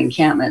sacred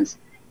encampment,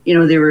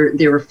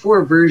 there were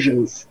 4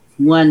 versions.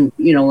 One,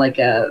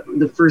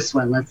 the first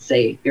one, let's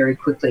say very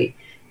quickly,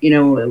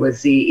 it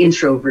was the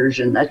intro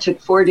version that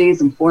took 4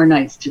 days and 4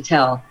 nights to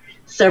tell.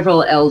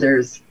 Several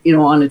elders,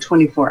 on a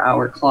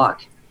 24-hour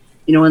clock.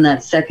 And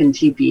that second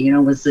teepee,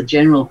 was the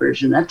general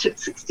version that took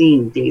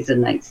 16 days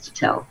and nights to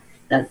tell.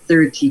 That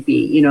third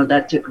teepee,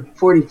 that took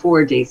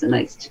 44 days and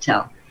nights to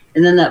tell.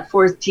 And then that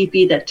 4th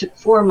teepee that took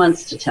 4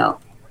 months to tell.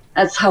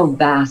 That's how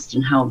vast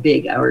and how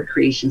big our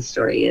creation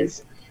story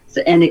is.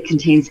 So, and it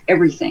contains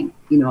everything,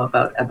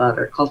 about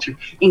our culture,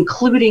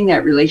 including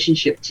that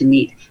relationship to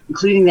meat,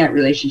 including that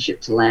relationship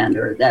to land,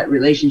 or that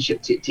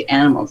relationship to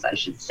animals, I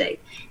should say,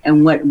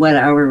 and what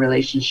our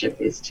relationship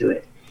is to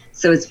it.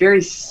 So it's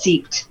very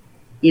steeped,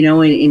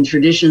 in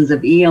traditions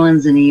of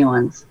eons and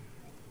eons,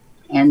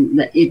 and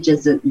it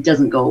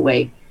doesn't go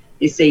away.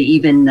 They say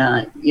even,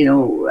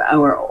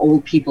 our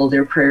old people,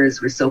 their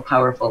prayers were so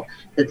powerful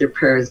that their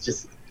prayers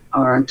just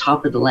are on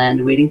top of the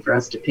land waiting for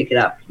us to pick it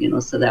up,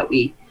 so that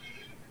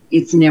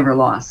it's never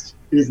lost.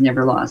 It is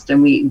never lost.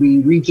 And we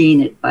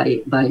regain it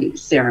by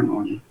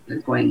ceremony,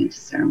 going into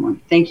ceremony.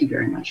 Thank you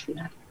very much for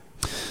that.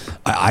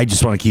 I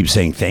just want to keep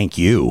saying thank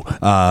you.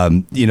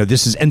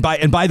 This is, and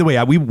by the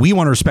way, we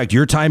want to respect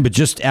your time, but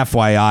just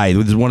FYI,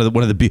 this is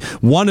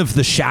one of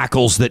the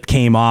shackles that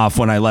came off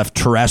when I left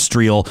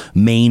terrestrial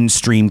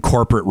mainstream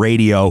corporate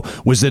radio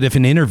was that if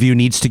an interview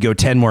needs to go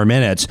 10 more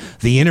minutes,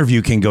 the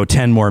interview can go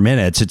 10 more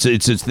minutes.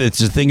 It's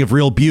a thing of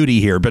real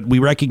beauty here, but we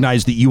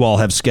recognize that you all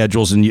have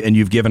schedules and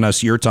you've given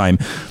us your time.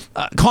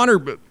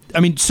 Conor,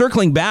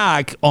 circling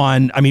back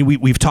on,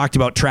 we've talked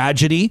about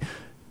tragedy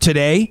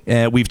today.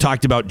 We've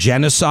talked about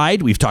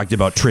genocide. We've talked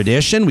about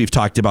tradition. We've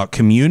talked about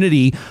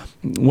community.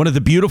 One of the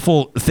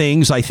beautiful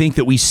things I think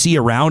that we see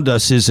around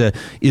us is at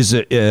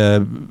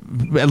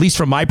least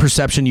from my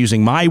perception,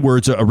 using my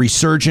words, a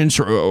resurgence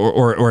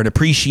or an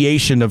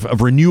appreciation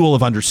of renewal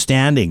of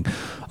understanding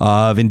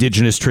of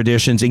Indigenous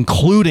traditions,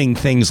 including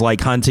things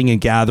like hunting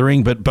and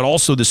gathering, but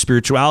also the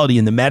spirituality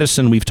and the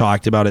medicine we've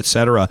talked about,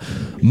 etc.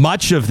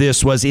 Much of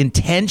this was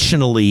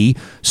intentionally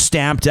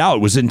stamped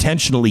out, was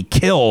intentionally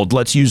killed,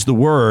 let's use the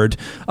word,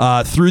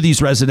 through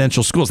these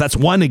residential schools. That's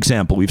one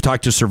example. We've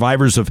talked to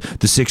survivors of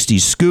the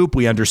 60s scoop.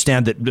 We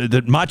understand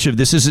that much of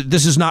this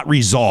is not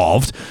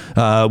resolved.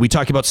 We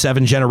talk about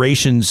 7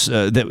 generations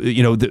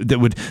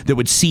that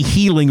would see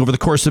healing over the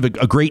course of a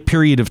great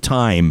period of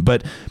time.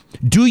 But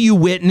do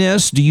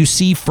you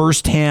see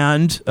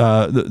firsthand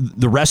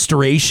the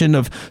restoration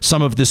of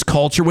some of this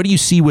culture? What do you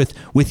see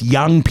with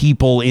young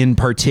people in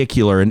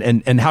particular,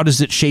 and how does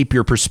it shape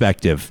your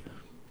perspective?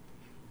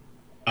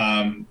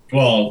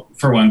 Well,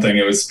 for one thing,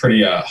 it was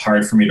pretty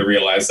hard for me to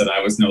realize that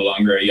I was no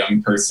longer a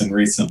young person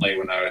recently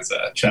when I was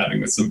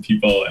chatting with some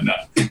people, and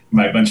a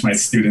bunch of my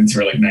students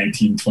were like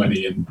 19,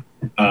 20, and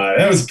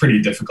that was a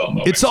pretty difficult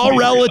moment. It's all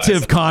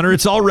relative, Connor.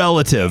 It's all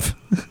relative.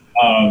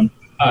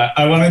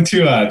 I wanted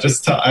to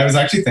I was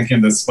actually thinking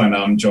of this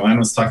when Jo-Ann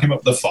was talking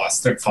about the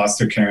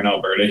foster care in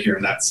Alberta here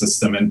in that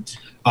system, and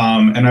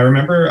I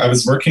remember I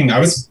was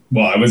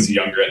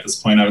younger at this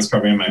point. I was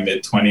probably in my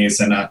mid-20s,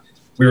 and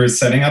we were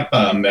setting up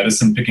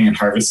medicine picking and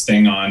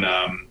harvesting on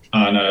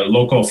a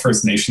local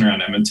First Nation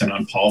around Edmonton,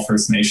 on Paul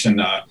First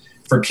Nation,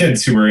 for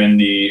kids who were in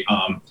the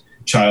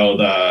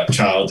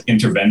child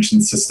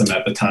intervention system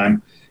at the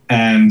time.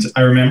 And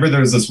I remember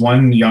there was this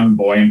one young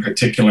boy in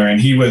particular,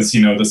 and he was,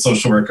 the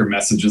social worker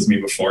messages me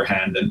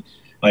beforehand and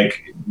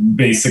like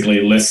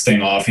basically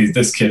listing off,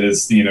 this kid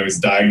is, he's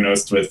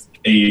diagnosed with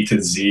A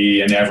to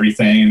Z and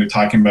everything. And they're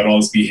talking about all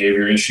his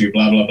behavior issue,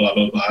 blah, blah, blah,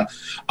 blah, blah.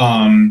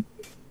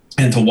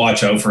 And to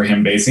watch out for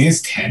him, basically.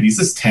 He's 10. He's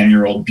this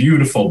 10-year-old,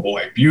 beautiful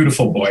boy.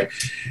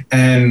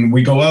 And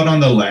we go out on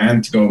the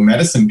land to go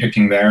medicine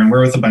picking there, and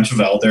we're with a bunch of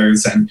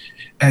elders.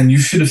 And you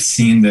should have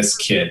seen this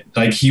kid.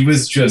 Like, he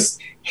was just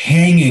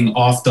hanging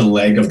off the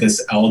leg of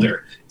this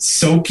elder,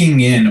 soaking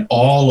in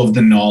all of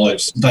the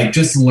knowledge, like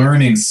just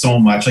learning so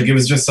much. Like, it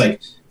was just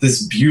like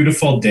this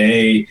beautiful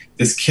day.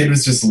 This kid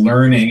was just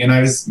learning. And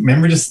I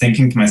remember just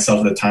thinking to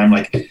myself at the time,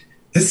 like,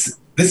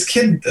 this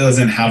kid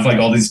doesn't have like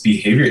all these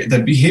behavior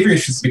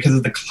issues because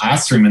of the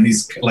classroom and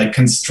these like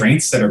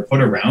constraints that are put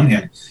around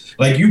him.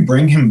 Like, you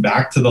bring him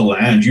back to the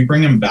land, you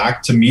bring him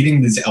back to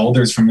meeting these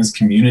elders from his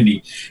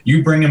community,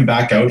 you bring him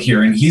back out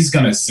here, and he's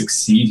going to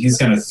succeed, he's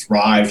going to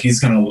thrive, he's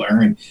going to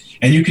learn.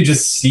 And you could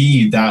just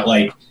see that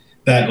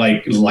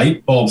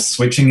light bulb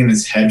switching in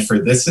his head for,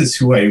 this is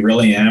who I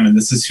really am, and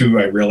this is who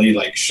I really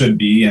like should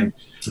be. And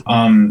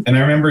I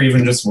remember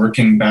even just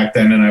working back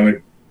then, and I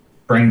would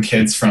bring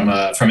kids from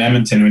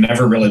Edmonton who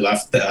never really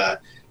left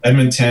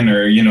Edmonton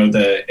or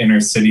the inner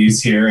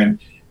cities here, and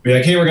be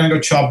like, hey, we're gonna go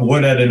chop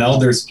wood at an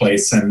elder's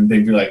place, and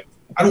they'd be like,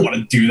 I don't want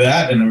to do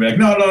that. And I'd be like,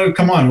 no,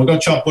 come on, we'll go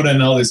chop wood at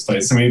an elder's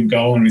place. And we'd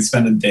go and we'd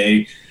spend a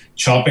day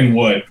chopping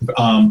wood.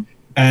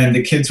 And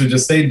the kids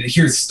they'd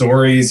hear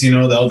stories, the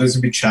elders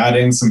would be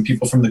chatting, some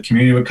people from the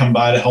community would come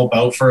by to help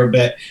out for a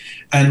bit.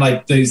 And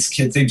like these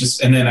kids,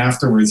 and then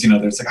afterwards, they're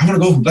like, I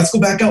want to go, let's go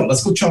back out,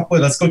 let's go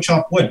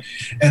chop wood.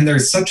 And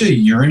there's such a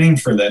yearning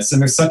for this, and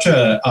there's such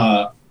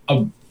a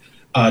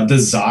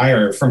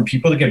desire from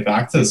people to get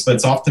back to this, but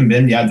it's often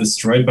been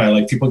destroyed by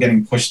like people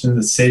getting pushed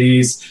into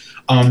cities.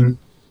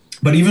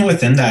 But even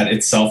within that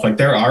itself, like,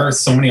 there are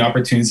so many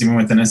opportunities even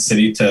within a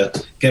city to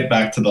get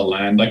back to the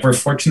land. Like, we're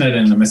fortunate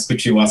in the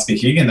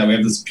Amiskwichi-Waskahegan that we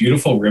have this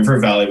beautiful river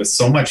valley with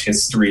so much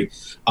history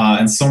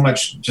and so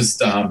much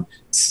just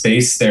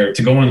space there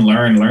to go and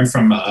learn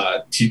from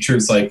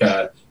teachers like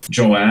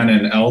Jo-Ann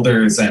and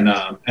elders and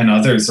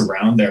others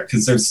around there,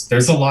 because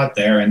there's a lot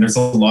there, and there's a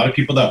lot of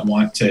people that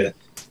want to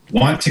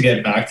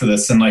get back to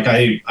this. And like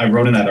I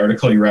wrote in that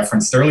article you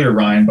referenced earlier,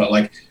 Ryan, but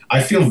like,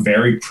 I feel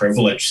very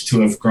privileged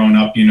to have grown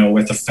up,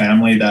 with a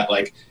family that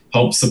like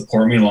helped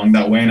support me along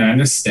that way. And I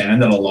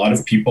understand that a lot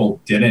of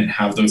people didn't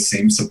have those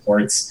same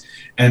supports.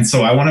 And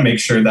so I want to make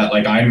sure that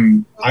like I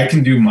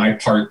can do my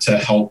part to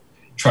help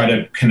try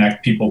to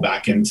connect people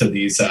back into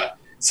these,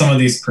 some of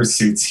these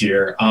pursuits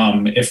here.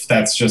 If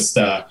that's just,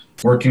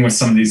 working with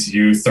some of these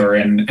youth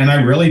and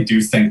I really do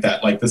think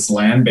that like this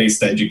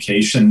land-based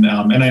education,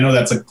 and I know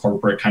that's a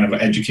corporate kind of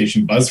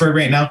education buzzword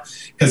right now,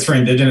 because for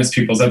Indigenous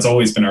peoples, that's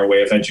always been our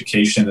way of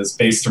education, is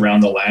based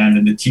around the land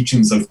and the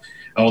teachings of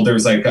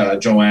elders like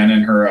Jo-Ann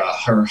and her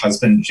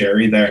husband,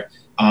 Jerry there.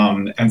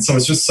 And so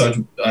it's just such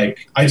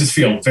like, I just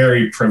feel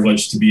very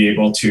privileged to be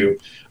able to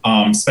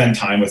spend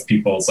time with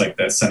peoples like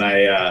this.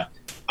 And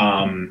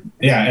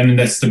and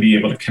this to be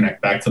able to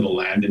connect back to the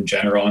land in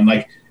general. And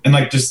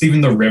like just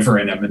even the river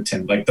in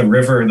Edmonton, like the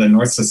river, the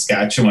North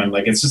Saskatchewan,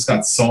 like it's just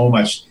got so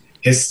much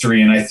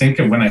history. And I think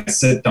of when I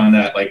sit on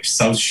that like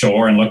South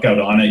Shore and look out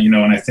on it, and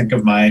I think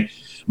of my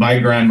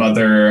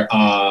grandmother,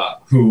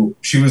 who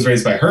she was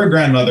raised by her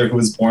grandmother, who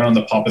was born on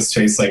the Papas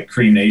Chase, like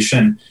Cree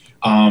Nation.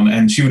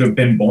 And she would have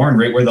been born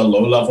right where the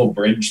low level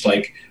bridge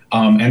like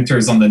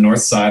enters on the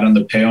north side on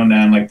the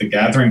Peonan, like the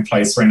gathering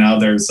place where now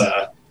there's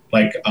a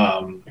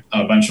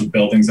bunch of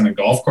buildings and a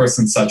golf course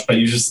and such. But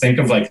you just think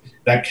of like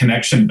that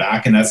connection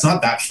back, and that's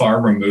not that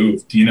far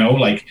removed,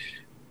 like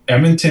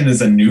Edmonton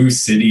is a new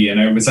city, and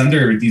it was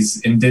under these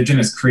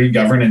Indigenous Cree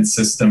governance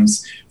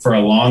systems for a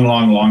long,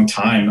 long, long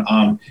time.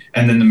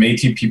 And then the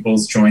Métis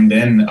peoples joined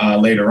in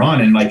later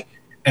on,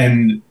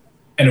 and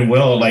it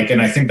will like,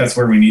 and I think that's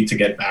where we need to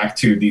get back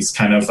to these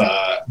kind of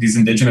these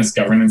Indigenous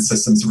governance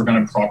systems. If we're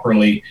going to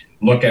properly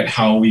look at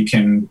how we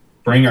can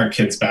bring our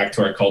kids back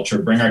to our culture,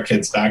 bring our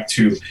kids back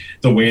to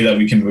the way that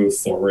we can move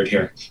forward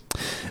here.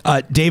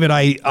 David,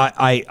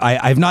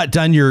 I've not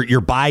done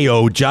your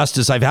bio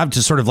justice. I've had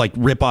to sort of like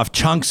rip off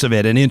chunks of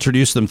it and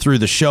introduce them through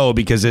the show,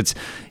 because it's,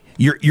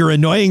 You're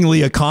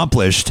annoyingly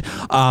accomplished.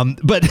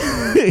 But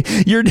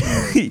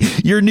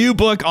your new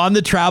book, On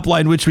the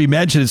Trapline, which we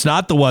mentioned, it's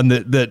not the one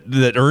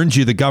that earned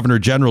you the Governor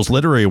General's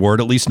Literary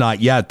Award, at least not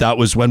yet. That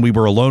was When We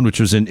Were Alone, which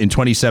was in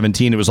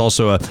 2017. It was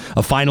also a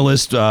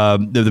finalist,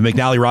 the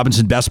McNally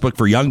Robinson Best Book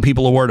for Young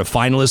People Award, a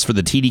finalist for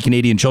the TD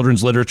Canadian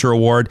Children's Literature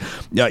Award.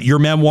 Your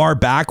memoir,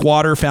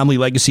 Backwater, Family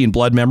Legacy and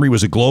Blood Memory,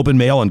 was a Globe and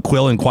Mail and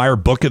Quill Inquirer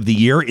Book of the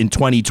Year in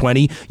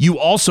 2020. You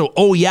also,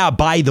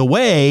 by the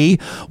way,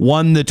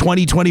 won the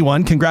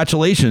 2021,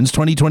 congratulations,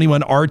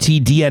 2021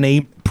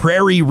 RTDNA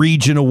Prairie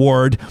Region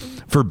Award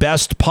for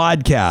Best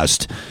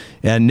Podcast.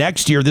 And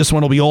next year, this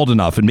one will be old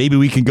enough, and maybe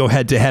we can go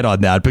head to head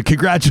on that. But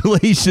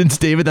congratulations,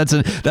 David.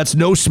 That's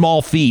no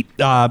small feat.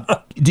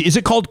 Is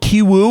it called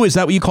Kiwoo? Is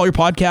that what you call your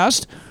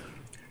podcast?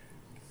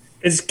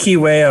 It's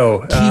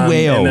Kiweo.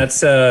 Kiweo. And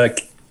that's a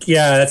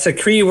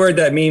Cree word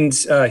that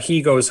means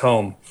he goes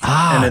home.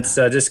 And it's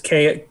just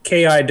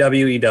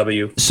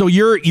Kiwew. So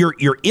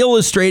you're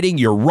illustrating,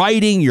 you're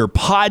writing, you're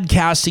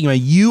podcasting. I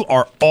mean, you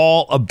are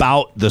all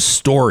about the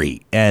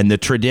story and the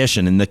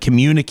tradition and the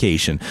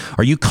communication.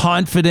 Are you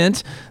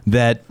confident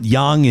that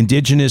young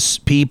Indigenous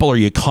people, are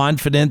you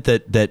confident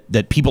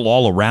that people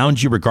all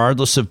around you,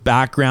 regardless of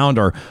background,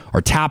 are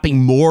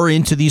tapping more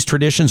into these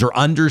traditions or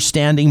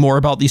understanding more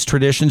about these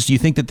traditions? Do you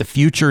think that the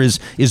future is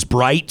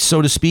bright,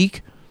 so to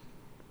speak?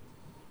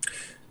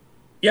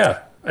 Yeah,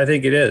 I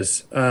think it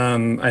is.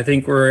 I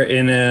think we're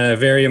in a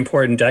very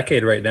important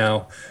decade right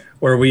now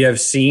where we have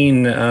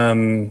seen,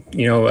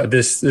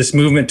 this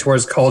movement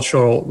towards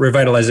cultural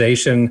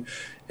revitalization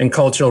and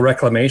cultural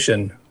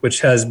reclamation,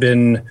 which has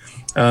been,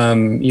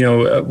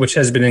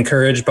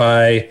 encouraged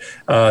by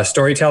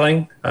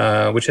storytelling,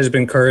 which has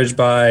been encouraged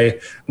by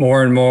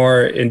more and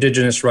more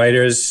Indigenous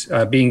writers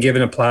being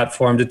given a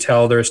platform to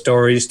tell their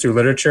stories through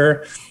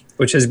literature,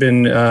 which has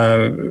been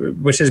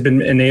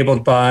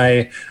enabled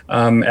by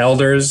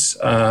elders,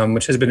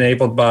 which has been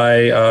enabled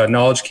by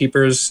knowledge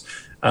keepers.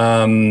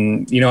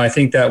 I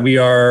think that we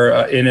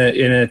are in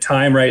a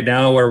time right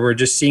now where we're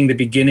just seeing the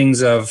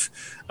beginnings of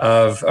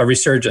a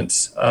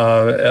resurgence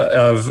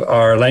of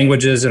our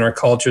languages and our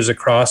cultures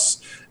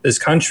across this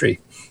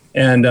country.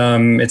 And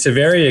it's a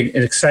very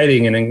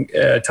exciting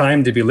and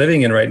time to be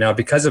living in right now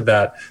because of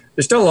that.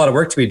 There's still a lot of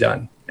work to be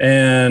done.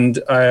 And,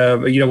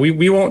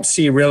 we won't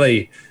see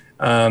really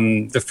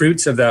the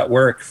fruits of that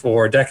work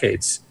for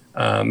decades.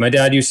 My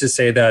dad used to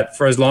say that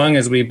for as long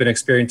as we've been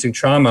experiencing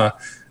trauma,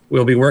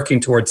 we'll be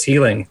working towards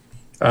healing.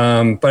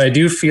 But I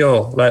do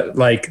feel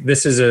like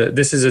this is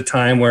a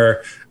time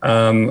where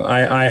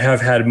I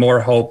have had more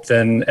hope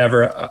than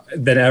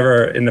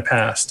ever in the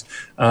past.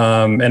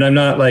 And I'm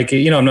not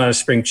I'm not a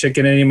spring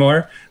chicken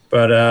anymore.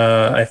 But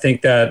I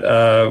think that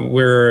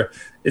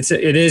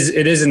it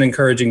is an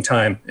encouraging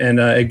time, and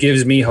it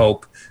gives me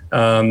hope.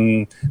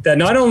 That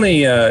not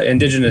only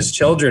Indigenous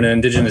children and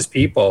Indigenous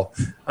people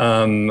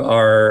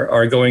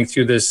are going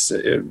through this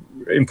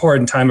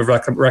important time of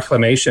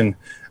reclamation,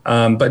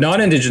 but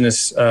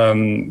non-Indigenous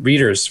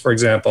readers, for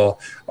example,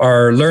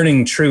 are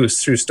learning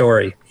truths through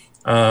story.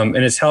 And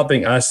it's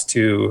helping us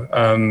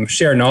to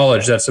share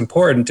knowledge that's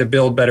important to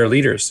build better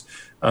leaders.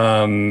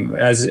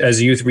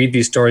 As youth read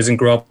these stories and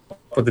grow up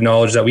with the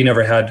knowledge that we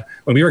never had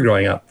when we were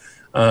growing up.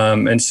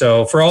 And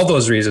so for all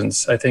those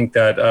reasons, I think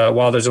that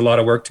while there's a lot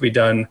of work to be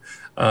done,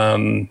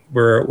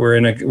 we're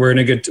in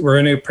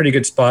a pretty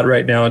good spot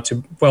right now,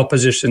 to well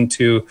positioned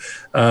to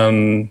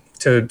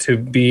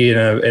be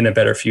in a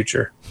better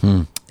future.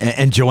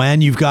 And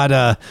Jo-Ann, you've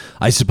got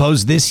I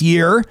suppose this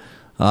year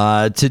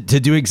to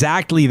do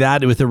exactly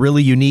that with a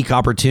really unique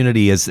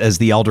opportunity as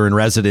the elder in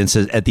residence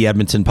at the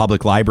Edmonton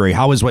Public Library.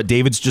 How is what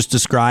David's just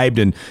described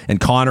and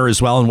Conor as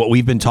well, and what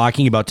we've been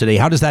talking about today,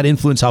 how does that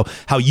influence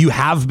how you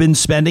have been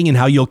spending and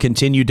how you'll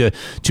continue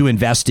to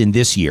invest in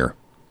this year?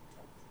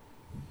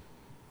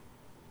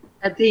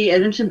 At the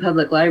Edmonton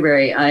Public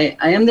Library, I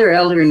am their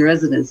elder in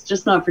residence,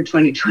 just not for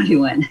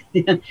 2021.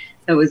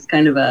 That was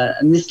kind of a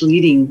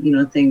misleading,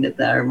 thing that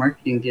our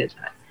marketing did.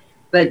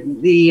 But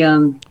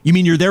the you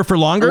mean you're there for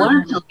longer?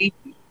 Pardon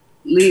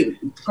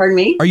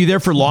me? Are you there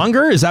for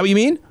longer? Is that what you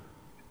mean?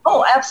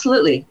 Oh,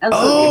 absolutely.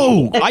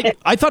 Oh,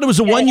 I thought it was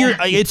a 1 year.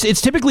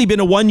 It's typically been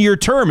a 1 year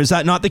term. Is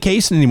that not the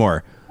case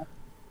anymore?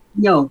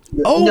 No.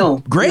 Oh, no.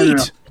 Great,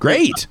 no.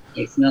 great.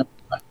 It's not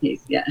the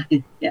case. Yeah,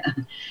 yeah.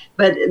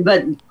 But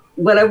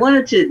what I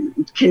wanted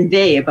to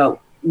convey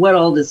about what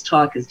all this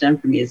talk has done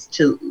for me is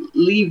to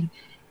leave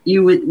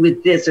you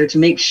with this, or to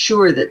make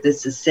sure that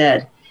this is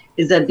said,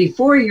 is that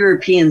before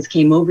Europeans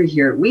came over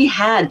here, we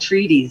had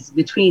treaties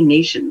between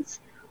nations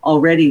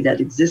already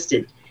that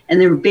existed, and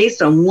they were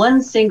based on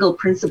one single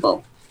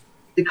principle.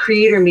 The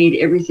Creator made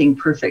everything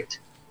perfect.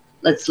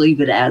 Let's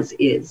leave it as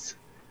is.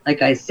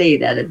 Like I say,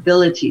 that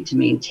ability to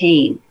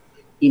maintain,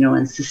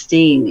 and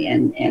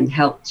sustain and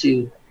help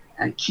to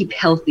keep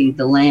healthy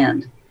the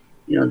land,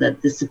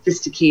 that the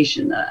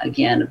sophistication,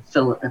 again, of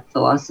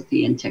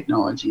philosophy and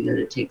technology that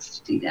it takes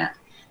to do that,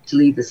 to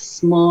leave as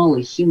small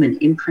a human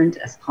imprint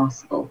as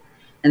possible.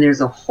 And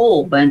there's a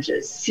whole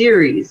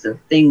series of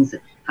things,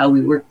 how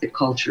we work the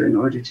culture in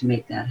order to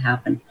make that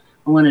happen.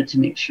 I wanted to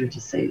make sure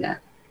to say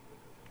that.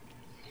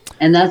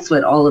 And that's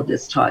what all of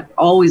this taught.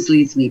 Always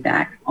leads me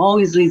back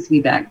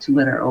to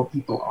what our old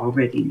people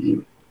already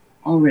knew.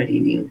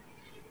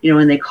 You know,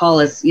 when they call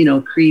us, you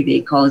know, Cree,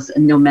 they call us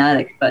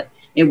nomadic, but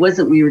it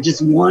wasn't, we were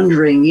just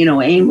wandering, you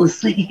know,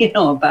 aimlessly, you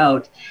know,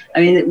 about.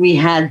 I mean, we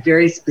had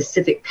very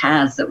specific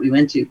paths that we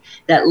went to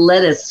that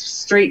led us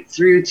straight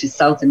through to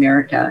South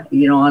America,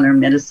 you know, on our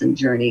medicine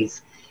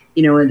journeys,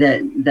 you know,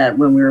 that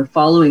when we were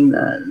following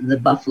the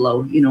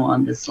buffalo, you know,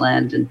 on this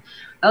land. And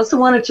I also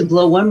wanted to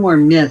blow one more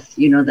myth,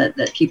 you know,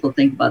 that people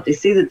think about. They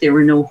say that there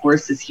were no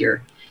horses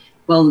here.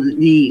 Well,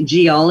 the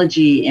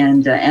geology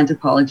and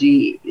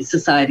anthropology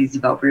societies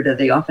of Alberta,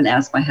 they often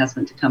ask my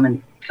husband to come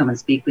and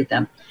speak with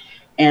them.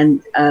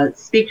 And a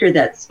speaker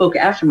that spoke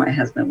after my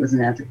husband was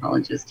an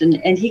anthropologist,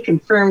 and he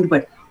confirmed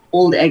what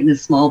old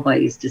Agnes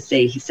Smallbite used to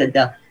say. She said,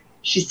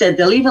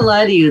 they'll even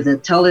lie to you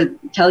that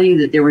tell you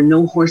that there were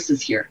no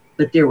horses here,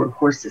 but there were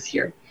horses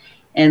here.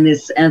 And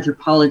this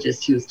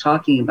anthropologist who was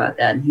talking about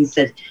that, and he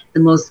said the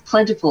most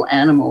plentiful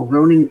animal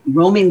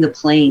roaming the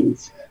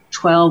plains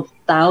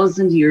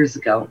 12,000 years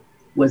ago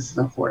was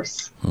the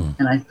horse.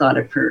 And I thought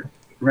of her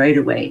right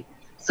away.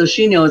 So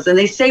she knows, and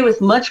they say with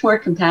much more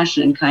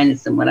compassion and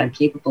kindness than what I'm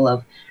capable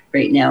of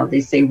right now,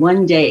 they say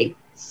one day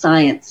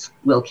science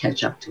will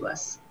catch up to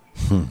us.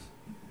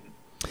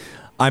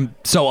 I'm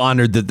so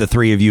honored that the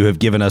three of you have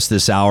given us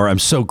this hour. I'm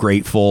so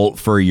grateful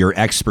for your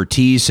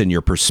expertise and your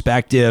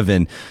perspective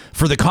and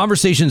for the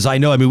conversations. I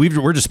know, I mean,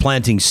 we're just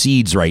planting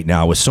seeds right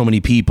now with so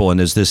many people.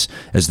 And as this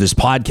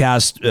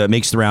podcast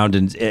makes the round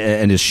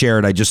and is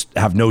shared, I just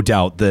have no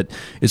doubt that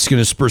it's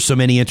going to spur so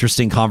many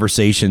interesting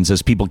conversations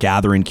as people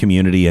gather in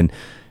community and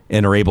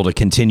are able to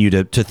continue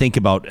to think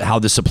about how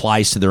this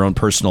applies to their own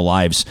personal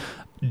lives.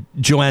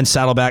 Jo-Ann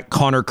Saddleback,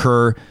 Conor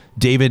Kerr,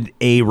 David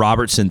A.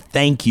 Robertson,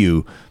 thank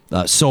you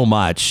so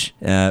much.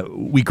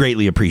 We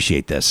greatly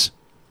appreciate this.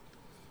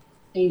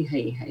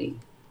 Hey.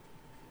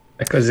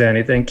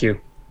 Zanny, thank you.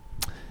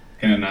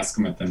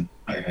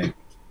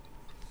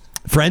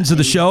 Friends of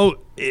the show,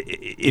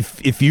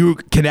 if you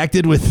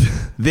connected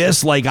with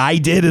this like I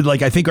did and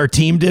like I think our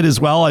team did as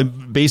well,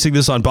 I'm basing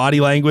this on body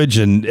language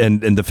and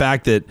the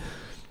fact that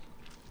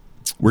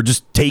we're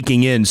just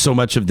taking in so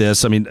much of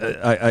this. I mean,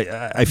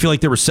 I feel like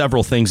there were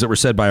several things that were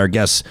said by our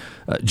guests.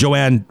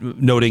 Jo-Ann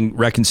noting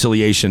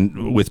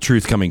reconciliation with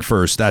truth coming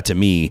first. That to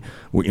me,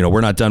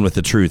 we're not done with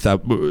the truth.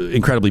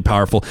 Incredibly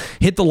powerful.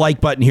 Hit the like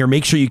button here.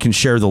 Make sure you can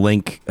share the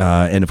link.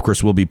 And of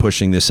course, we'll be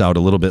pushing this out a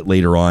little bit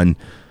later on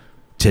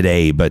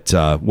today. But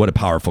what a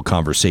powerful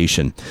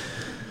conversation.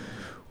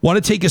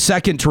 Want to take a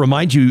second to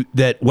remind you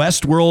that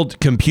Westworld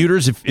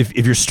Computers,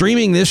 if you're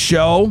streaming this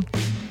show,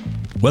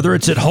 whether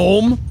it's at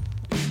home,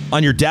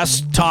 on your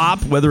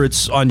desktop, whether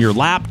it's on your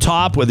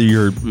laptop, whether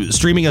you're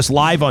streaming us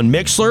live on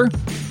Mixlr.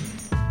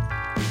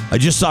 I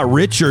just saw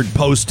Richard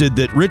posted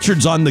that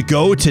Richard's on the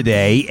go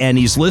today and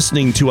he's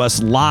listening to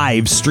us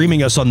live,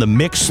 streaming us on the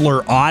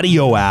Mixlr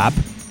audio app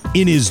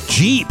in his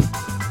Jeep.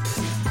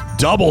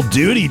 Double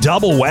duty,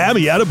 double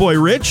whammy.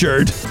 Attaboy,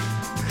 Richard.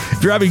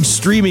 If you're having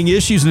streaming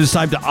issues and it's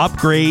time to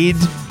upgrade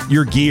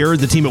your gear,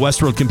 the team at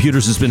Westworld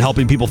Computers has been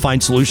helping people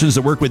find solutions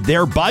that work with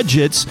their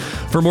budgets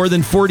for more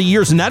than 40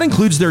 years. And that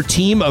includes their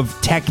team of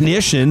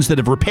technicians that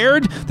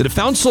have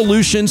found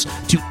solutions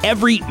to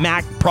every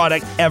Mac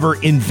product ever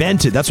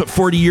invented. That's what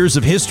 40 years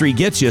of history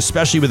gets you,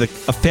 especially with a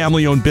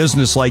family-owned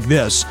business like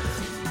this.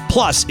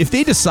 Plus, if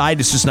they decide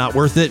it's just not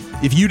worth it,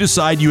 if you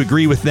decide you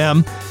agree with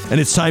them and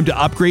it's time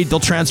to upgrade, they'll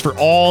transfer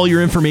all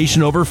your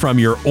information over from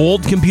your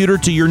old computer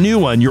to your new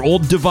one, your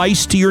old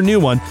device to your new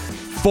one,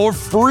 for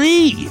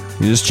free.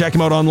 You just check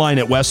them out online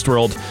at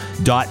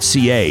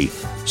westworld.ca.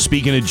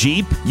 Speaking of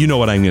Jeep, you know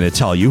what I'm going to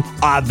tell you.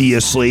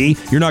 Obviously,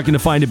 you're not going to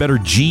find a better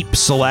Jeep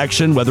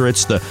selection, whether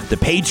it's the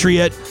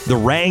Patriot, the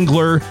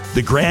Wrangler,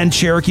 the Grand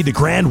Cherokee, the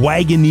Grand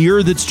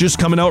Wagoneer that's just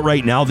coming out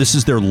right now. This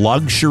is their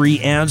luxury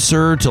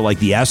answer to like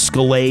the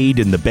Escalade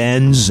and the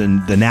Benz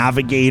and the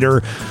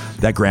Navigator.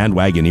 That Grand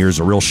Wagoneer is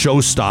a real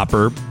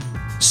showstopper.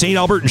 St.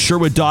 Albert and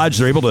Sherwood Dodge,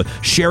 they're able to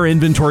share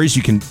inventories.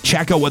 You can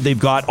check out what they've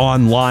got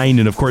online.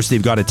 And of course,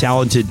 they've got a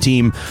talented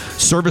team,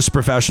 service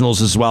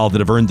professionals as well, that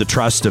have earned the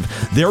trust of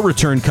their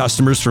return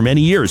customers for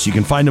many years. You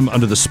can find them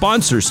under the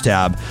sponsors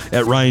tab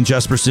at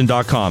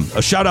ryanjesperson.com.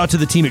 A shout out to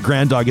the team at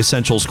Grand Dog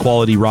Essentials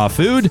Quality Raw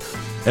Food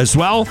as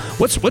well.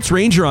 What's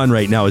Ranger on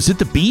right now? Is it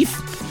the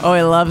beef? Oh,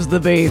 he loves the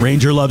beef.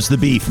 Ranger loves the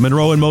beef.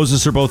 Monroe and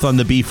Moses are both on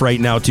the beef right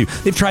now, too.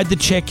 They've tried the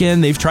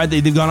chicken. They've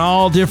gone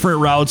all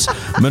different routes.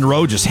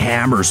 Monroe just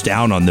hammers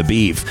down on the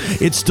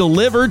beef. It's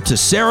delivered to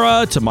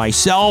Sarah, to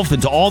myself, and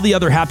to all the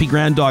other Happy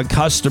Grand Dog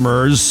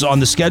customers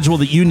on the schedule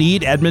that you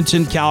need.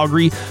 Edmonton,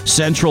 Calgary,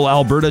 Central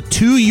Alberta,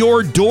 to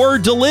your door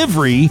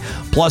delivery.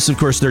 Plus, of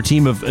course, their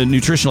team of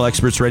nutritional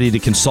experts ready to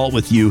consult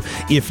with you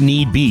if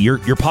need be.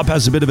 Your pup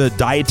has a bit of a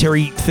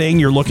dietary thing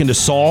you're looking to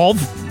solve.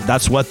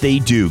 That's what they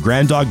do.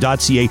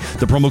 GrandDog.ca.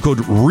 The promo code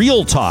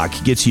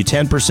REALTALK gets you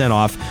 10%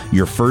 off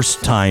your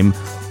first time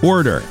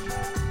order.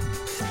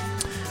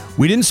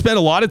 We didn't spend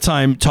a lot of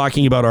time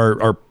talking about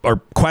our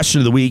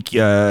question of the week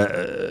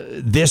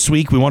this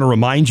week. We want to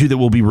remind you that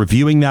we'll be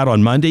reviewing that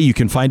on Monday. You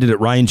can find it at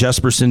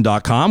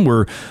ryanjesperson.com.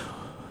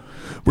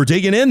 We're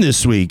digging in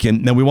this week,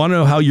 and we want to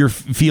know how you're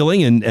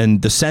feeling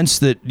and the sense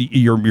that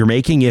you're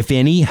making, if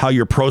any, how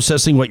you're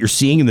processing what you're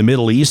seeing in the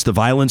Middle East, the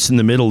violence in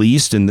the Middle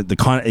East, and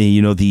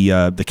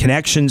the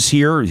connections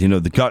here.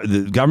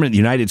 The government, the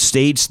United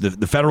States,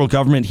 the federal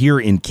government here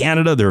in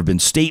Canada. There have been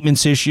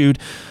statements issued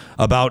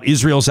about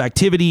Israel's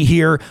activity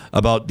here,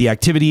 about the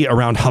activity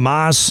around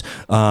Hamas.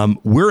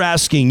 We're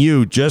asking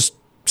you just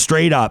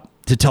straight up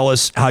to tell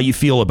us how you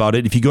feel about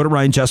it. If you go to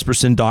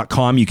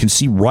ryanjesperson.com, you can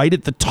see right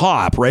at the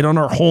top, right on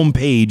our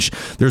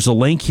homepage, there's a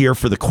link here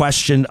for the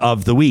question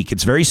of the week.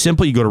 It's very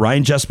simple. You go to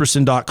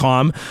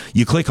ryanjesperson.com,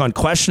 you click on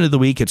question of the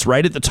week. It's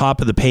right at the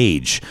top of the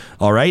page.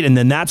 All right. And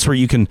then that's where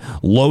you can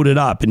load it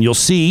up, and you'll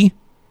see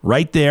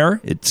right there.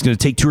 It's going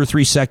to take 2 or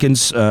 3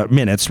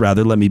 minutes,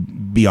 let me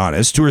be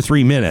honest, 2 or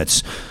 3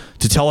 minutes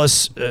to tell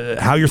us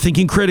how you're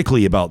thinking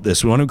critically about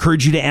this. We want to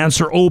encourage you to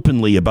answer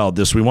openly about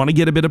this. We want to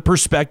get a bit of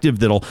perspective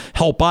that'll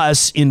help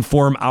us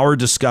inform our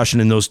discussion,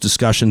 and those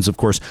discussions, of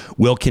course,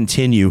 will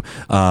continue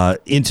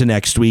into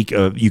next week.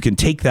 You can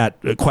take that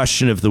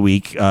question of the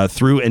week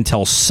through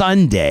until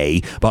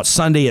Sunday. About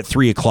Sunday at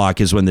 3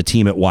 o'clock is when the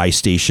team at Y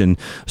Station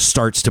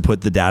starts to put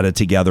the data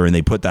together, and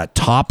they put that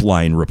top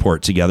line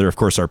report together. Of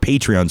course, our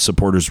Patreon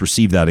supporters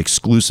receive that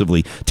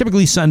exclusively,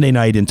 typically Sunday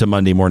night into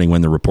Monday morning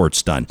when the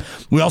report's done.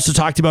 We also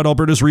talked about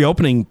Alberta's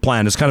reopening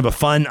plan. It's kind of a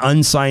fun,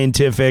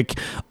 unscientific,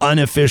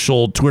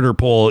 unofficial Twitter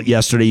poll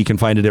yesterday. You can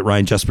find it at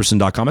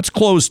ryanjesperson.com. It's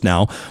closed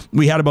now.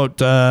 We had about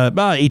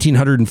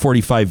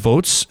 1,845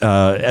 votes.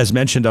 As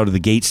mentioned out of the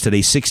gates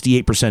today,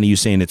 68% of you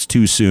saying it's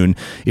too soon.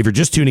 If you're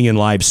just tuning in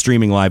live,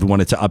 streaming live, we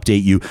wanted to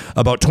update you.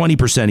 About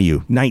 20% of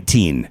you,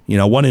 19,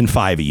 1 in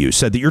 5 of you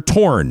said that you're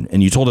torn,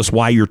 and you told us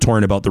why you're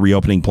torn about the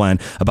reopening plan.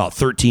 About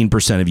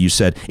 13% of you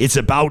said it's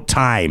about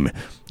time.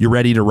 You're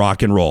ready to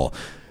rock and roll.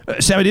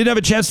 Sam, I didn't have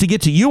a chance to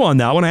get to you on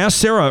that one. I asked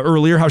Sarah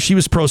earlier how she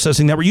was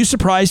processing that. Were you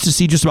surprised to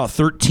see just about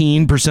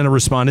 13% of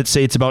respondents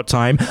say it's about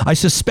time? I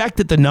suspect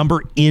that the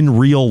number in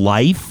real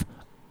life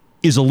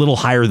is a little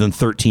higher than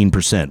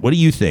 13%. What do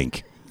you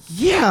think?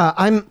 Yeah,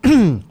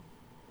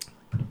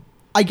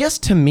 I guess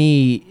to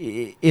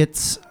me,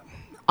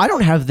 I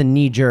don't have the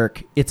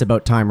knee-jerk, it's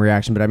about time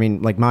reaction, but I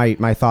mean, like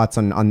my thoughts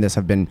on this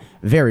have been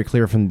very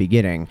clear from the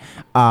beginning.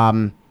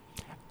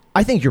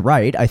 I think you're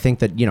right. I think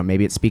that,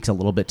 maybe it speaks a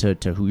little bit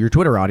to who your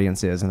Twitter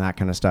audience is and that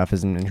kind of stuff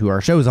and who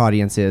our show's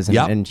audience is.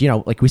 And,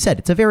 like we said,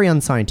 it's a very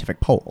unscientific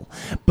poll.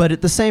 But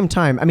at the same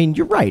time, I mean,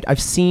 you're right. I've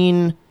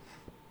seen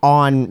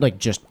on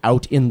just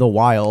out in the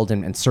wild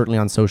and certainly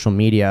on social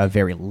media, a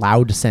very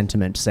loud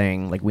sentiment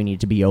saying we need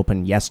to be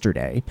open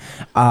yesterday.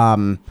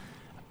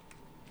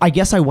 I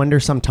guess I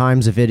wonder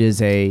sometimes if it's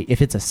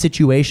a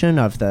situation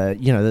of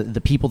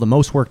the people the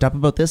most worked up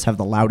about this have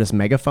the loudest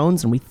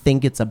megaphones and we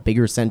think it's a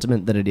bigger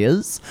sentiment than it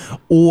is,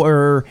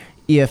 or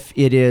if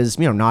it is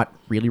not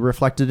really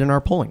reflected in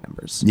our polling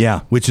numbers.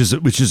 Yeah, which is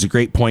a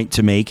great point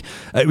to make.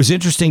 It was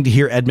interesting to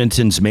hear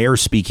Edmonton's mayor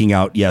speaking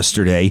out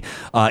yesterday.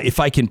 If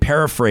I can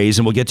paraphrase,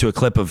 and we'll get to a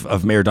clip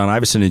of Mayor Don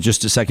Iveson in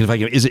just a second. If I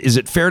can, is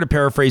it fair to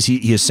paraphrase?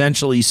 He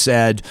essentially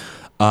said,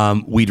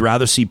 we'd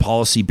rather see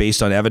policy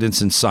based on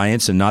evidence and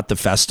science and not the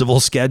festival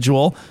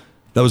schedule.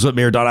 That was what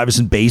Mayor Don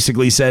Iveson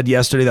basically said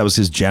yesterday. That was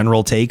his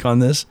general take on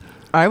this.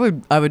 I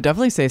would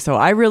definitely say so.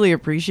 I really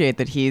appreciate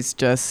that he's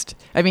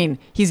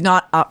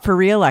not up for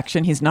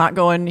re-election. He's not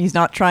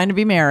trying to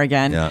be mayor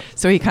again. Yeah.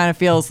 So he kind of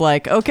feels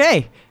like,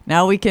 okay,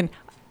 now we can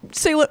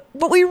say what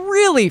we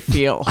really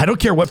feel. I don't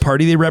care what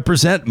party they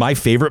represent. My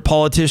favorite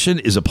politician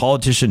is a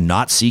politician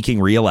not seeking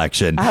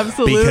re-election.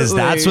 Absolutely. Because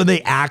that's when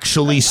they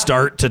actually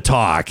start to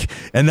talk.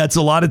 And that's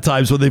a lot of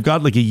times when they've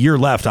got a year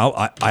left.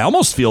 I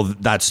almost feel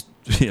that's,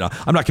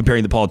 I'm not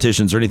comparing the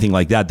politicians or anything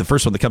like that. The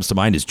first one that comes to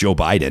mind is Joe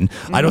Biden.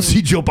 Mm-hmm. I don't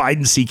see Joe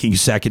Biden seeking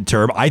second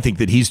term. I think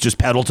that he's just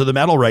pedal to the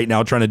metal right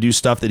now, trying to do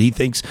stuff that he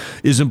thinks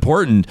is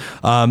important.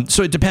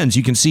 So it depends.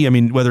 You can see,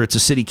 whether it's a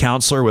city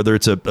councilor, whether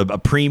it's a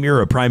premier,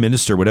 or a prime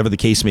minister, whatever the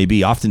case may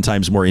be,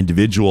 oftentimes more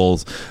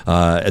individuals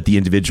at the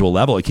individual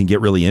level, it can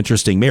get really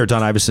interesting. Mayor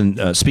Don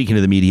Iveson speaking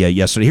to the media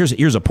yesterday.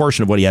 Here's a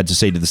portion of what he had to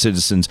say to the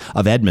citizens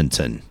of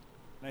Edmonton.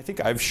 I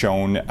think I've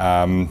shown,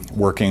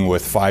 working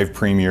with 5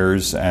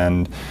 premiers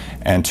and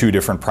 2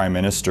 different prime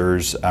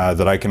ministers,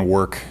 that I can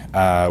work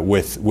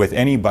with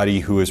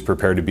anybody who is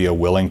prepared to be a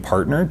willing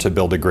partner to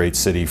build a great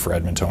city for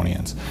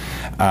Edmontonians.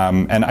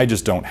 And I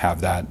just don't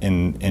have that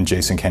in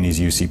Jason Kenney's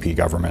UCP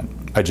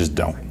government. I just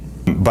don't.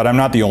 But I'm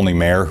not the only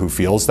mayor who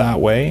feels that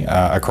way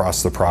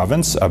across the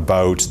province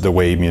about the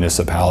way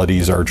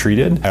municipalities are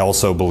treated. I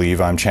also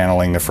believe I'm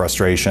channeling the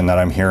frustration that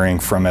I'm hearing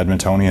from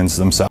Edmontonians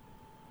themselves.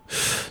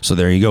 So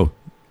there you go.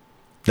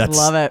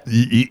 Love it.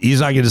 He's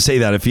not going to say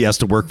that if he has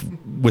to work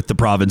with the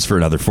province for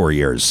another 4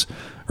 years,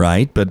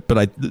 right? But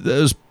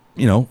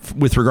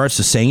with regards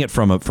to saying it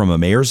from a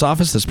mayor's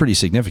office, that's pretty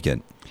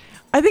significant.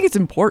 I think it's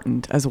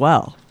important as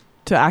well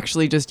to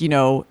actually just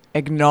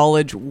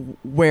acknowledge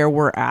where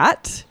we're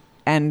at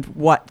and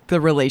what the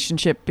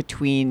relationship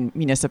between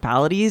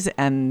municipalities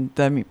and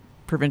the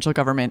provincial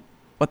government,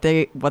 what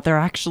they're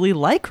actually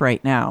like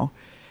right now.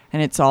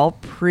 And it's all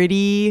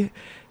pretty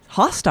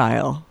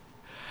hostile.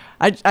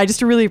 I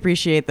just really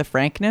appreciate the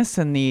frankness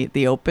and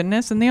the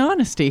openness and the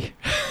honesty.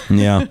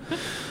 Yeah.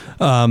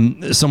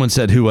 Someone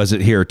said, who was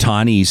it here?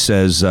 Tawny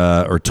says,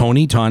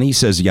 Tawny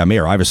says, yeah,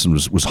 Mayor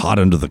Iveson was hot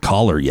under the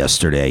collar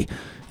yesterday.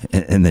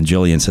 And then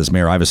Jillian says,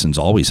 Mayor Iveson's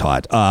always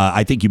hot.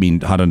 I think you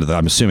mean hot under the,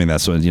 I'm assuming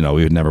that's what, we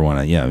would never want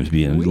to,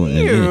 we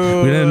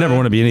never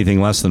want to be anything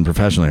less than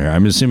professional here.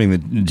 I'm assuming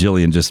that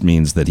Jillian just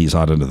means that he's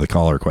hot under the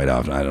collar quite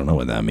often. I don't know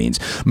what that means.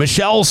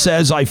 Michelle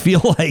says, I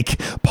feel like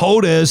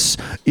POTUS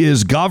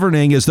is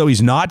governing as though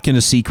he's not going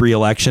to seek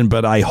re-election,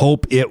 but I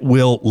hope it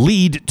will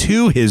lead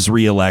to his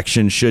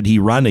re-election should he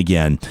run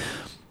again.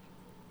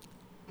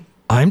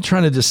 I'm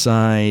trying to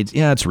decide.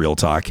 Yeah, it's real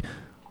talk.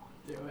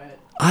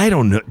 I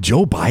don't know.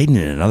 Joe Biden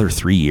in another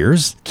 3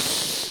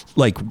 years?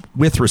 Like,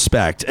 with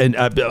respect. And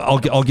I'll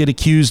get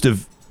accused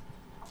of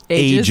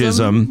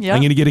ageism. Yep.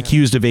 I'm going to get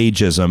accused of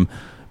ageism.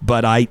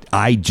 But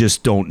I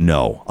just don't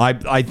know.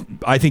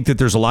 I think that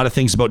there's a lot of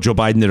things about Joe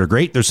Biden that are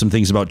great. There's some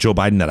things about Joe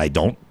Biden that I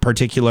don't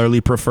particularly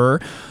prefer.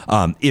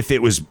 If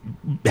it was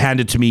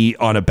handed to me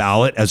on a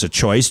ballot as a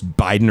choice,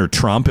 Biden or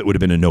Trump, it would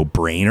have been a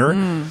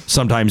no-brainer.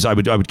 Sometimes I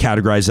would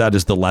categorize that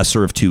as the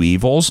lesser of two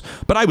evils.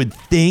 But I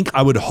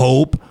would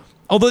hope,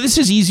 although this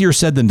is easier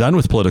said than done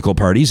with political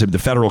parties. The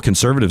federal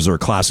Conservatives are a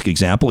classic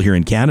example here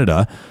in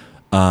Canada.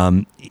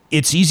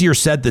 It's easier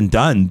said than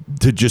done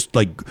to just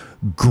like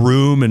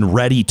groom and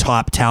ready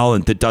top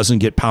talent that doesn't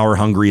get power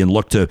hungry and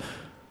look to,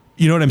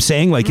 you know what I'm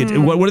saying? Like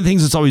one of the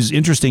things that's always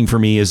interesting for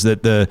me is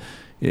that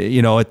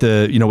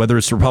whether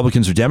it's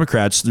Republicans or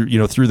Democrats,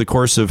 through the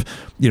course of,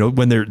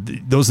 when they're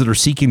those that are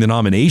seeking the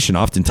nomination,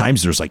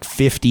 oftentimes there's like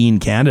 15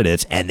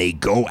 candidates and they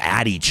go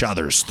at each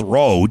other's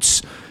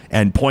throats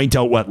and point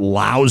out what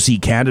lousy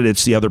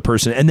candidates the other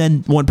person, and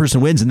then one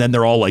person wins, and then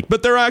they're all like,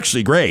 but they're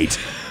actually great.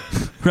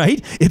 Right?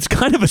 It's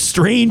kind of a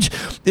strange,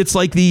 it's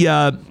like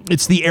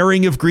it's the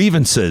airing of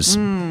grievances.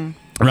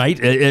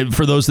 Right?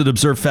 For those that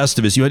observe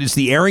Festivus, it's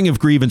the airing of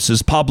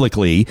grievances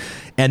publicly,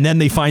 and then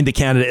they find the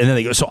candidate, and then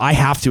they go, so I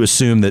have to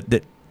assume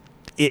that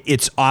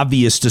it's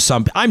obvious to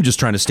some. I'm just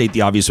trying to state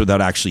the obvious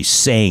without actually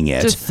saying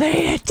it. Just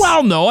say it.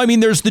 Well, no, I mean,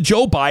 there's the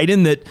Joe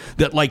Biden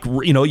that like,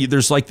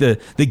 there's like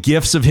the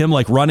gifs of him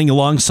like running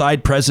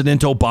alongside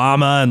President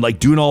Obama and like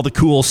doing all the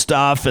cool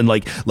stuff and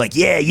like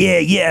yeah,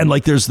 and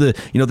like there's there's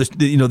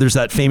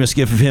that famous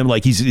gif of him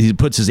like he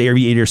puts his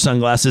aviator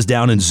sunglasses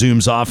down and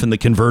zooms off in the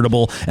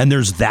convertible, and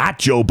there's that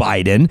Joe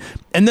Biden.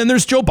 And then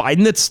there's Joe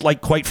Biden that's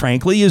like, quite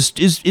frankly,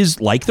 is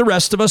like the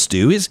rest of us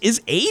do,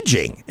 is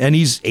aging, and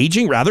he's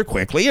aging rather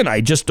quickly. And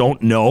I just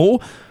don't know,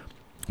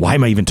 why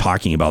am I even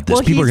talking about this?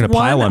 Well, people are going to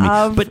pile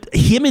on me. But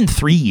him in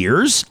 3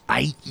 years,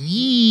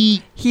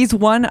 he's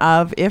one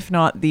of, if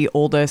not the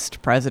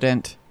oldest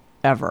president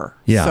ever.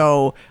 Yeah.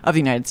 So of the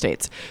United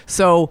States.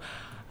 So,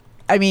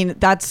 I mean,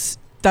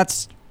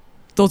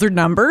 those are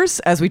numbers,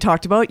 as we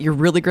talked about. You're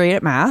really great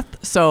at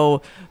math.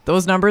 So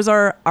those numbers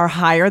are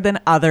higher than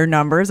other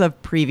numbers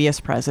of previous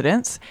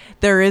presidents.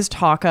 There is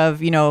talk of,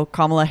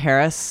 Kamala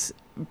Harris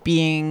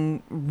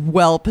being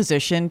well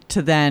positioned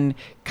to then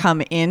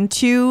come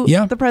into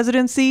the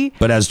presidency.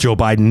 But as Joe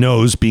Biden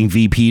knows, being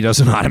VP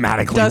doesn't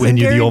automatically win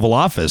you the Oval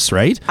Office,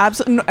 right?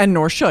 Absolutely, and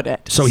nor should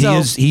it. So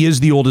he is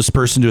the oldest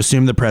person to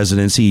assume the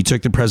presidency. He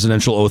took the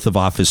presidential oath of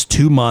office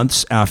 2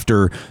 months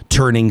after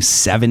turning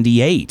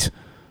 78.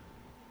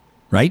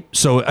 Right.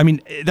 So, I mean,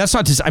 that's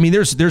not to, I mean,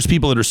 there's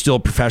people that are still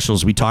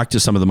professionals. We talk to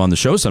some of them on the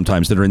show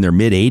sometimes that are in their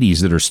mid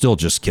 80s that are still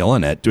just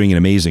killing it, doing an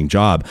amazing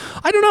job.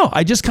 I don't know.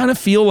 I just kind of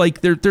feel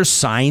like there's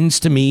signs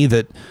to me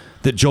that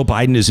Joe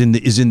Biden is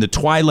in the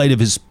twilight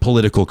of his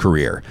political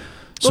career.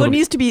 So well,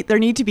 there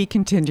need to be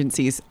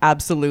contingencies.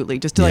 Absolutely.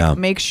 Just to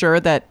make sure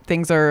that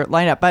things are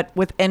lined up. But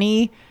with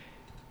any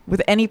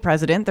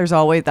president,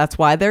 that's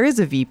why there is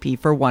a VP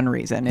for one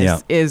reason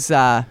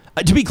to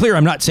be clear,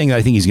 I'm not saying that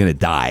I think he's going to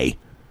die.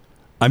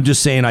 I'm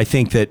just saying I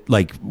think that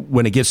like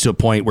when it gets to a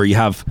point where you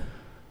have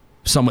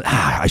someone,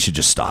 I should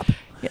just stop.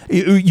 Yeah.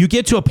 You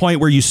get to a point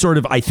where you sort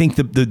of, I think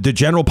the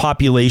general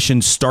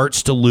population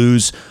starts to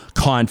lose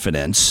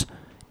confidence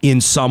in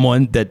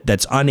someone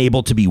that's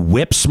unable to be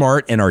whip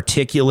smart and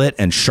articulate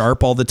and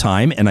sharp all the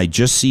time. And I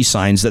just see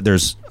signs that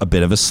there's a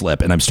bit of a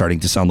slip, and I'm starting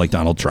to sound like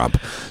Donald Trump.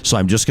 So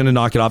I'm just going to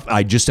knock it off.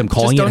 I just am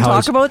calling just it how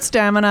don't talk about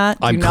stamina.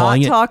 I'm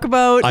calling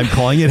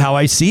it how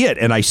I see it.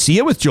 And I see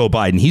it with Joe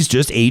Biden. He's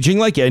just aging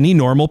like any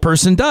normal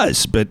person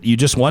does. But you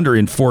just wonder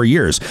in 4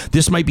 years,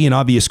 this might be an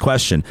obvious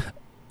question.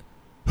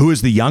 Who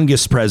is the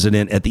youngest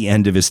president at the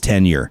end of his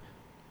tenure?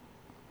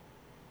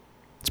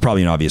 It's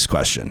probably an obvious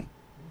question.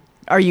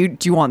 Do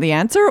you want the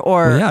answer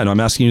or? Well, yeah, no, I'm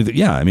asking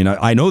you. I mean,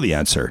 I know the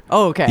answer.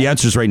 Oh, okay. The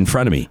answer's right in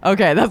front of me.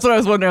 Okay, that's what I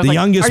was wondering. The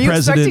youngest are you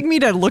president. Expecting me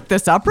to look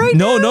this up right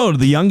now? No,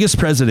 the youngest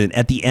president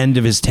at the end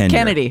of his tenure.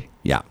 Kennedy.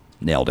 Yeah,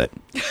 nailed it.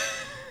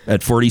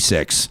 At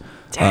 46.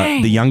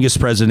 Dang. The youngest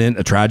president,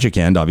 a tragic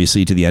end,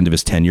 obviously, to the end of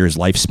his tenure. His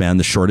lifespan,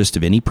 the shortest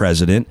of any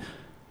president.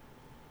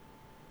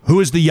 Who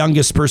is the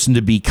youngest person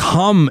to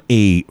become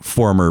a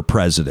former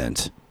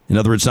president? In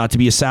other words, not to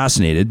be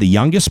assassinated. The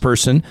youngest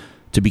person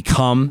to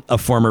become a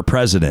former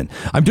president.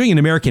 I'm doing an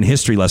American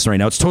history lesson right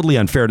now. It's totally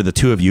unfair to the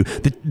two of you.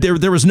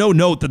 There was no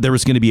note that there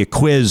was going to be a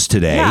quiz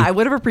today. Yeah, I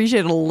would have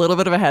appreciated a little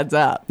bit of a heads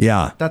up.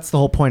 Yeah. That's the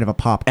whole point of a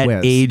pop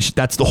quiz.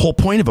 That's the whole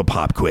point of a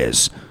pop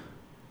quiz.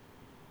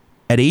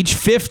 At age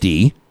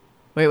 50...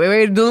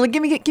 Wait.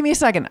 Give me a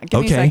second.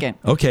 Give me a second.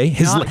 Okay.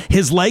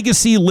 His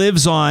legacy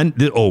lives on...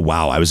 Oh,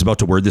 wow. I was about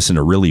to word this in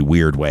a really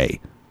weird way.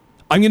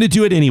 I'm going to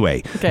do it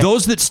anyway. Okay.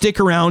 Those that stick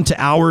around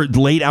to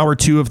late hour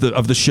 2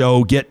 of the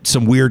show get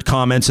some weird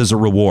comments as a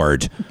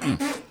reward.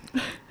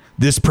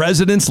 This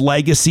president's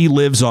legacy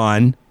lives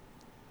on...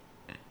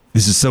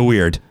 This is so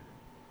weird.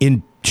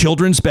 In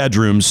children's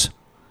bedrooms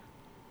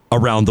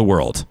around the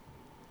world.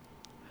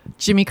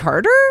 Jimmy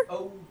Carter?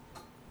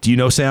 Do you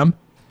know, Sam?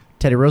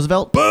 Teddy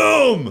Roosevelt?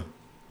 Boom!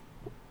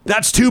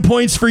 That's 2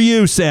 points for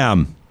you,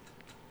 Sam.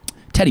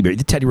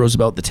 Teddy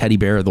Roosevelt, the teddy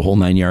bear, the whole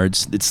 9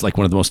 yards. It's like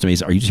one of the most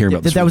amazing. Are you just hearing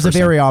about this? That was a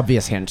very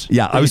obvious hint.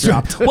 Yeah, I was.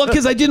 Well,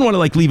 because I didn't want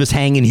to leave us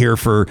hanging here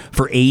for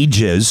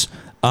ages.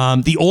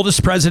 The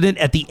oldest president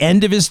at the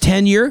end of his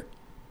tenure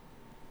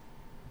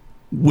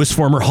was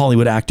former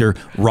Hollywood actor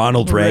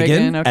Ronald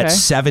Reagan okay. at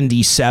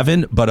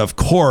 77. But of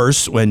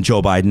course, when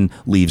Joe Biden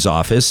leaves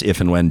office, if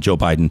and when Joe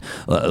Biden,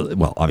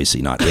 well,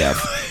 obviously not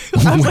if.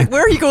 I was like,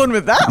 where are you going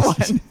with that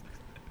one?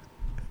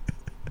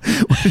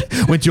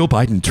 When Joe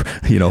Biden,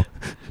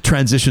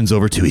 transitions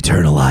over to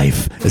eternal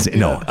life.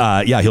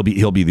 He'll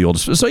be the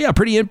oldest. So yeah,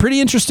 pretty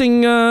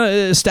interesting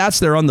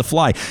stats there on the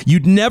fly.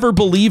 You'd never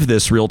believe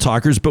this, Real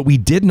Talkers, but we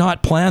did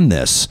not plan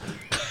this.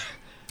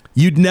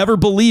 You'd never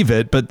believe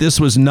it, but this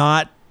was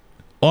not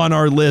on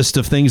our list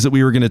of things that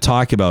we were going to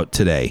talk about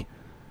today.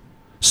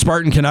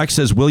 Spartan Canuck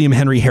says William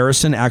Henry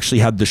Harrison actually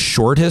had the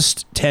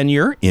shortest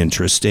tenure.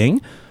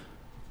 Interesting.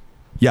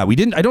 Yeah, we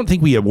didn't. I don't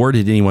think we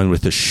awarded anyone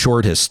with the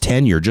shortest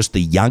tenure, just the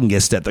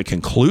youngest at the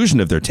conclusion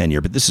of their tenure.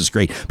 But this is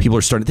great. People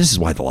are starting. This is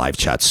why the live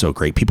chat's so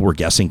great. People were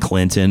guessing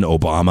Clinton,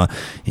 Obama.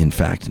 In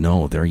fact,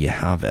 no. There you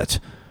have it.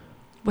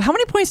 Well, how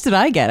many points did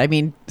I get? I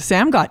mean,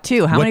 Sam got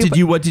 2.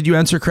 What did you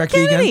answer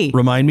correctly Kennedy. again?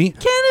 Remind me.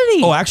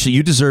 Kennedy. Oh, actually,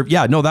 you deserve.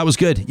 Yeah, no, that was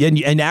good. Yeah,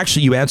 and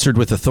actually, you answered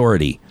with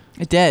authority.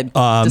 It did.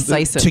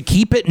 Decisive. To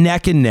keep it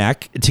neck and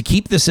neck, to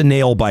keep this a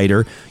nail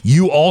biter,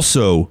 you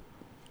also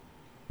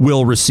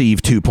will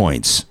receive 2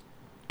 points.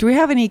 Do we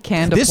have any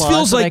canned applause? This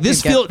feels like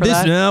this. Hang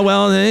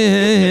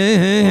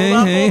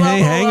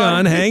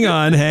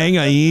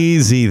on,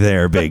 easy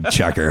there, big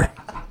chucker.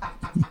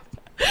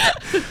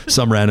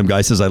 Some random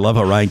guy says, "I love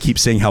how Ryan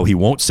keeps saying how he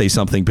won't say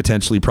something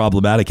potentially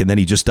problematic, and then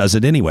he just does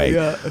it anyway."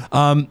 Yeah.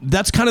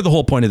 That's kind of the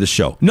whole point of the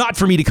show. Not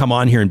for me to come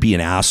on here and be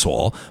an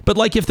asshole, but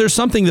like if there's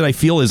something that I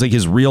feel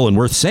is real and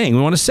worth saying,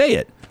 we want to say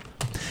it.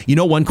 You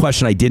know, one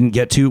question I didn't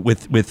get to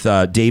with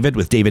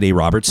David A.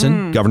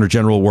 Robertson, Governor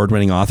General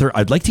award-winning author.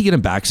 I'd like to get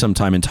him back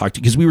sometime and talk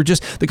to, because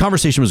the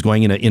conversation was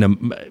going in a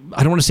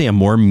I don't want to say a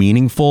more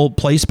meaningful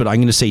place, but I'm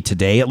going to say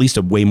today at least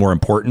a way more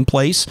important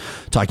place,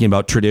 talking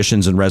about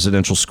traditions and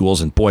residential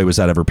schools, and boy was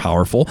that ever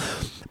powerful.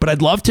 But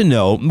I'd love to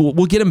know,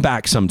 we'll get him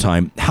back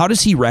sometime, how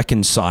does he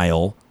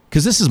reconcile,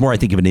 because this is more, I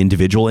think, of an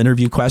individual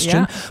interview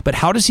question, but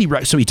how does he,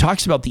 so he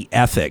talks about the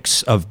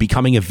ethics of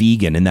becoming a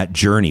vegan in that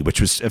journey, which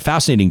was a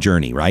fascinating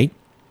journey, right?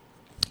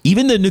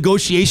 Even the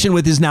negotiation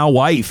with his now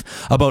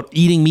wife about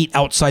eating meat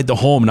outside the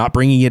home, not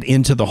bringing it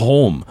into the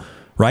home,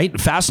 right?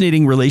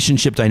 Fascinating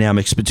relationship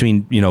dynamics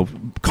between,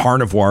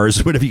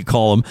 carnivores, whatever you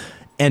call them,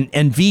 and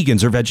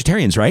vegans or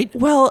vegetarians, right?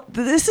 Well,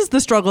 this is the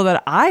struggle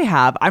that I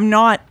have.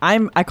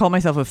 I call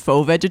myself a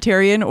faux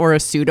vegetarian or a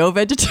pseudo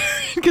vegetarian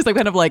because I'm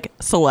kind of like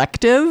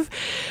selective,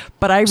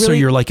 but I really... So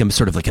you're like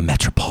sort of like a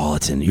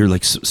metropolitan. You're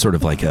like sort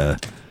of like a...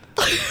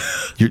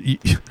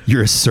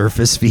 You're a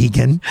surface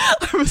vegan.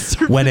 I'm a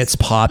surface. When it's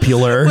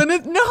popular.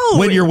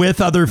 When you're with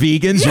other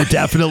vegans, you're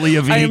definitely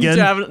a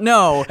vegan.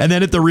 No. And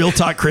then at the Real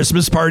Talk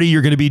Christmas party,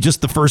 you're going to be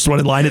just the first one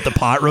in line at the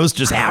pot roast,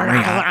 just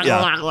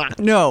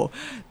No,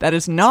 that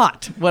is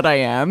not what I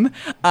am.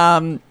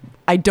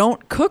 I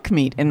don't cook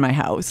meat in my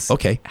house.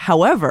 Okay.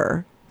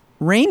 However,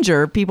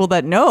 Ranger, people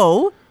that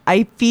know,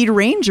 I feed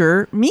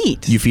Ranger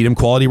meat. You feed him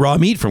quality raw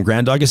meat from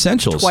Grand Dog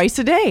Essentials. Twice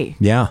a day.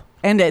 Yeah.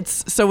 And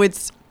it's...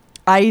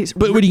 But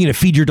what, are you going to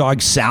feed your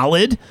dog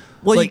salad?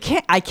 Well, you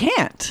can't. I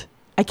can't.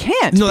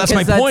 No, that's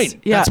my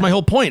point. Yeah. That's my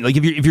whole point. Like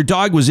if your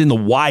dog was in the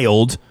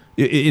wild,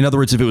 in other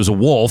words, if it was a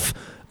wolf,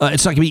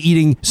 it's not going to be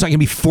eating. It's not going to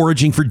be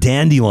foraging for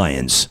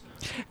dandelions.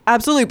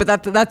 Absolutely,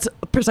 but that's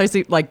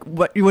precisely like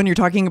when you're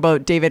talking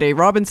about David A.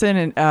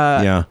 Robinson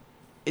and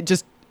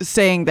just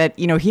saying that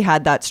he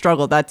had that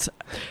struggle.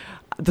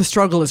 The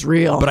struggle is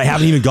real. But I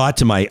haven't even got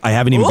to my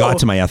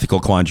ethical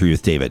quandary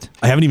with David.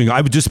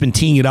 I've just been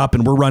teeing it up,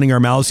 and we're running our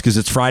mouths because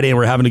it's Friday and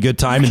we're having a good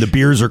time, and the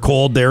beers are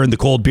cold there in the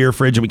cold beer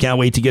fridge, and we can't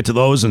wait to get to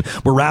those, and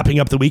we're wrapping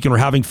up the week and we're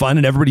having fun,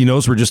 and everybody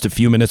knows we're just a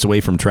few minutes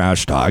away from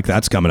trash talk.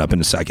 That's coming up in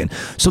a second.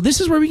 So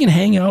this is where we can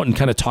hang out and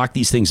kind of talk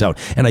these things out.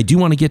 And I do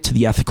want to get to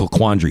the ethical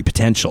quandary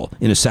potential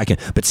in a second,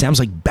 but Sam's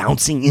like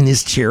bouncing in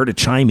his chair to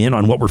chime in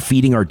on what we're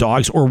feeding our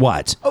dogs or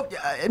what?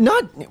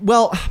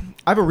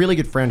 I have a really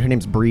good friend. Her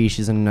name's Bree.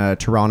 She's in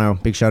Toronto.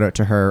 Big shout out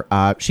to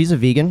her. She's a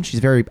vegan. She's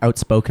very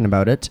outspoken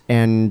about it,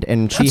 and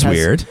she That's has,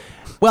 weird.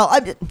 Well,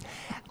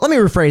 let me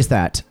rephrase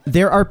that.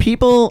 There are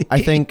people,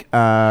 I think,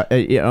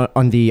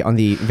 on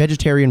the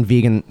vegetarian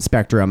vegan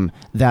spectrum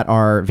that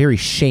are very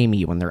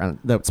shamey when they're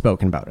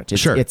outspoken about it.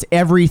 Sure. It's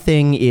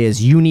everything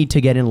is you need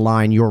to get in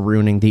line. You're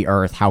ruining the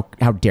earth. How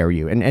dare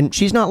you? And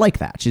she's not like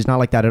that. She's not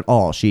like that at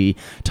all. She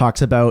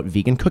talks about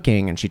vegan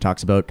cooking and she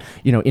talks about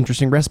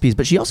interesting recipes.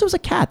 But she also has a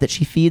cat that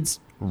she feeds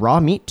raw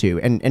meat to,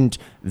 and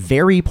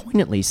very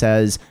poignantly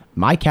says,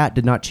 "My cat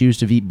did not choose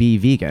to be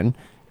vegan."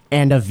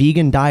 And a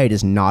vegan diet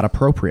is not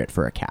appropriate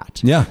for a cat.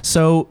 Yeah.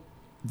 So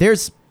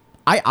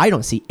I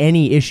don't see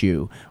any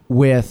issue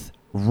with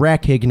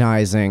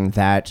recognizing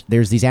that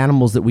there's these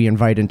animals that we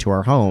invite into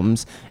our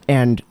homes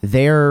and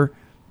their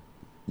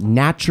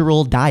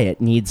natural diet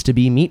needs to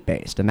be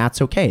meat-based, and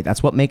that's okay.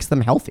 That's what makes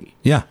them healthy.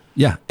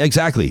 Yeah,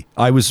 exactly.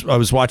 I was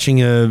watching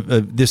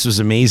this was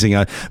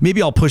amazing.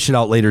 Maybe I'll push it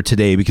out later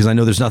today because I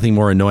know there's nothing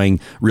more annoying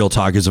real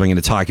talkers if I'm going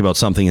to talk about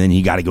something and then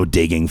you got to go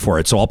digging for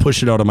it. So I'll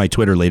push it out on my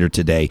Twitter later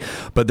today.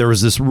 But there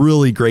was this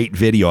really great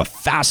video, a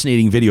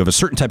fascinating video of a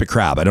certain type of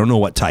crab. I don't know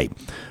what type.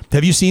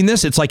 Have you seen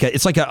this? It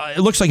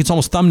looks like it's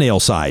almost thumbnail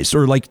sized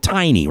or like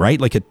tiny, right?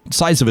 Like a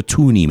size of a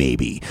toonie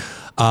maybe.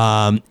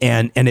 And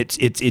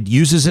it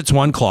uses its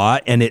one claw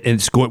and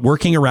it's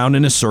working around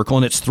in a circle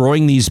and it's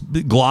throwing these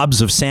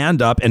globs of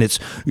sand up and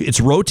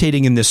it's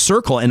rotating in this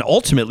circle and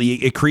ultimately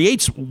it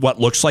creates what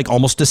looks like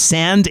almost a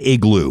sand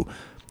igloo,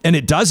 and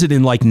it does it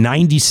in like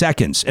 90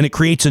 seconds and it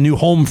creates a new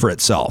home for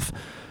itself.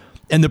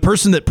 And the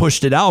person that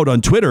pushed it out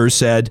on Twitter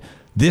said,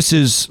 "This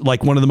is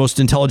like one of the most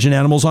intelligent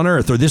animals on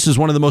earth," or "This is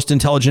one of the most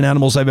intelligent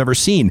animals I've ever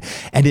seen."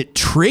 And it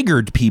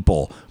triggered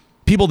people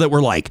that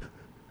were like,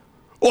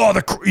 "Oh,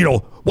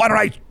 why don't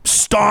I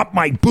stomp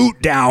my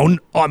boot down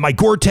on my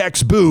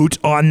Gore-Tex boot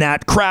on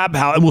that crab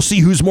house and we'll see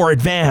who's more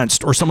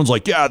advanced?" Or someone's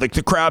like, "Yeah, like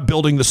the crab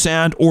building the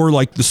sand," or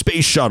like the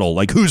space shuttle,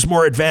 like who's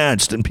more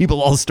advanced? And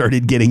people all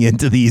started getting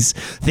into these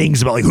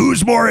things about like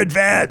who's more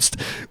advanced.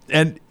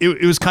 And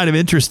it was kind of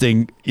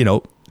interesting,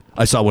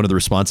 I saw one of the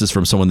responses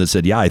from someone that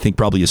said, "Yeah, I think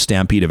probably a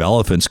stampede of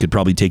elephants could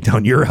probably take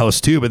down your house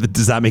too, but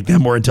does that make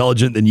them more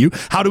intelligent than you?"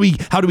 How do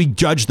we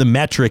judge the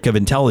metric of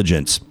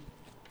intelligence?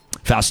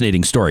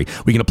 Fascinating story.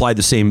 We can apply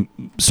the same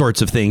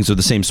sorts of things or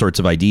the same sorts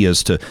of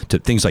ideas to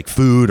things like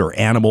food or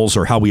animals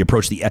or how we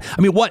approach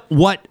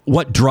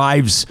what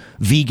drives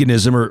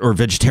veganism or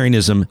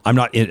vegetarianism? I'm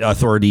not in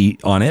authority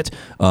on it.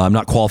 I'm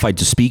not qualified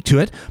to speak to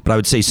it, but I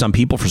would say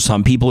for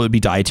some people it would be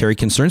dietary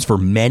concerns. For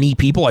many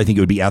people, I think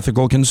it would be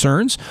ethical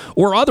concerns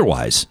or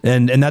otherwise.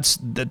 And that's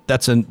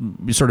a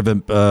sort of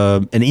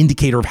an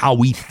indicator of how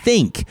we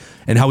think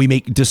and how we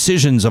make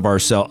decisions of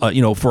ourselves,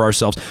 for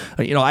ourselves.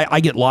 I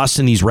get lost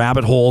in these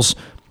rabbit holes.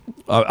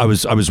 I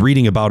was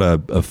reading about a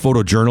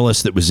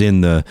photojournalist that was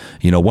in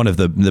one of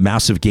the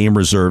massive game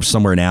reserves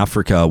somewhere in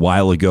Africa a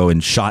while ago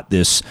and shot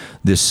this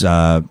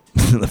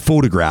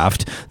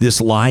photographed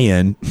this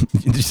lion.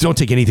 Don't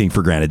take anything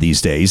for granted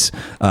these days.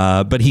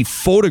 But he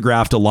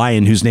photographed a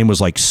lion whose name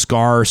was like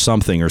Scar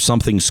something or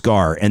something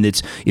Scar. And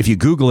if you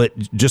Google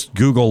it, just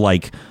Google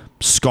like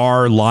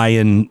Scar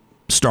lion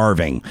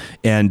starving,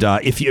 and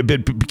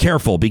be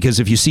careful because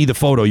if you see the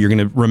photo, you're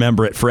going to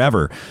remember it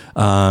forever.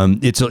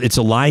 It's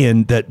a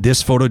lion that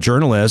this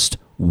photojournalist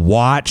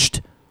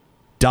watched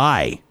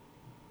die.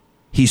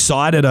 He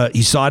saw it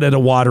at a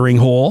watering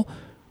hole,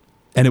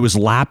 and it was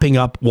lapping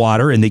up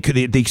water, and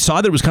they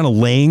saw that it was kind of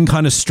laying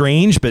kind of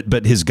strange,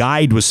 but his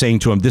guide was saying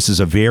to him, "This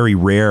is a very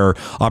rare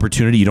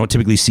opportunity. You don't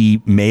typically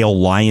see male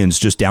lions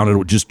just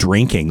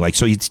drinking." Like,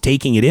 so he's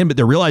taking it in, but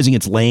they're realizing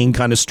it's laying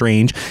kind of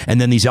strange.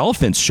 And then these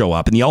elephants show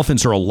up, and the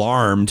elephants are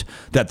alarmed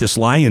that this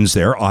lion's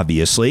there,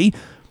 obviously.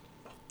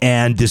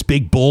 And this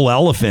big bull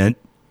elephant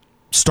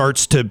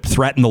starts to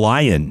threaten the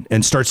lion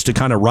and starts to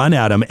kind of run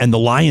at him. And the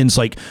lion's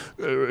like,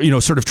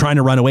 sort of trying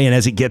to run away. And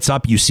as it gets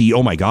up, you see,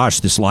 oh my gosh,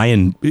 this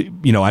lion,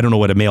 I don't know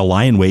what a male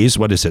lion weighs.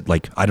 What is it?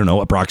 Like, I don't know,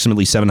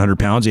 approximately 700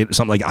 pounds,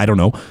 something like, I don't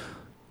know.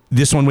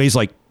 This one weighs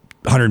like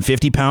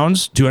 150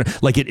 pounds,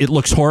 200. Like it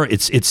looks horrible.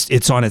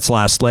 It's on its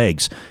last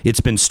legs. It's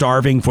been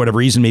starving for whatever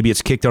reason. Maybe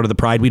it's kicked out of the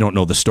pride. We don't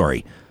know the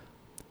story.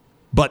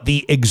 But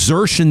the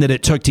exertion that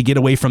it took to get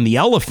away from the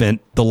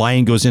elephant, the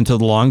lion goes into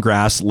the long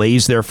grass,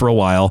 lays there for a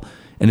while,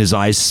 and his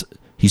eyes,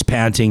 he's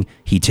panting.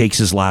 He takes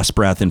his last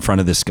breath in front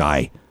of this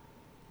guy.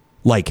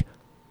 Like,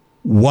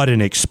 what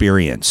an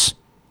experience.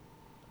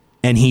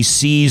 And he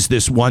sees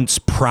this once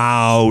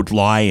proud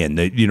lion,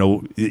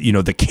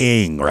 the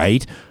king,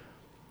 right,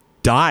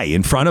 die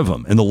in front of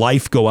him and the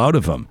life go out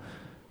of him.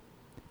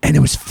 And it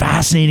was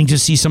fascinating to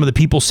see some of the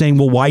people saying,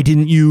 well, why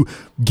didn't you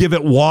give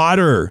it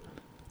water?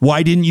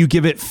 Why didn't you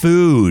give it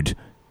food?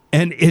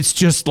 And it's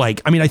just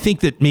like, I think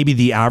that maybe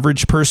the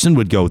average person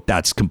would go,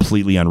 that's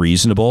completely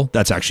unreasonable.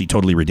 That's actually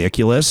totally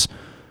ridiculous.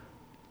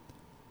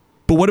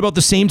 But what about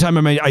the same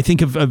time? I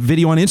think of a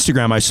video on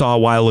Instagram I saw a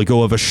while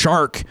ago of a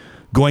shark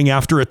going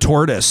after a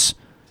tortoise.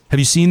 Have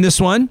you seen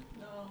this one?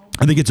 No.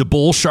 I think it's a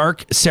bull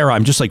shark. Sarah,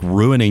 I'm just like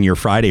ruining your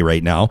Friday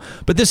right now.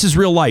 But this is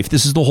real life.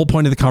 This is the whole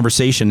point of the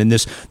conversation. And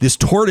this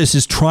tortoise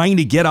is trying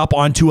to get up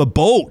onto a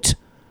boat.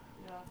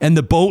 Yeah. And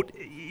the boat,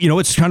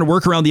 it's trying to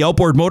work around the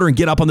outboard motor and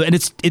get up on and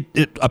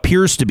it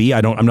appears to be,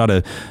 I'm not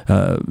a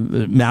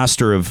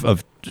master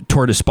of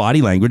tortoise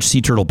body language,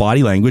 sea turtle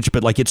body language,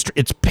 but like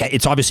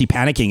it's obviously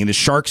panicking and the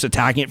shark's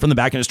attacking it from the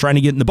back and it's trying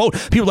to get in the boat.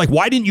 People are like,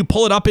 why didn't you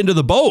pull it up into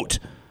the boat?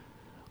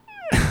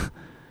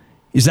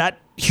 Is that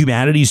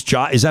humanity's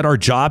job? Is that our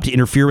job to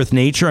interfere with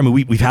nature? I mean,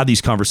 we've had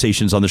these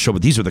conversations on the show,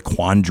 but these are the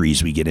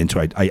quandaries we get into.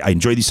 I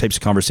enjoy these types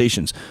of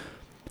conversations.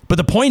 But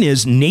the point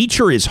is,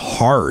 nature is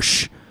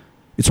harsh.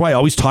 It's why I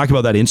always talk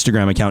about that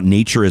Instagram account,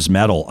 Nature is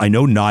Metal. I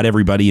know not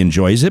everybody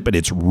enjoys it, but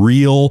it's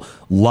real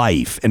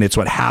life, and it's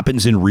what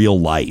happens in real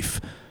life.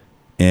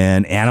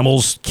 And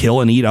animals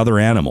kill and eat other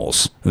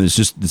animals. And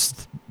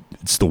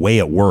it's the way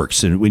it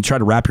works. And we try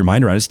to wrap your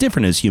mind around it. It's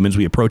different as humans.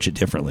 We approach it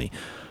differently.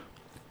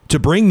 To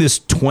bring this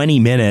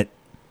 20-minute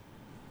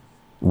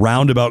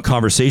roundabout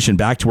conversation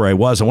back to where I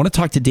was, I want to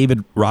talk to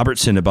David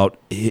Robertson about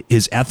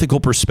his ethical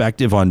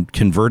perspective on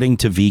converting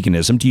to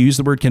veganism. Do you use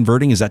the word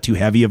converting? Is that too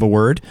heavy of a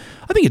word?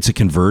 I think it's a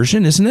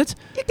conversion, isn't it?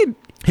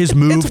 His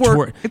move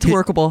toward it's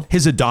workable.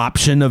 His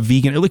adoption of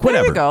vegan, like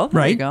whatever. There you go. Right?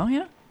 There you go.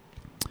 Yeah.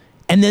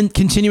 And then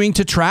continuing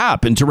to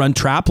trap and to run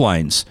trap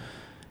lines,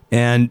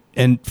 and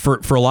for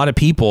a lot of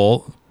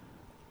people.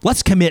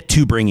 Let's commit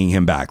to bringing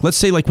him back. Let's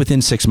say like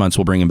within 6 months,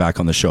 we'll bring him back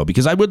on the show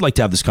because I would like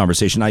to have this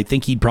conversation. I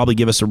think he'd probably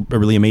give us a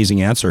really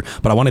amazing answer,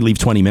 but I want to leave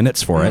 20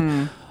 minutes for it.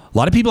 A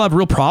lot of people have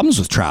real problems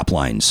with trap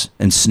lines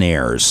and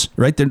snares,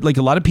 right? They're like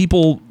a lot of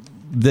people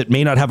that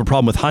may not have a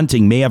problem with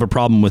hunting may have a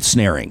problem with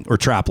snaring or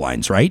trap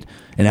lines, right?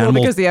 And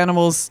because the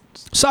animals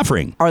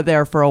suffering are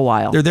there for a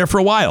while. They're there for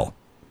a while.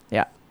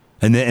 Yeah.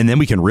 And then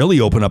we can really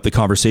open up the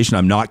conversation.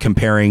 I'm not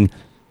comparing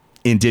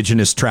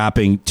Indigenous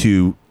trapping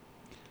to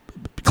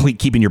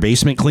keeping your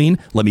basement clean.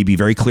 Let me be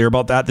very clear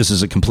about that. This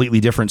is a completely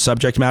different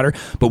subject matter,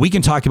 but we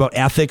can talk about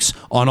ethics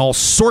on all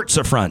sorts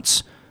of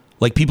fronts.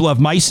 Like people have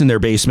mice in their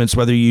basements,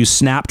 whether you use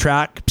snap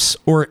traps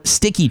or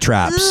sticky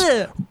traps.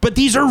 Ugh. But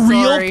these are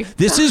real.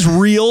 This is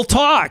real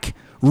talk,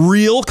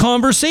 real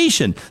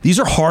conversation. These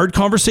are hard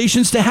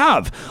conversations to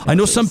have. I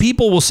know some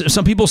people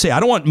say, I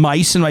don't want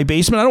mice in my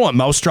basement. I don't want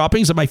mouse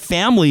droppings in my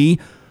family.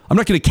 I'm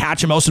not going to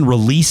catch a mouse and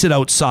release it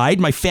outside.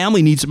 My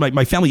family needs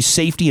my family's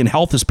safety and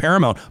health is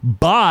paramount,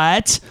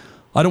 but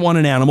I don't want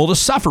an animal to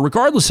suffer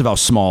regardless of how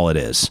small it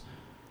is.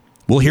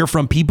 We'll hear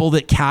from people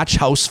that catch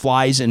house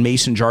flies in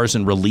mason jars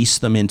and release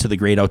them into the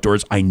great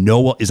outdoors. I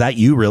know. Is that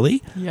you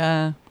really?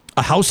 Yeah.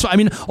 A house. I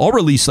mean, I'll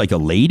release like a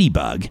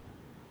ladybug.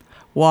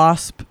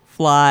 Wasp,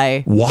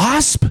 fly.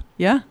 Wasp?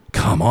 Yeah.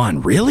 Come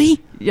on.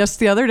 Really? Yes.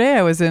 The other day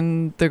I was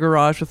in the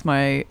garage at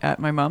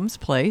my mom's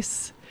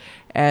place.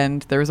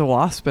 And there was a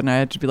wasp, and I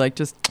had to be like,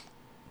 just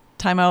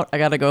time out. I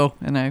got to go.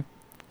 And I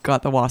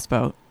got the wasp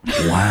out.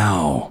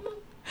 Wow.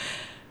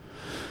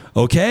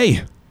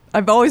 Okay.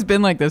 I've always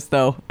been like this,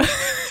 though.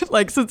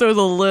 Like, since I was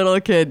a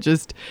little kid,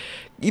 just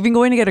even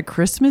going to get a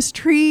Christmas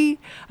tree,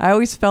 I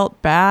always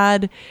felt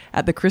bad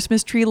at the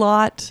Christmas tree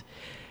lot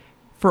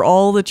for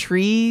all the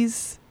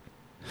trees.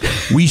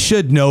 We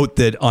should note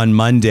that on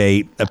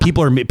Monday,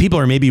 people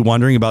are maybe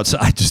wondering about.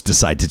 I just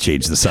decide to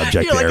change the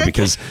subject there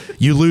because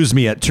you lose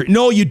me at trees.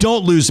 No, you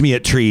don't lose me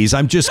at trees.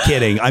 I'm just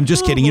kidding.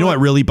 You know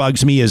what really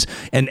bugs me is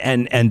and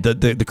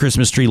the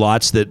Christmas tree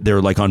lots that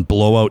they're like on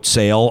blowout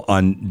sale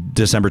on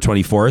December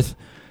 24th,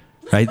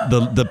 right?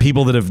 The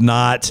people that have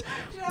not.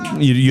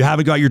 You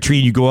haven't got your tree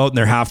and you go out and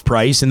they're half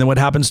price, and then what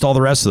happens to all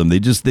the rest of them?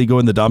 They go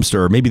in the dumpster,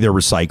 or maybe they're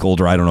recycled,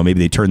 or I don't know, maybe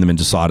they turn them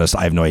into sawdust.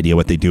 I have no idea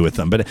what they do with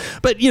them, but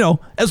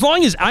as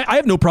long as I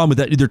have no problem with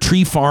that. They're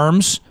tree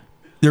farms.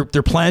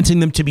 They're planting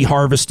them to be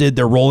harvested.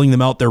 They're rolling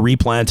them out. They're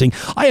replanting.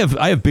 I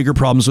have bigger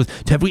problems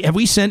with. Have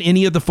we sent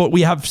any of the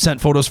we have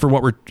sent photos for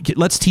what we're.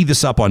 Let's tee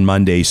this up on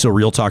Monday. So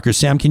Real Talkers,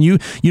 Sam, can you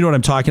know what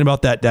I'm talking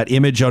about? That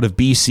image out of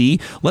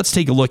BC. Let's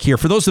take a look here.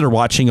 For those that are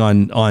watching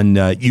on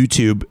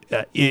YouTube,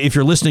 if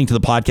you're listening to the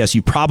podcast,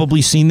 you've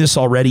probably seen this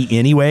already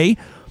anyway.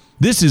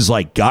 This is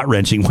like gut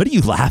wrenching. What are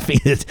you laughing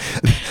at?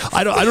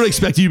 I don't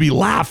expect you to be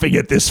laughing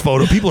at this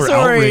photo. People are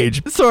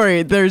outraged.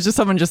 Sorry, there's just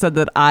someone just said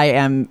that I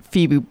am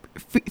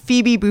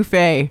Phoebe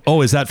Buffet.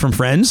 Oh, is that from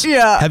Friends?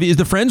 Yeah. Is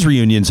the Friends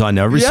reunions on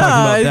now? Everybody's talking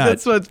about that.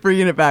 That's what's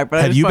bringing it back.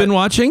 But have you been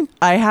watching?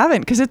 I haven't,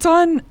 because it's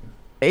on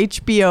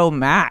HBO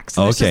Max.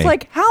 And It's just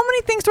like, how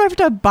many things do I have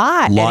to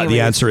buy?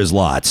 The answer is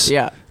lots.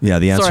 Yeah. Yeah,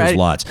 the answer is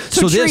lots.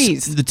 So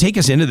trees. Take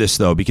us into this,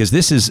 though, because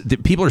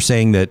people are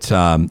saying that,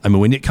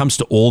 when it comes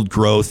to old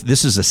growth,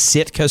 this is a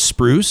Sitka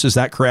spruce. Is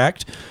that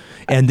correct?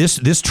 And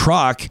this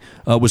truck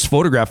was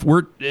photographed.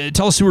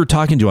 Tell us who we're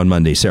talking to on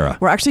Monday, Sarah.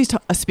 We're actually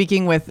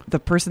speaking with the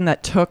person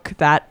that took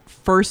that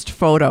first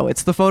photo.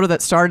 It's the photo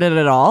that started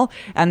it all.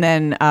 And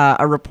then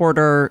a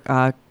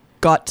reporter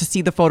got to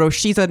see the photo.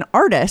 She's an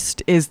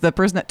artist, is the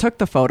person that took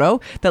the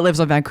photo, that lives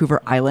on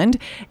Vancouver Island.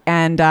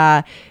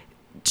 And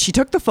she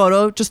took the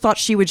photo, just thought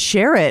she would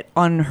share it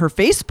on her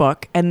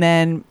Facebook, and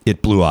then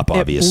it blew up,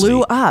 obviously. It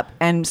blew up,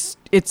 and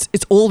it's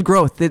old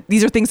growth.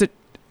 These are things that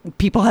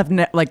people have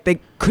they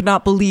could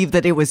not believe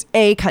that it was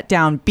A, cut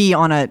down, B,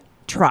 on a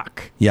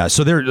truck. Yeah,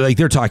 so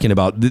they're talking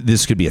about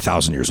this could be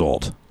 1,000 years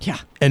old. Yeah.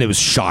 And it was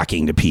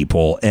shocking to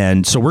people.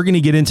 And so we're going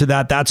to get into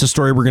that. That's a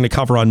story we're going to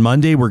cover on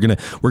Monday. We're going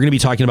to be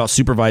talking about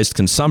supervised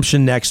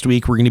consumption next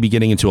week. We're going to be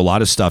getting into a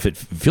lot of stuff. It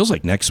feels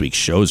like next week's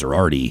shows are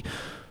already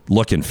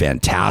looking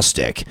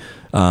fantastic.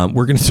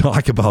 We're going to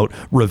talk about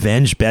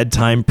revenge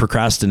bedtime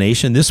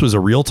procrastination. This was a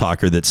real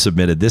talker that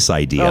submitted this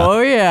idea. Oh,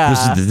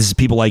 yeah. This is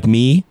people like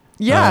me.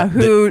 Yeah,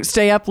 who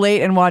stay up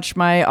late and watch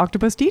My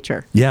Octopus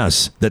Teacher.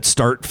 Yes, that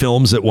start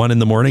films at 1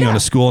 a.m. on a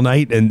school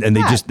night and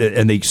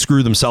they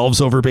screw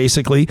themselves over,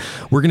 basically.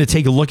 We're going to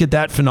take a look at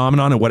that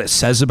phenomenon and what it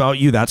says about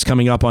you. That's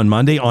coming up on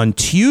Monday. On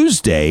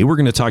Tuesday, we're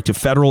going to talk to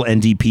federal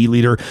NDP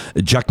leader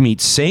Jagmeet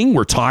Singh.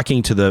 We're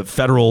talking to the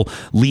federal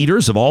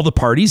leaders of all the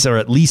parties, or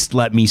at least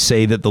let me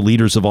say that the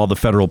leaders of all the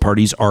federal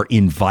parties are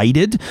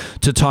invited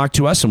to talk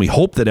to us, and we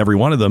hope that every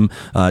one of them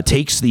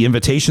takes the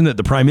invitation that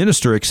the Prime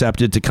Minister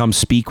accepted to come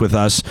speak with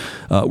us.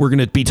 We're going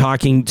to be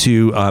talking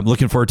to,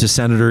 looking forward to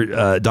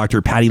Senator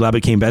Dr. Patty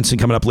Labakane-Benson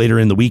coming up later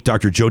in the week.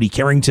 Dr. Jody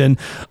Carrington,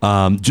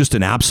 just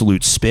an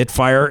absolute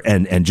spitfire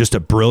and just a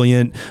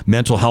brilliant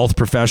mental health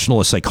professional.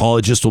 A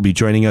psychologist will be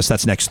joining us.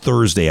 That's next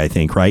Thursday, I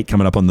think, right?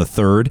 Coming up on the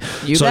 3rd.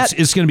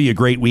 It's going to be a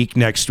great week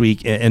next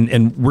week,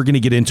 and we're going to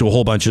get into a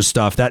whole bunch of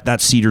stuff. That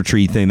cedar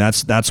tree thing,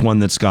 that's one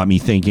that's got me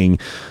thinking.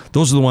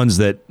 Those are the ones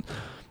that...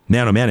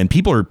 Man, oh man, and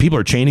people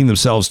are chaining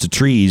themselves to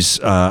trees.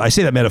 I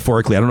say that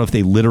metaphorically. I don't know if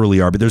they literally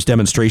are, but there's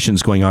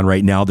demonstrations going on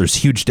right now. There's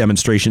huge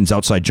demonstrations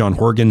outside John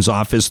Horgan's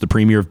office, the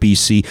Premier of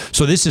BC.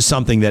 So this is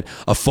something that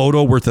a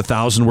photo worth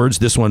 1,000 words,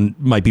 this one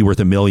might be worth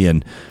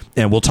 1,000,000.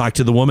 And we'll talk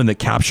to the woman that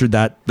captured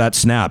that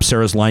snap.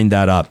 Sarah's lined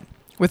that up.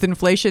 With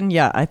inflation,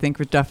 yeah, I think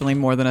we're definitely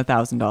more than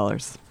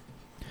 $1,000.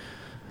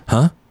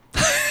 Huh?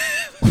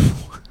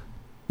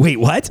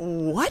 Wait, what?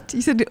 What?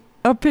 You said...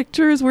 A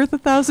picture is worth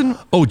 1,000.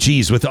 Oh,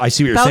 geez! I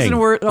see what you're saying.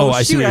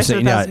 I see what you're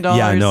saying.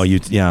 Yeah, no,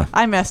 yeah.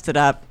 I messed it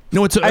up.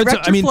 No,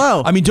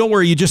 flow. I mean, don't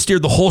worry. You just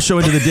steered the whole show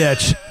into the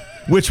ditch,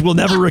 which we'll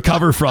never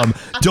recover from.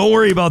 Don't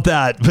worry about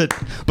that.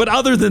 But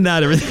other than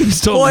that, everything's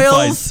totally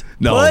fine.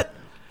 No. What?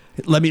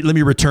 Let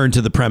me return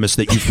to the premise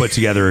that you've put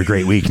together a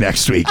great week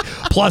next week.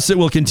 Plus, it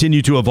will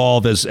continue to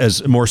evolve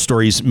as more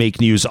stories make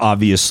news,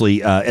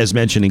 obviously, as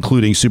mentioned,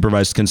 including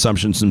supervised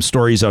consumption. Some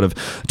stories out of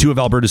 2 of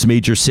Alberta's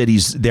major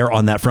cities there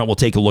on that front. We'll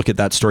take a look at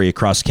that story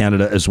across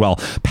Canada as well.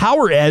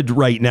 Power Ed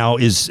right now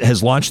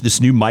has launched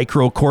this new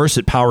micro course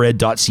at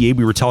powered.ca.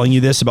 We were telling you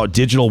this about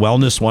Digital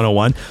Wellness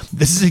 101.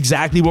 This is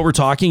exactly what we're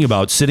talking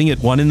about. Sitting at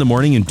 1 a.m.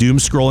 and doom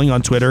scrolling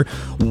on Twitter.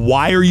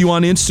 Why are you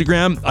on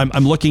Instagram?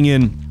 I'm looking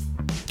in...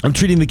 I'm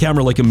treating the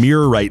camera like a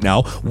mirror right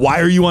now.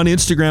 Why are you on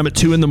Instagram at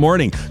 2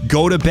 a.m?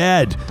 Go to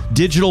bed.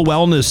 Digital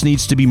wellness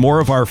needs to be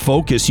more of our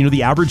focus. You know,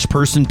 the average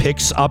person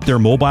picks up their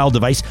mobile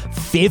device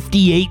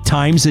 58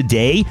 times a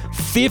day.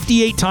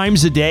 58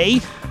 times a day.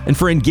 And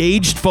for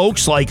engaged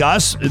folks like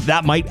us,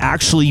 that might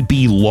actually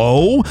be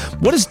low.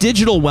 What does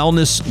digital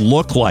wellness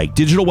look like?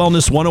 Digital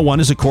Wellness 101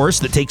 is a course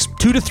that takes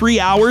 2 to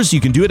 3 hours.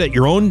 You can do it at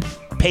your own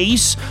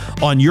pace,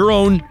 on your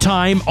own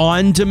time,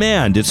 on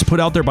demand. It's put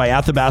out there by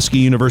Athabasca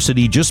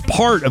University, just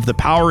part of the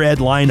Power Ed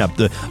lineup,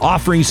 the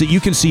offerings that you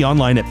can see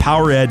online at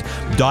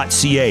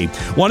powered.ca.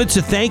 Wanted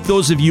to thank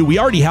those of you. We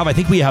already have, I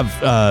think we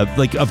have,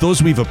 of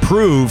those we've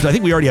approved, I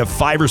think we already have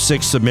 5 or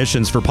 6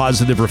 submissions for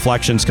Positive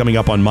Reflections coming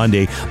up on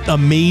Monday.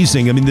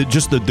 Amazing. I mean,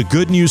 the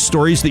good news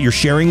stories that you're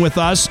sharing with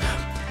us,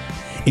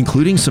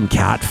 including some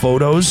cat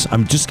photos.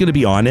 I'm just going to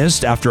be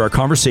honest, after our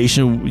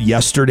conversation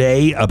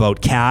yesterday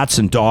about cats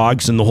and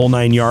dogs and the whole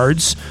 9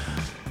 yards.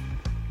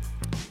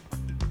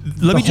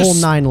 The whole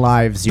 9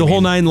 lives. The whole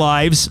 9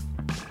 lives.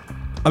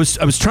 I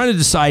was trying to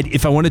decide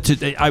if I wanted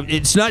to.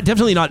 It's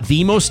definitely not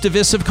the most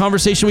divisive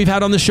conversation we've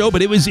had on the show,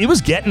 but it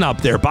was getting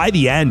up there by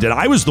the end, and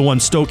I was the one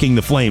stoking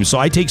the flame, so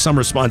I take some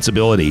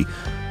responsibility.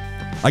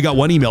 I got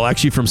one email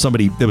actually from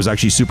somebody that was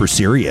actually super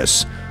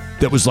serious.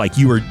 That was like,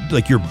 your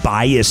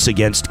bias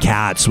against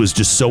cats was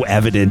just so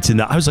evident.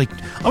 And I was like,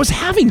 I was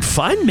having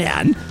fun,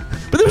 man.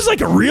 But there was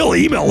like a real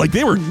email. Like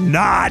they were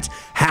not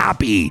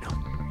happy.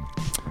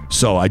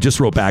 So I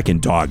just wrote back in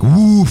dog.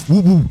 Woof,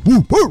 woof,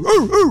 woof,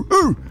 woof,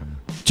 woof,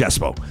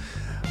 Jespo.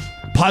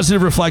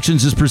 Positive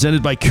Reflections is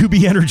presented by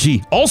Kubi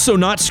Energy. Also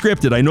not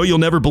scripted. I know you'll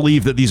never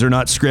believe that these are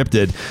not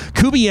scripted.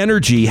 Kubi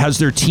Energy has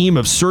their team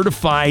of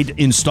certified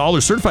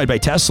installers, certified by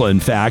Tesla, in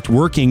fact,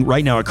 working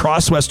right now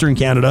across Western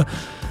Canada,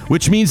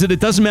 which means that it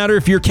doesn't matter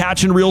if you're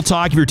catching Real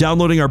Talk, if you're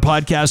downloading our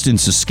podcast in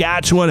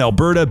Saskatchewan,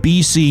 Alberta,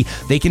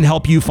 BC, they can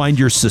help you find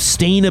your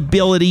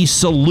sustainability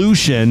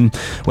solution,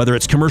 whether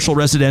it's commercial,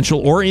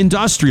 residential, or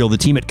industrial. The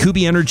team at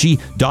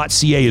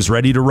kubienergy.ca is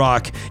ready to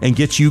rock and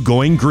get you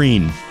going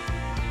green.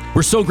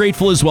 We're so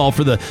grateful as well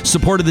for the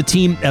support of the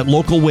team at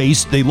Local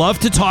Waste. They love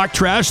to talk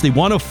trash. They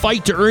want to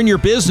fight to earn your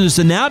business,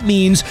 and that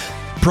means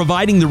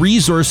providing the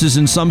resources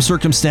in some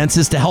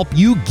circumstances to help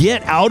you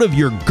get out of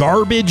your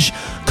garbage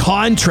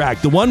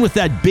contract. The one with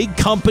that big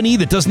company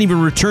that doesn't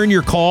even return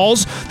your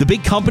calls. The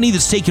big company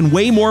that's taking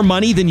way more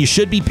money than you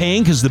should be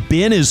paying because the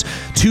bin is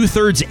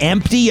 2/3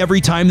 empty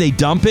every time they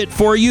dump it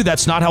for you.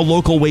 That's not how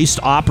local waste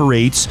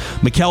operates.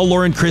 Mikkel,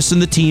 Lauren, Chris,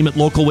 and the team at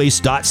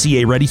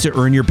localwaste.ca ready to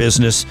earn your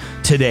business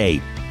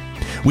today.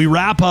 We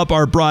wrap up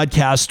our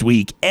broadcast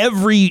week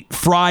every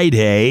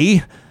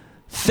Friday,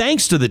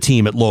 thanks to the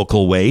team at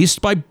Local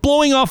Waste, by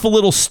blowing off a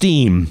little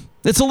steam.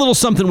 It's a little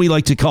something we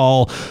like to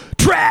call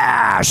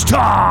Trash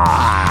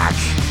Talk.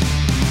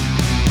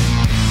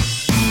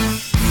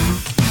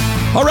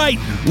 All right,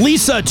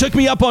 Lisa took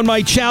me up on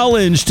my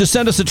challenge to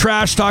send us a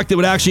trash talk that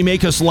would actually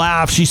make us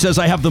laugh. She says,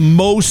 I have the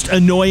most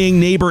annoying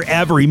neighbor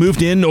ever. He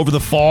moved in over the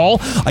fall.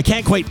 I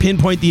can't quite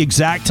pinpoint the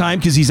exact time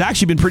because he's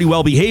actually been pretty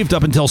well behaved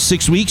up until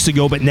 6 weeks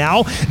ago, but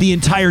now the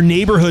entire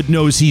neighborhood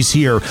knows he's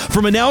here.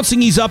 From announcing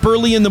he's up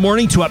early in the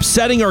morning to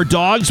upsetting our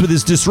dogs with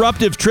his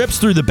disruptive trips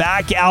through the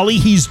back alley,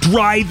 he's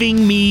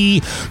driving me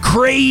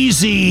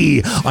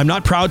crazy. I'm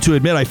not proud to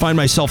admit I find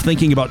myself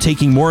thinking about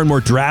taking more and more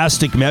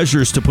drastic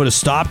measures to put a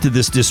stop to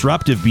this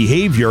disruptive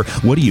behavior.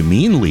 What do you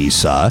mean,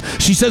 Lisa?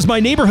 She says, my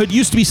neighborhood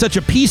used to be such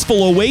a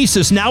peaceful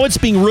oasis. Now it's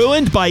being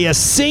ruined by a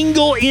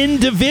single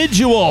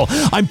individual.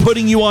 I'm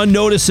putting you on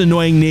notice,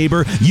 annoying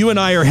neighbor. You and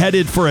I are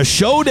headed for a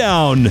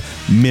showdown,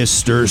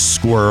 Mr.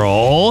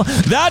 Squirrel.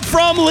 That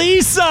from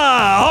Lisa.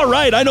 All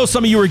right. I know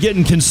some of you were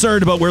getting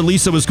concerned about where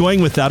Lisa was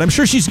going with that. I'm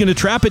sure she's going to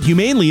trap it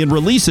humanely and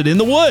release it in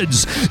the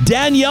woods.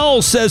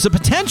 Danielle says, a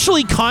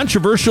potentially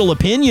controversial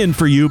opinion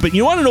for you, but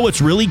you want to know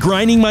what's really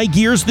grinding my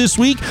gears this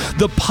week?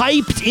 The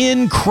piped-in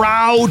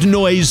crowd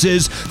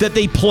noises that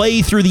they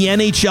play through the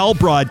NHL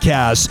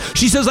broadcasts.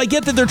 She says, I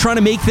get that they're trying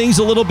to make things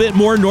a little bit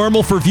more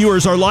normal for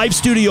viewers. Our live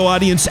studio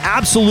audience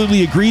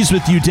absolutely agrees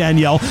with you,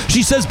 Danielle.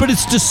 She says, but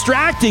it's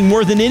distracting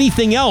more than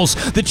anything else.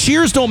 The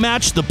cheers don't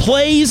match the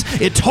plays.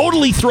 It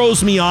totally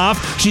throws me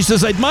off. She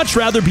says, I'd much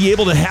rather be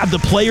able to have the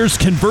players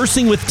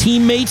conversing with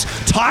teammates,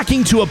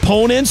 talking to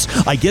opponents.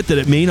 I get that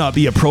it may not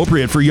be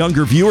appropriate for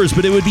younger viewers,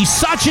 but it would be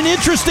such an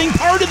interesting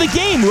part of the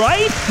game,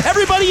 right?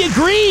 Everybody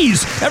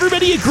agrees.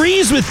 Everybody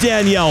agrees with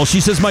Danielle.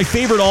 She says, my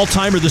favorite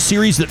all-time are the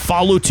series that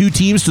follow two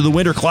teams to the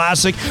Winter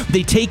Classic.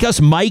 They take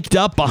us mic'd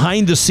up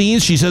behind the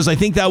scenes. She says, I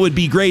think that would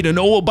be great. And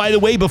oh, by the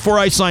way, before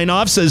I sign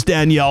off, says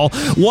Danielle,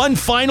 one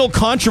final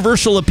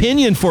controversial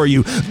opinion for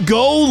you.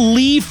 Go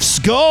Leafs,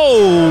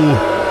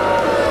 go!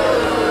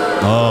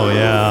 Oh,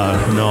 yeah.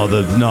 No,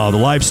 the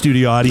live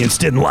studio audience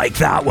didn't like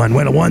that one.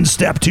 Went one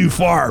step too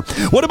far.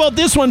 What about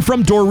this one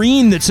from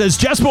Doreen that says,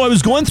 Jespo, I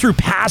was going through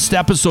past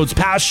episodes,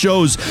 past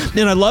shows,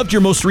 and I loved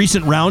your most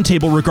recent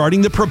roundtable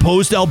regarding the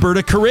proposed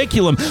Alberta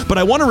curriculum, but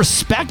I want to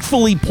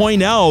respectfully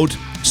point out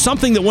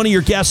something that one of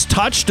your guests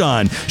touched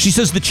on. She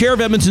says the chair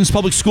of Edmonton's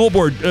public school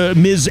board,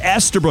 Ms.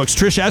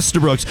 Trish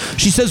Estabrooks,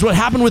 she says what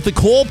happened with the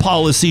coal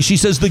policy, she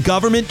says the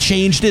government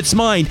changed its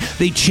mind.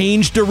 They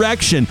changed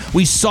direction.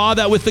 We saw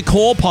that with the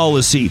coal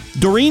policy.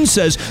 Doreen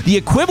says the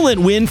equivalent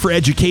win for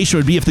education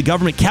would be if the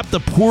government kept the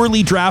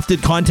poorly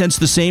drafted contents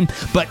the same,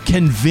 but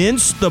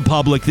convinced the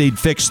public they'd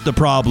fixed the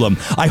problem.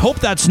 I hope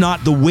that's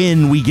not the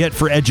win we get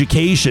for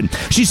education.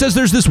 She says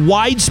there's this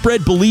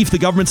widespread belief the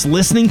government's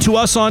listening to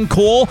us on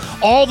coal.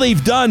 All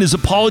they've done is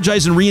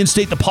apologize and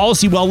reinstate the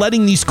policy while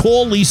letting these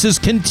coal leases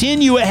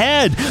continue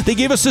ahead. They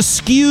gave us a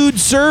skewed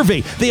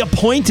survey. They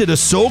appointed a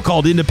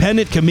so-called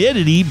independent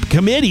committee,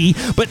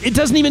 but it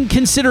doesn't even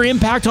consider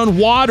impact on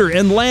water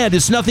and land.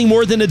 It's nothing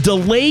more than a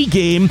delay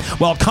game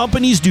while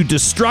companies do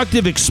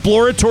destructive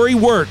exploratory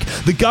work.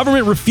 The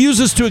government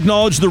refuses to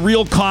acknowledge the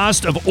real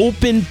cost of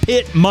open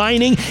pit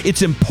mining.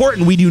 It's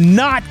important we do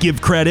not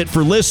give credit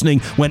for listening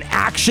when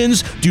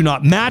actions do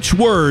not match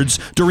words.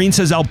 Doreen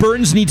says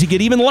Albertans need to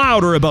get even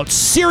louder about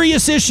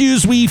serious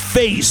issues we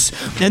face.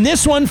 And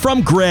this one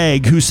from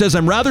Greg, who says,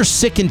 I'm rather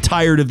sick and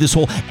tired of this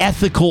whole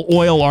ethical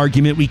oil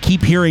argument we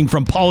keep hearing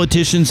from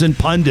politicians and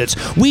pundits.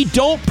 We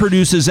don't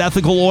produce as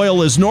ethical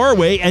oil as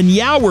Norway, and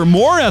yeah, we're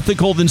more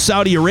ethical than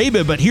Saudi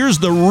Arabia, but here's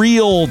the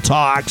real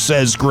talk,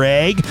 says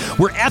Greg.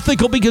 We're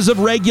ethical because of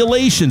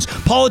regulations.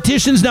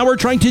 Politicians now are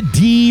trying to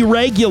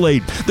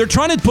deregulate. They're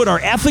trying to put our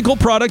ethical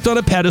product on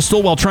a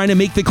pedestal while trying to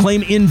make the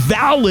claim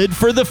invalid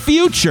for the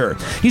future.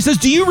 He says,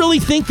 do you really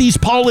think these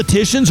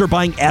politicians are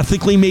buying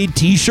ethically made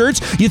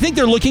t-shirts? You think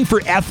they're looking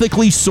for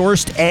ethically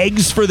sourced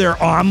eggs for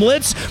their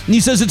omelets? And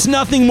he says it's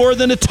nothing more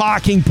than a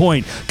talking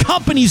point.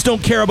 Companies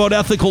don't care about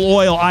ethical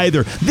oil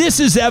either. This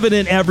is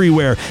evident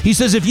everywhere. He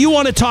says if you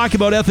want to talk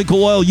about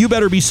ethical oil, you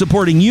better be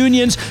supporting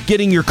unions,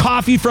 getting your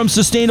coffee from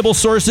sustainable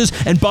sources,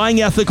 and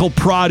buying ethical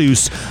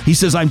produce. He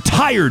says, I'm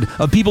tired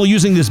of people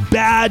using this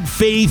bad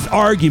faith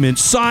argument.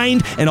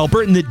 Signed, an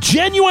Albertan that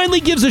genuinely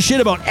gives a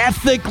shit about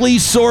ethically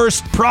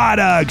sourced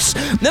products.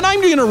 Then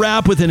I'm going to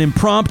wrap with an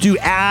impromptu impromptu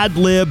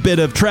ad-lib bit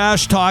of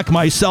trash talk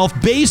myself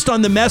based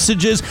on the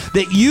messages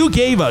that you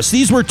gave us.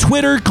 These were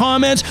Twitter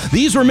comments.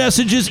 These were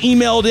messages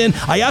emailed in.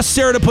 I asked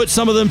Sarah to put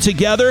some of them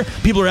together.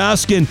 People are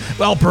asking,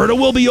 Alberta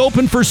will be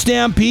open for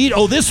Stampede.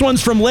 Oh, this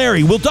one's from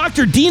Larry. Will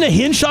Dr. Dina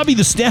Hinshaw be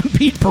the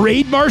Stampede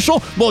parade marshal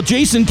while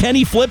Jason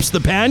Kenney flips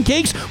the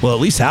pancakes? Well,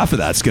 at least half of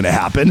that's going to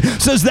happen.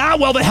 Says that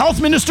while the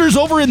health minister's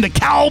over in the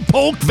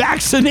cowpoke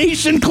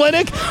vaccination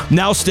clinic.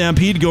 Now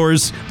Stampede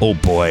goers, oh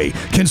boy,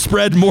 can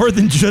spread more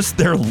than just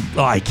their... Oh,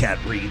 I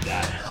can't read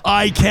that.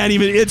 I can't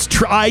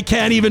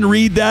even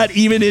read that.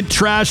 Even in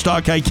trash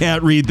talk, I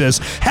can't read this.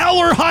 Hell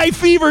or high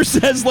fever,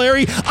 says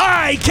Larry.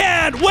 I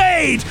can't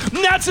wait.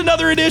 And that's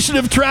another edition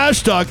of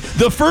Trash Talk,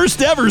 the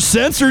first ever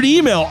censored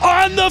email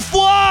on the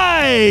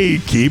fly.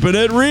 Keeping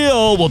it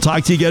real. We'll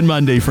talk to you again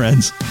Monday,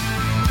 friends.